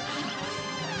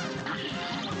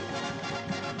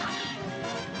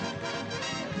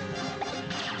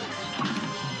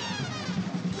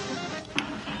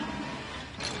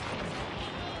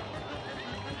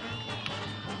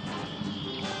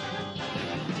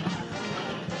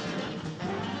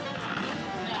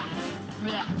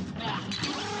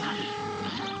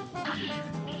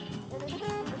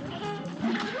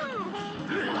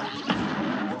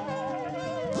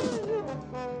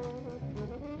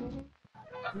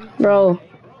 Bro.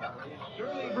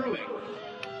 Surely brewing.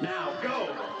 Now go.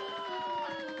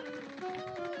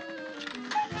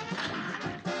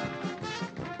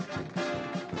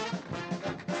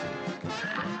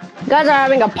 You guys are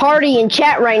having a party in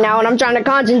chat right now and I'm trying to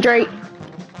concentrate.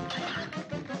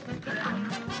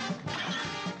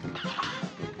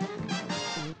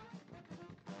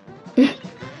 You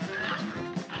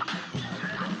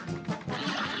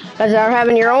guys are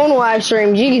having your own live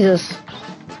stream, Jesus.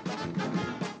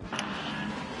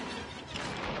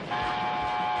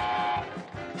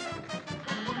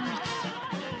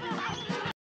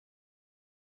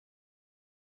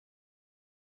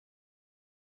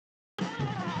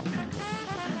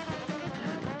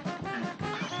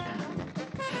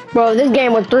 Bro, if this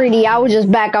game was 3D, I would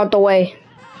just back out the way.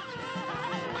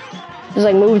 Just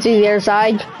like move to the other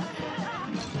side.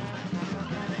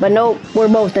 But nope, we're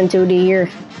both in 2D here.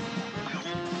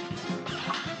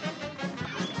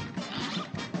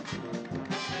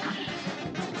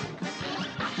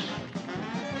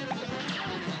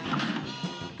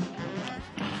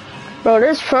 Bro,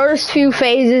 this first few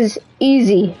phases,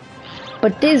 easy.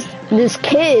 But this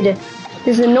kid,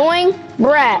 this annoying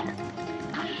brat,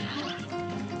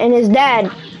 and his dad,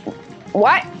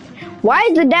 why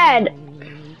is the dad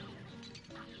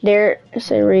there?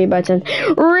 Say read by 10.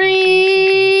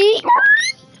 Read.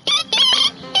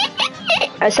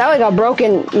 I sound like a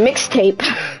broken mixtape.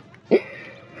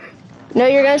 No,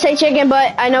 you're gonna say chicken,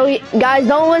 but I know guys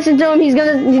don't listen to him. He's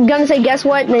gonna say guess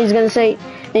what, and then he's gonna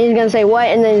say what,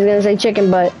 and then he's gonna say chicken,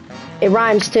 but it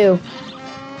rhymes too.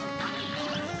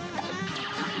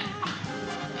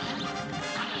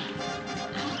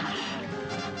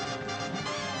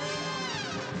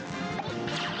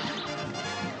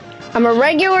 I'm a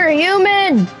regular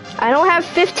human. I don't have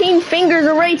 15 fingers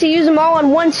array to use them all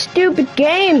on one stupid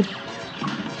game.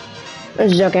 I'm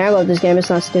just joking. I love this game. It's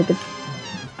not stupid.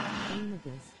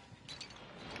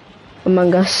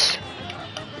 Among Us.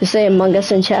 Just say Among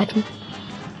Us in chat. The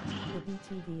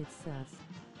BTV is sus.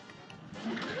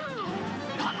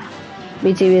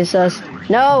 BTV is sus.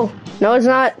 No, it's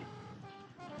not.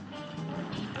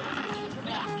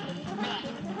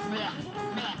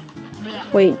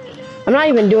 Wait, I'm not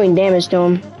even doing damage to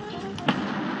him.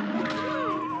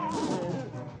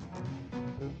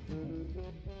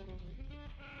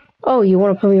 Oh, you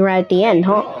want to put me right at the end,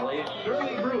 huh?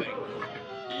 Surely brewing.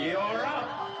 You're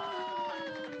up.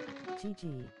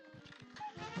 GG.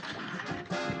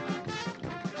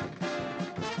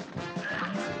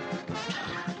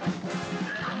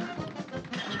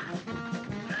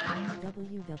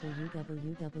 You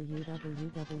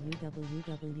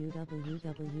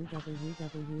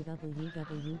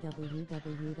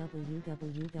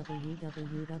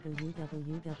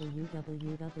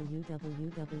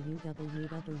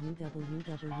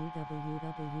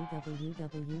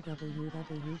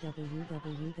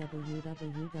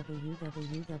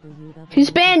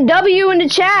spam W in the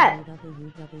chat.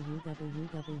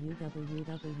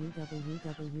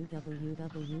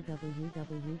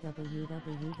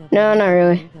 No, not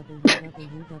really.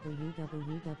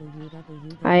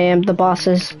 I am the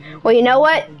bosses. Well, you know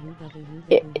what?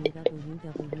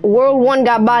 World 1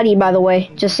 got bodied, by the way.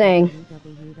 Just saying.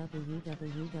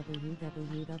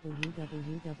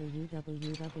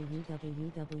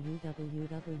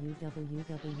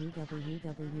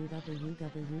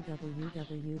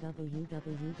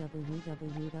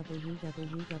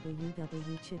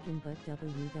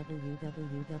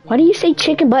 Why do you say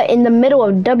chicken butt in the middle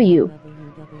of W?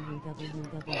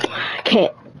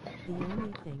 Can't. The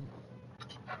only thing.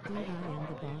 Dude, I am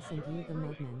the boss and you the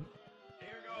mugman.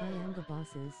 I am the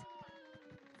bosses.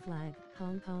 Flag,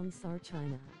 Hong Kong, Sar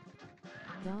China.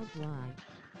 Dog, why?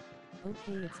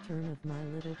 Okay, it's turn of my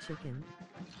little chicken.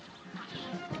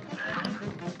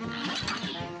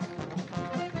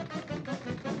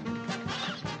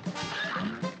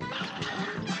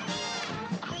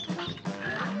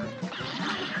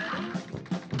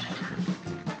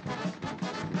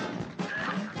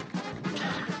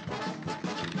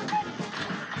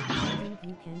 Dude,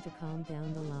 you can to calm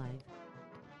down the live.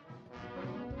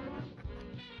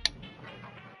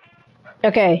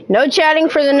 Okay, no chatting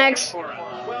for the next.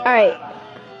 Alright,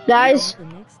 guys. The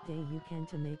next day you can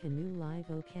to make a new live,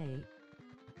 okay?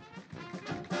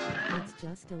 It's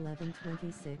just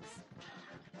 11:26.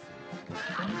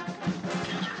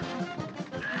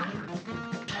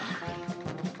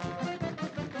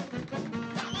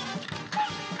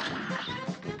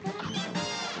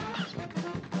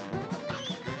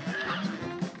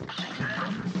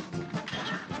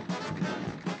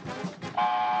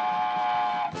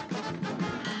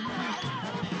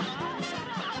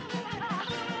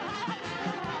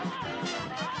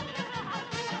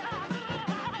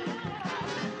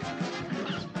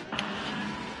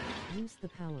 Use the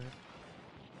power.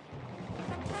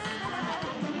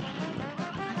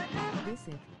 This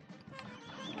it.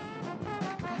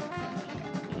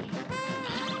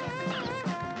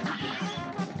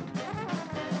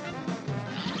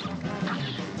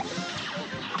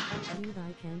 Dude,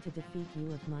 I can to defeat you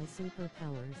with my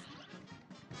superpowers.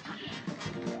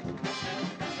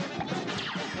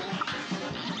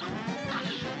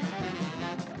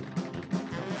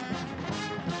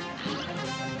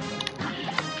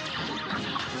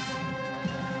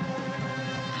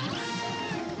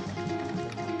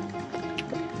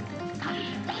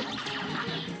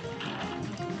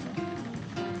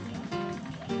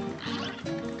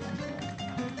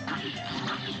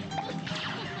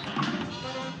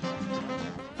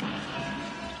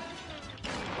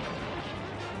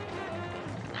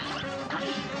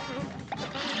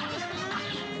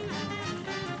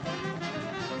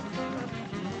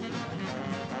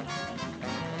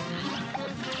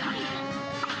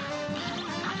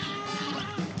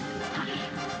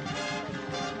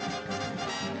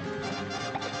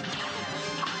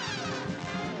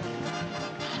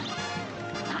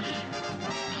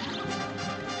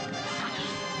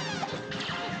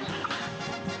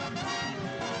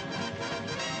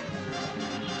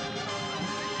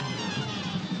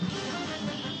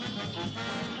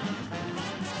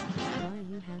 Why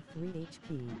you have 3 HP?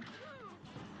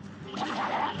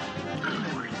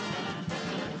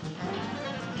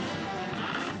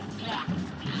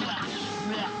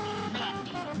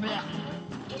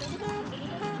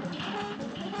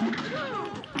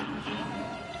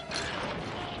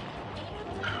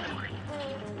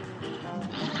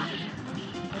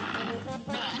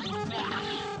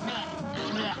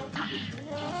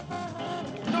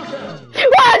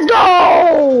 Let's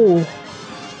go!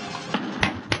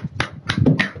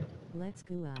 Let's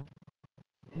go out.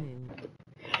 No.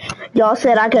 Y'all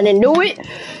said I couldn't do it.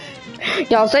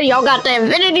 Y'all said y'all got the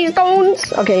infinity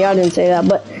stones. Okay, y'all didn't say that,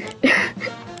 but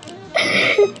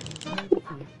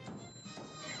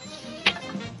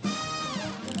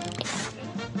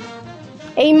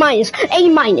A minus, A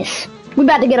minus. We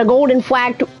about to get a golden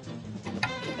flag.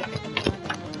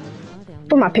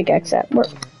 Where my pickaxe at? Where?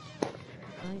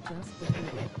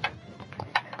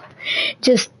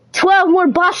 Just 12 more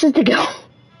bosses to go.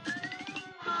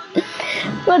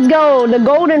 Let's go, the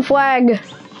golden flag.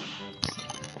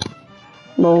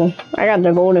 Well, I got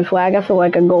the golden flag. I feel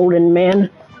like a golden man.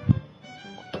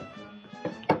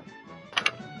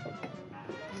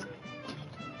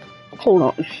 Hold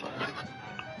on.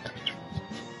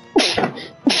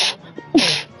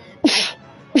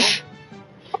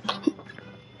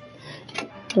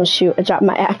 Oh shoot, I dropped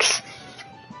my axe.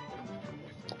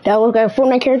 That look like a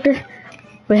Fortnite character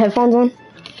with headphones on.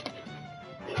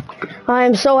 I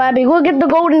am so happy. Look at the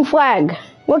golden flag.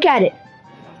 Look at it.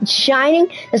 It's shining.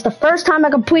 It's the first time I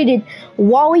completed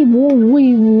Wally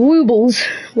Woobles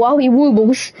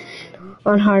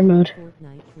on hard mode.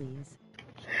 Fortnite, please.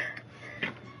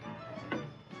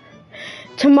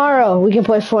 Tomorrow we can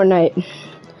play Fortnite.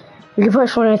 We can play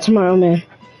Fortnite tomorrow, man.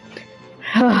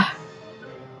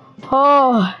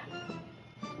 Oh.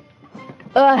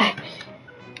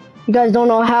 You guys don't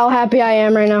know how happy I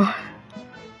am right now.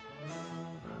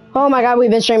 Oh my god, we've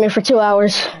been streaming for 2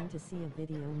 hours. Time to see a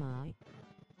video, my.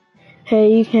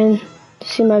 Hey, you can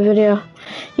see my video.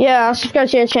 Yeah, I'll subscribe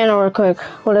to your channel real quick.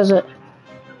 What is it?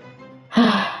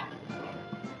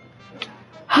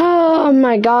 Oh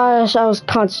my gosh, I was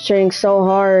concentrating so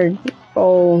hard.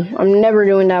 Oh, I'm never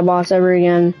doing that boss ever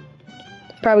again.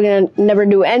 Probably gonna never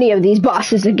do any of these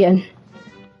bosses again.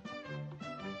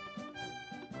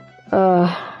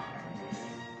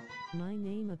 My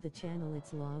name of the channel,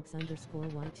 it's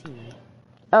logs_YT.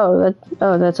 Oh,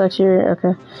 that's actually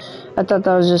okay. I thought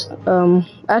that was just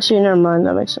actually never mind.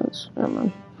 That makes sense. Never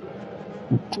mind.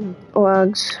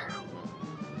 Logs.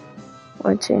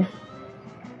 YT.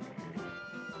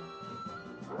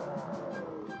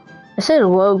 I said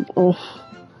log. Oh.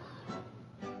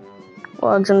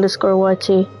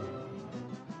 Logs_YT.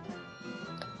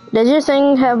 Does your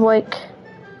thing have like?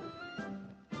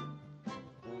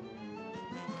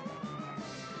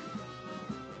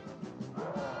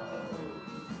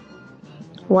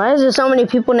 Why is there so many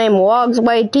people named Wogs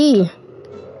YT?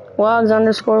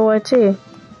 Wogs_YT.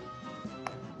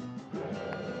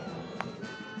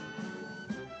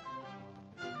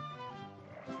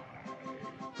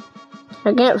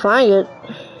 I can't find it.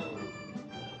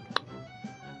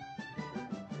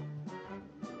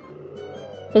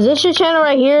 Is this your channel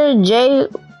right here, Jay?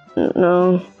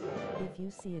 No. If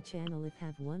you see a channel, it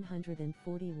have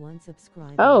 141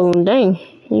 subscribers. Oh, dang.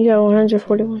 You got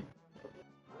 141.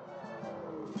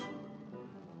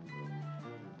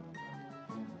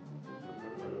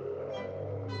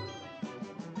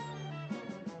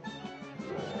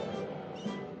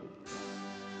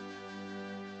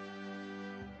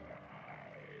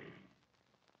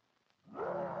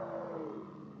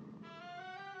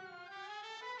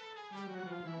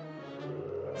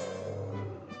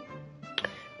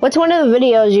 What's one of the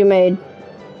videos you made?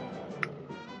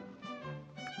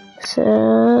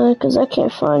 So, cause I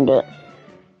can't find it.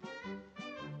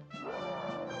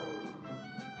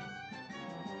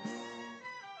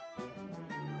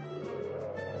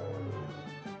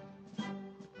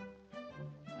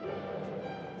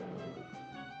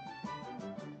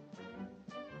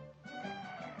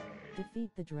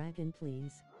 Defeat the dragon,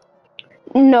 please.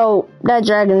 No, that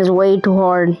dragon is way too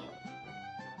hard.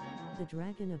 The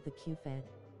dragon of the Cuphead.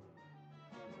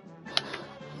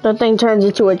 That thing turns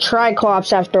into a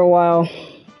Triclops after a while.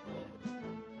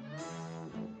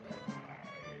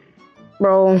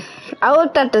 Bro, I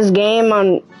looked at this game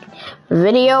on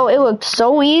video, it looked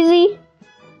so easy.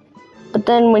 But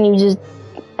then when you just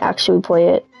actually play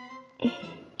it,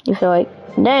 you feel like,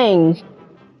 dang.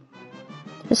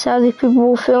 That's how these people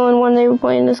were feeling when they were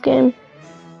playing this game.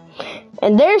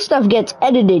 And their stuff gets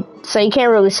edited, so you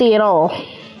can't really see it all.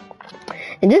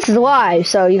 And this is live,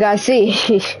 so you guys see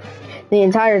the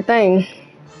entire thing.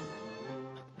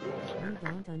 You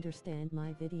don't understand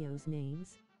my videos'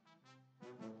 names?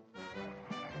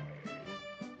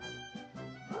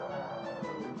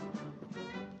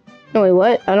 No, wait,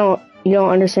 what? You don't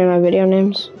understand my video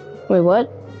names? Wait, what?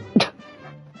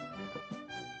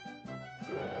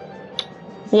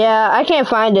 Yeah, I can't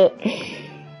find it.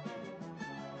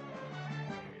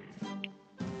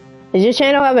 Does your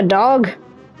channel have a dog?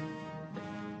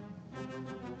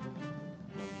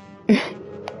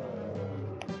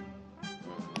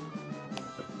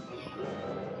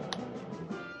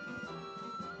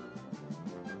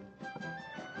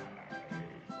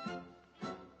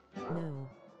 No.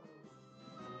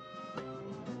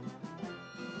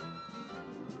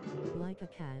 Like a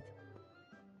cat.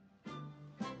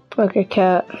 Like a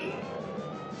cat.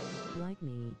 Like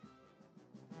me.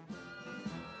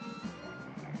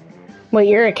 Wait,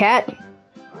 you're a cat?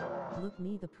 Look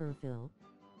me the profile.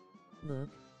 Look.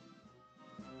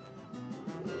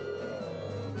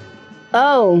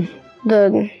 Oh,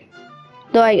 the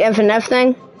like F&F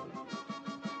thing?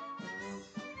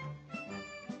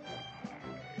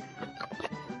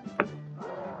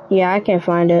 Yeah, I can't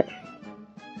find it.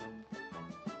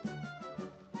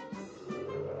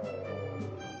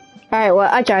 Alright, well,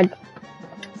 I tried.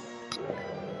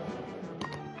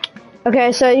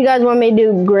 Okay, so you guys want me to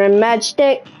do Grim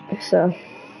Matchstick? So,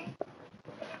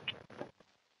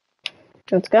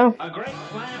 let's go. A great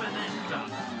slam and then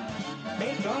some.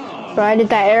 It's on. Bro, I did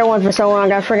that air one for so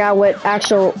long, I forgot what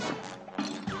actual...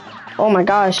 Oh my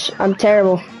gosh, I'm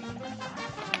terrible.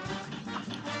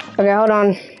 Okay, hold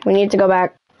on. We need to go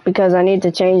back because I need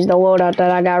to change the loadout that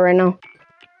I got right now.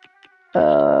 See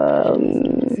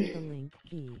the link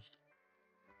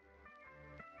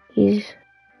He's...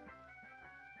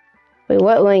 Wait,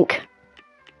 what link?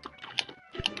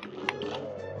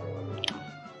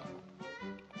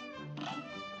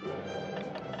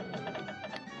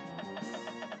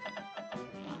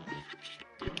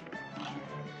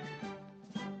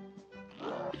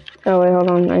 Oh wait, hold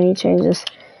on. I need to change this.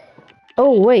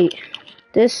 Oh wait,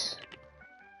 this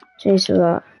change to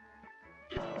that.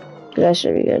 That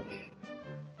should be good.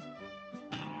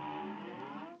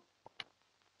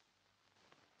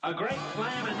 A great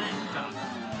slam and then some.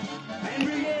 And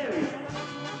begin.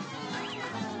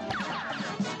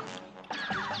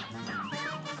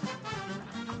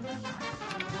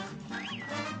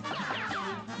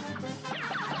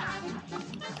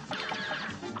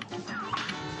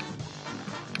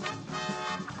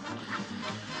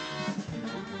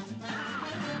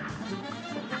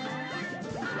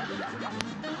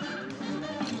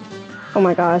 Oh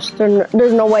my gosh,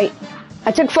 there's no way.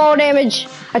 I took fall damage.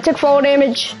 I took fall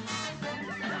damage.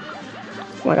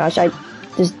 Oh my gosh,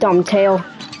 this dumb tail.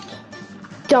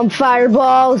 Dumb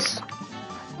fireballs.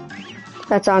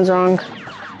 That sounds wrong.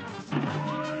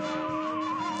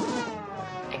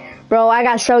 Bro, I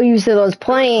got so used to those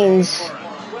planes.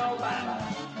 Well battled.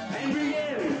 And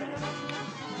begin.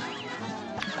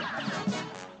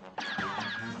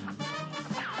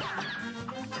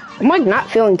 I'm like not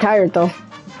feeling tired though.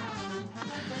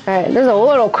 Alright, there's a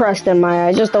little crust in my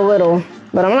eye, just a little.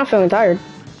 But I'm not feeling tired.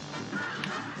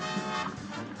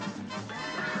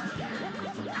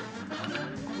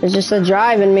 It's just a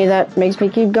drive in me that makes me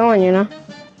keep going, you know?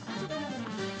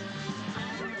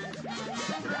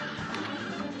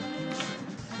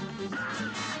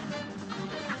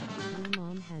 Your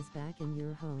mom has back in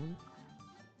your home.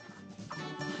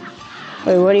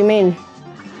 Wait, what do you mean?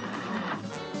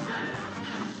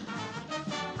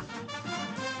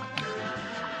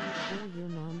 Or your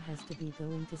mom has to be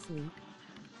going to sleep.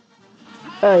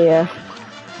 Oh yeah.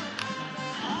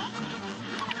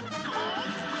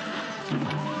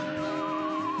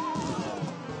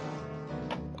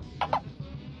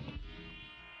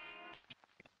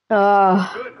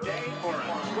 Good day for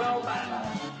us. Well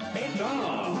battled. It's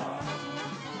on.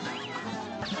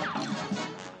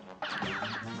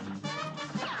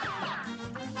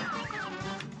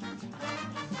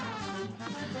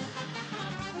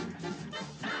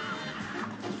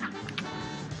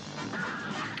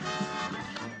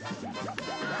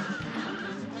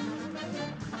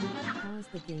 Pause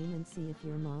the game and see if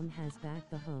your mom has back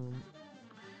the home.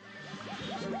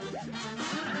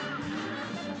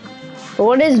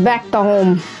 What is back to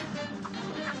home?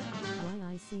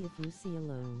 Why I see if you see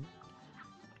alone.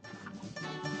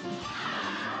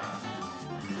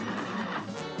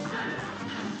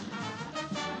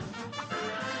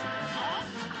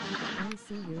 I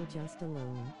see you're just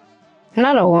alone.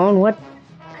 Not alone, what?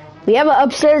 We have an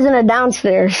upstairs and a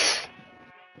downstairs.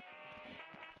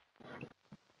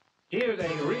 Here's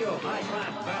a real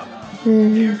high-class bout.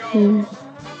 Here goes.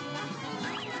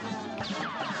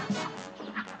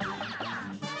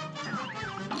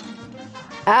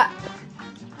 Ah.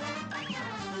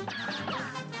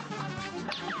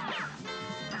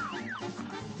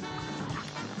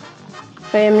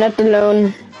 I am not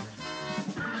alone.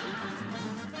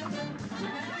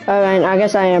 I mean, I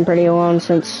guess I am pretty alone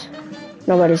since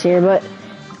nobody's here, but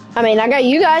I mean, I got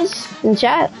you guys in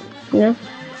chat, you know?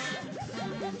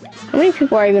 How many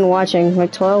people are even watching?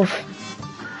 Like 12?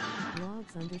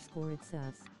 Logs_it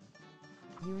says.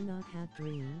 You're not half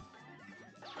dream.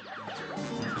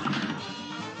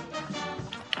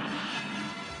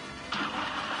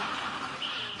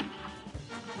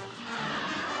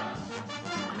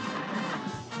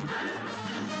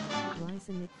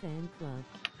 Ryzen Fan Club.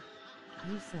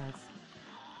 You says.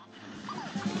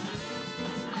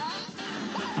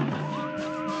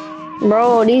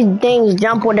 Bro, these things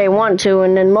jump when they want to,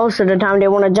 and then most of the time they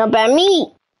want to jump at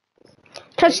me.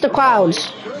 Touch the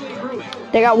clouds.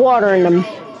 They got water in them.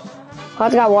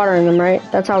 Clouds got water in them, right?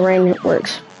 That's how rain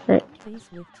works, right? Face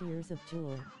with tears of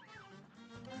joy.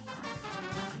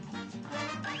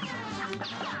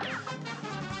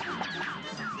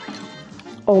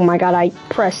 Oh my god, I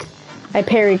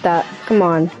parried that. Come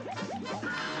on.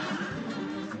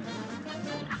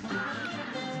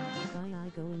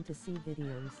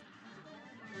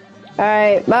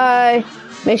 Alright, bye.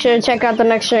 Make sure to check out the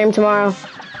next stream tomorrow.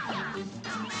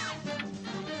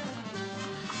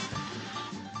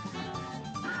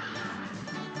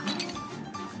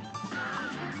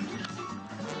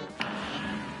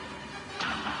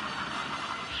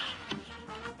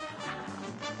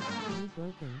 You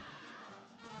broken.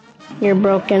 You're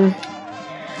broken.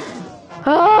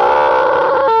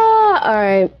 Ah!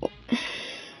 Alright.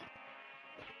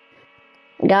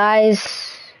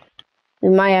 Guys, we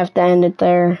might have to end it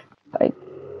there. Like,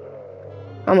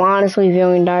 I'm honestly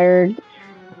feeling tired.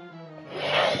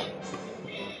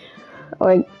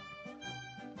 Like,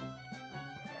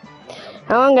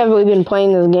 how long have we been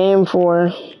playing this game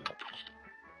for?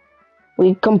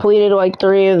 We completed like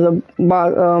 3 of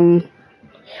the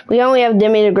we only have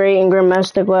Demi the Great and Grim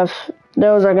Mystic left.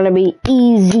 Those are gonna be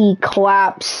easy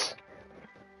claps.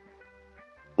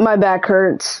 My back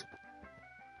hurts.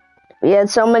 We had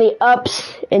so many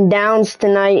ups and downs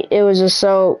tonight. It was just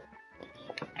so...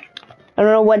 I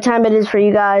don't know what time it is for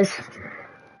you guys,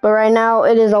 but right now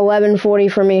it is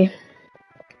 11:40 for me.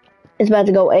 It's about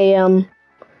to go AM,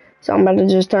 so I'm about to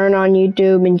just turn on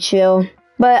YouTube and chill.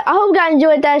 But I hope you guys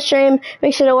enjoyed that stream.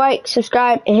 Make sure to like,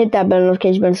 subscribe, and hit that bell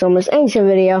notification button so you don't miss any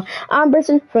video. I'm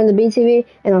Briston from the BTV,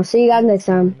 and I'll see you guys next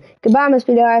time. Goodbye, my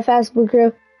Speedy High Fast Blue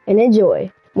Crew, and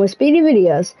enjoy more Speedy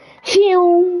videos.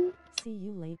 Phew! See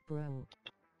you late, bro.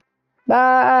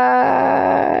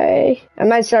 Bye! I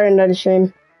might start another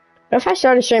stream. But if I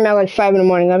start a stream at like 5 in the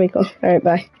morning, that'd be cool. Alright,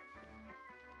 bye.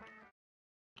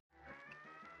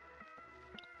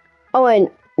 Oh, and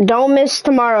don't miss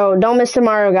tomorrow. Don't miss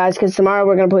tomorrow, guys, because tomorrow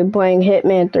we're going to be playing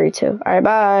Hitman 3 too. Alright,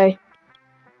 bye.